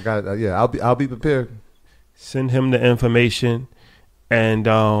 So I got I'll be prepared. Send him the information, and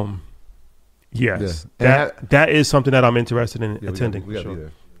yes, that is something that I'm interested in attending. We got to be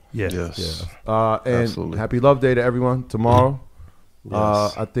there. Yes. And absolutely. Happy Love Day to everyone tomorrow.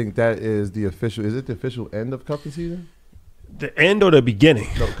 Yes. I think that is the official. Is it the official end of cuffing season? The end or the beginning?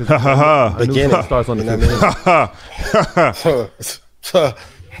 No, because beginning starts on the 15th.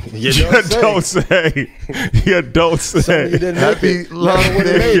 You don't say. You don't say. You didn't Happy Love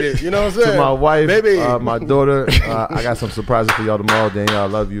Day. You know what I'm saying? To my wife, baby. My daughter. I got some surprises for y'all tomorrow. Danielle, I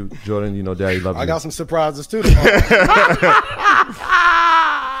love you. Jordan, you know Daddy love you. I got some surprises too tomorrow.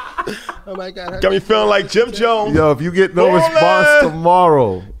 Oh my God. Got me feeling like Jim Jones. Yo, if you get no response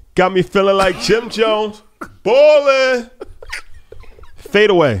tomorrow. Got me feeling like Jim Jones. Ballin'.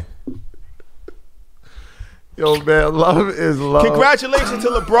 Fade away. Yo, man, love is love. Congratulations to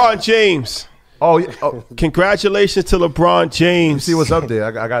LeBron James. Oh, yeah. Oh. Congratulations to LeBron James. You see what's up there.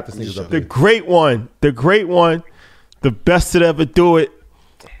 I got the sneakers up there. The great one. The best to ever do it.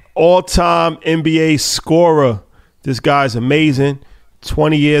 All-time NBA scorer. This guy's amazing.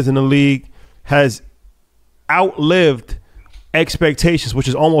 20 years in the league, has outlived expectations, which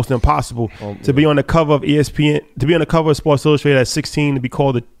is almost impossible. To be on the cover of ESPN, to be on the cover of Sports Illustrated at 16, to be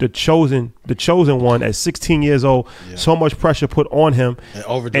called the chosen one at 16 years old. Yeah. So much pressure put on him,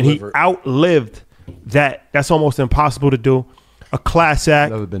 and he outlived that. That's almost impossible to do. A class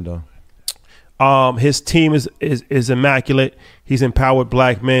act. Never been done. His team is immaculate. He's empowered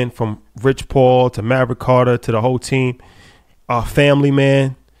black men, from Rich Paul to Maverick Carter to the whole team. Family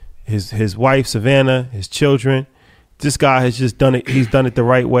man, his wife Savannah, his children. This guy has just done it. He's done it the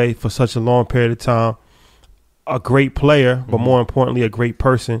right way for such a long period of time. A great player, but more importantly, a great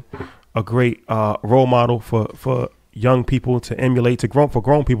person, a great role model for young people to emulate, for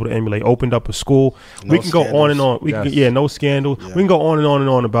grown people to emulate. Opened up a school. We can go on and on. No scandals. Yeah. We can go on and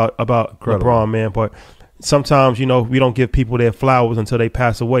on about LeBron, man. But sometimes, we don't give people their flowers until they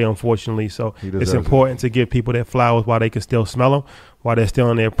pass away, unfortunately. So it's important to give people their flowers while they can still smell them, while they're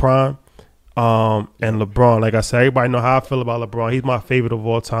still in their prime. And LeBron, like I said, everybody know how I feel about LeBron. He's my favorite of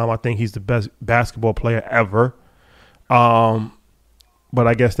all time. I think he's the best basketball player ever. But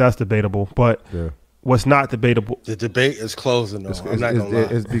I guess that's debatable. But what's not debatable? The debate is closing, though. I'm not going to lie.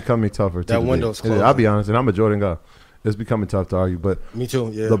 It's becoming tougher. That window's closing. I'll be honest, and I'm a Jordan guy. It's becoming tough to argue. But me too,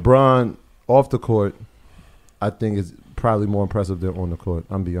 yeah. LeBron, off the court, I think is probably more impressive than on the court.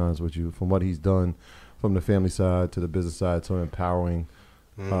 I'm be honest with you. From what he's done, from the family side to the business side to empowering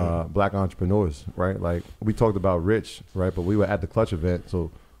black entrepreneurs, right? Like we talked about Rich, right? But we were at the Clutch event.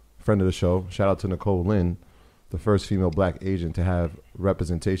 So, friend of the show, shout out to Nicole Lynn, the first female black agent to have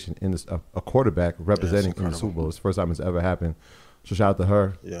representation in this, a quarterback representing in the Super Bowl. It's the first time it's ever happened. So shout out to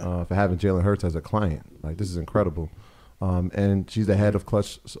her for having Jalen Hurts as a client. Like this is incredible. And she's the head of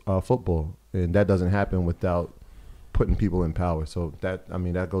Clutch football, and that doesn't happen without putting people in power. So that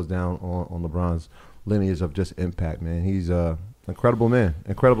goes down on LeBron's lineage of just impact, man. He's a incredible man.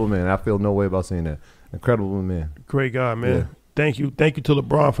 I feel no way about saying that. Incredible man. Great guy, man. Yeah. Thank you to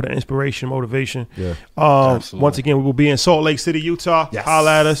LeBron for the inspiration, motivation. Yeah. Once again, we will be in Salt Lake City, Utah. Yes.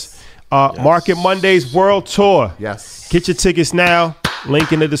 Holla at us. Market Mondays World Tour. Yes. Get your tickets now.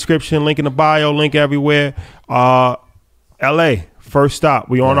 Link in the description, link in the bio, link everywhere. LA, first stop.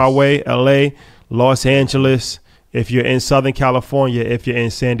 We on our way. LA, Los Angeles. If you're in Southern California, if you're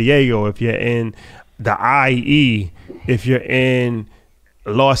in San Diego, if you're in the IE, if you're in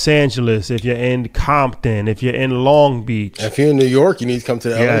Los Angeles, if you're in Compton, if you're in Long Beach. If you're in New York, you need to come to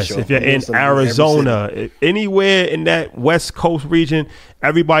the LA show. If you're in Arizona, anywhere in that West Coast region,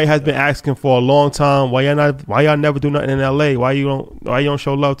 everybody has been asking for a long time. Why y'all never do nothing in LA? Why you don't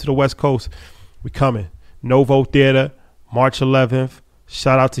show love to the West Coast? We coming. Novo Theater, March 11th.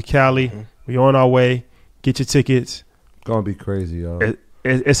 Shout out to Cali. Mm-hmm. We on our way. Get your tickets. Gonna be crazy, yo.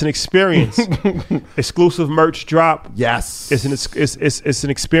 It's an experience. Exclusive merch drop. Yes. It's an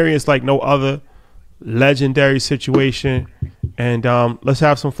experience like no other. Legendary situation. And let's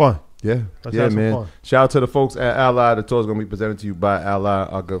have some fun. Yeah. Man. Shout out to the folks at Ally. The tour is gonna be presented to you by Ally,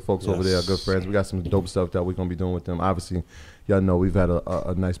 our good folks over there, our good friends. We got some dope stuff that we're gonna be doing with them. Obviously, y'all know we've had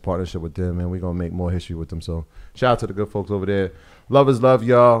a nice partnership with them, and we're gonna make more history with them. So shout out to the good folks over there. Love is love,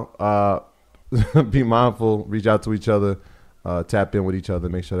 y'all. Be mindful, reach out to each other, tap in with each other,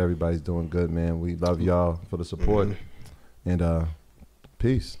 make sure that everybody's doing good, man. We love y'all for the support. And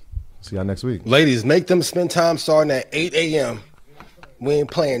peace. See y'all next week. Ladies, make them spend time starting at 8 a.m. We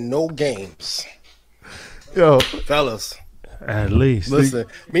ain't playing no games. Yo. Fellas. At least. Listen,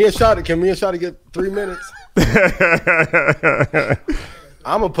 can me and Shotty get 3 minutes?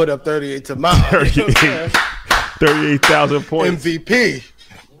 I'm going to put up 38 tomorrow. 38,000 points. MVP.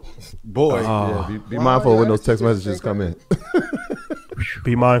 Boy. Be mindful when those text messages come in.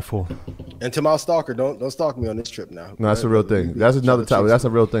 Be mindful. And to my stalker, don't stalk me on this trip now. No, that's a real thing. That's another topic. That's a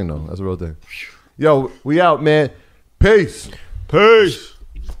real thing, though. That's a real thing. Yo, we out, man. Peace. Peace.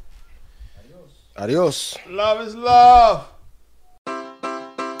 Adios. Love is love.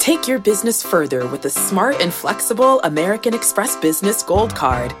 Take your business further with the smart and flexible American Express Business Gold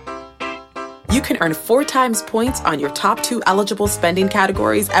Card. You can earn 4 times points on your top 2 eligible spending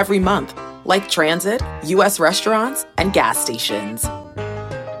categories every month, like transit, U.S. restaurants, and gas stations.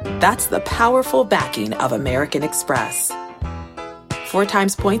 That's the powerful backing of American Express. 4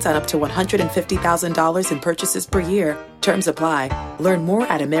 times points on up to $150,000 in purchases per year. Terms apply. Learn more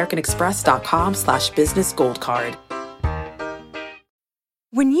at americanexpress.com/businessgoldcard.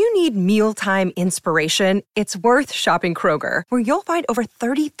 When you need mealtime inspiration, it's worth shopping Kroger, where you'll find over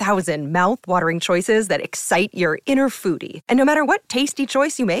 30,000 mouth-watering choices that excite your inner foodie. And no matter what tasty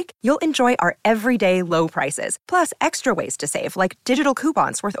choice you make, you'll enjoy our everyday low prices, plus extra ways to save, like digital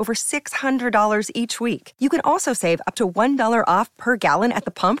coupons worth over $600 each week. You can also save up to $1 off per gallon at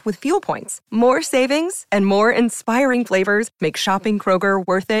the pump with fuel points. More savings and more inspiring flavors make shopping Kroger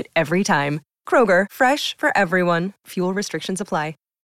worth it every time. Kroger, fresh for everyone. Fuel restrictions apply.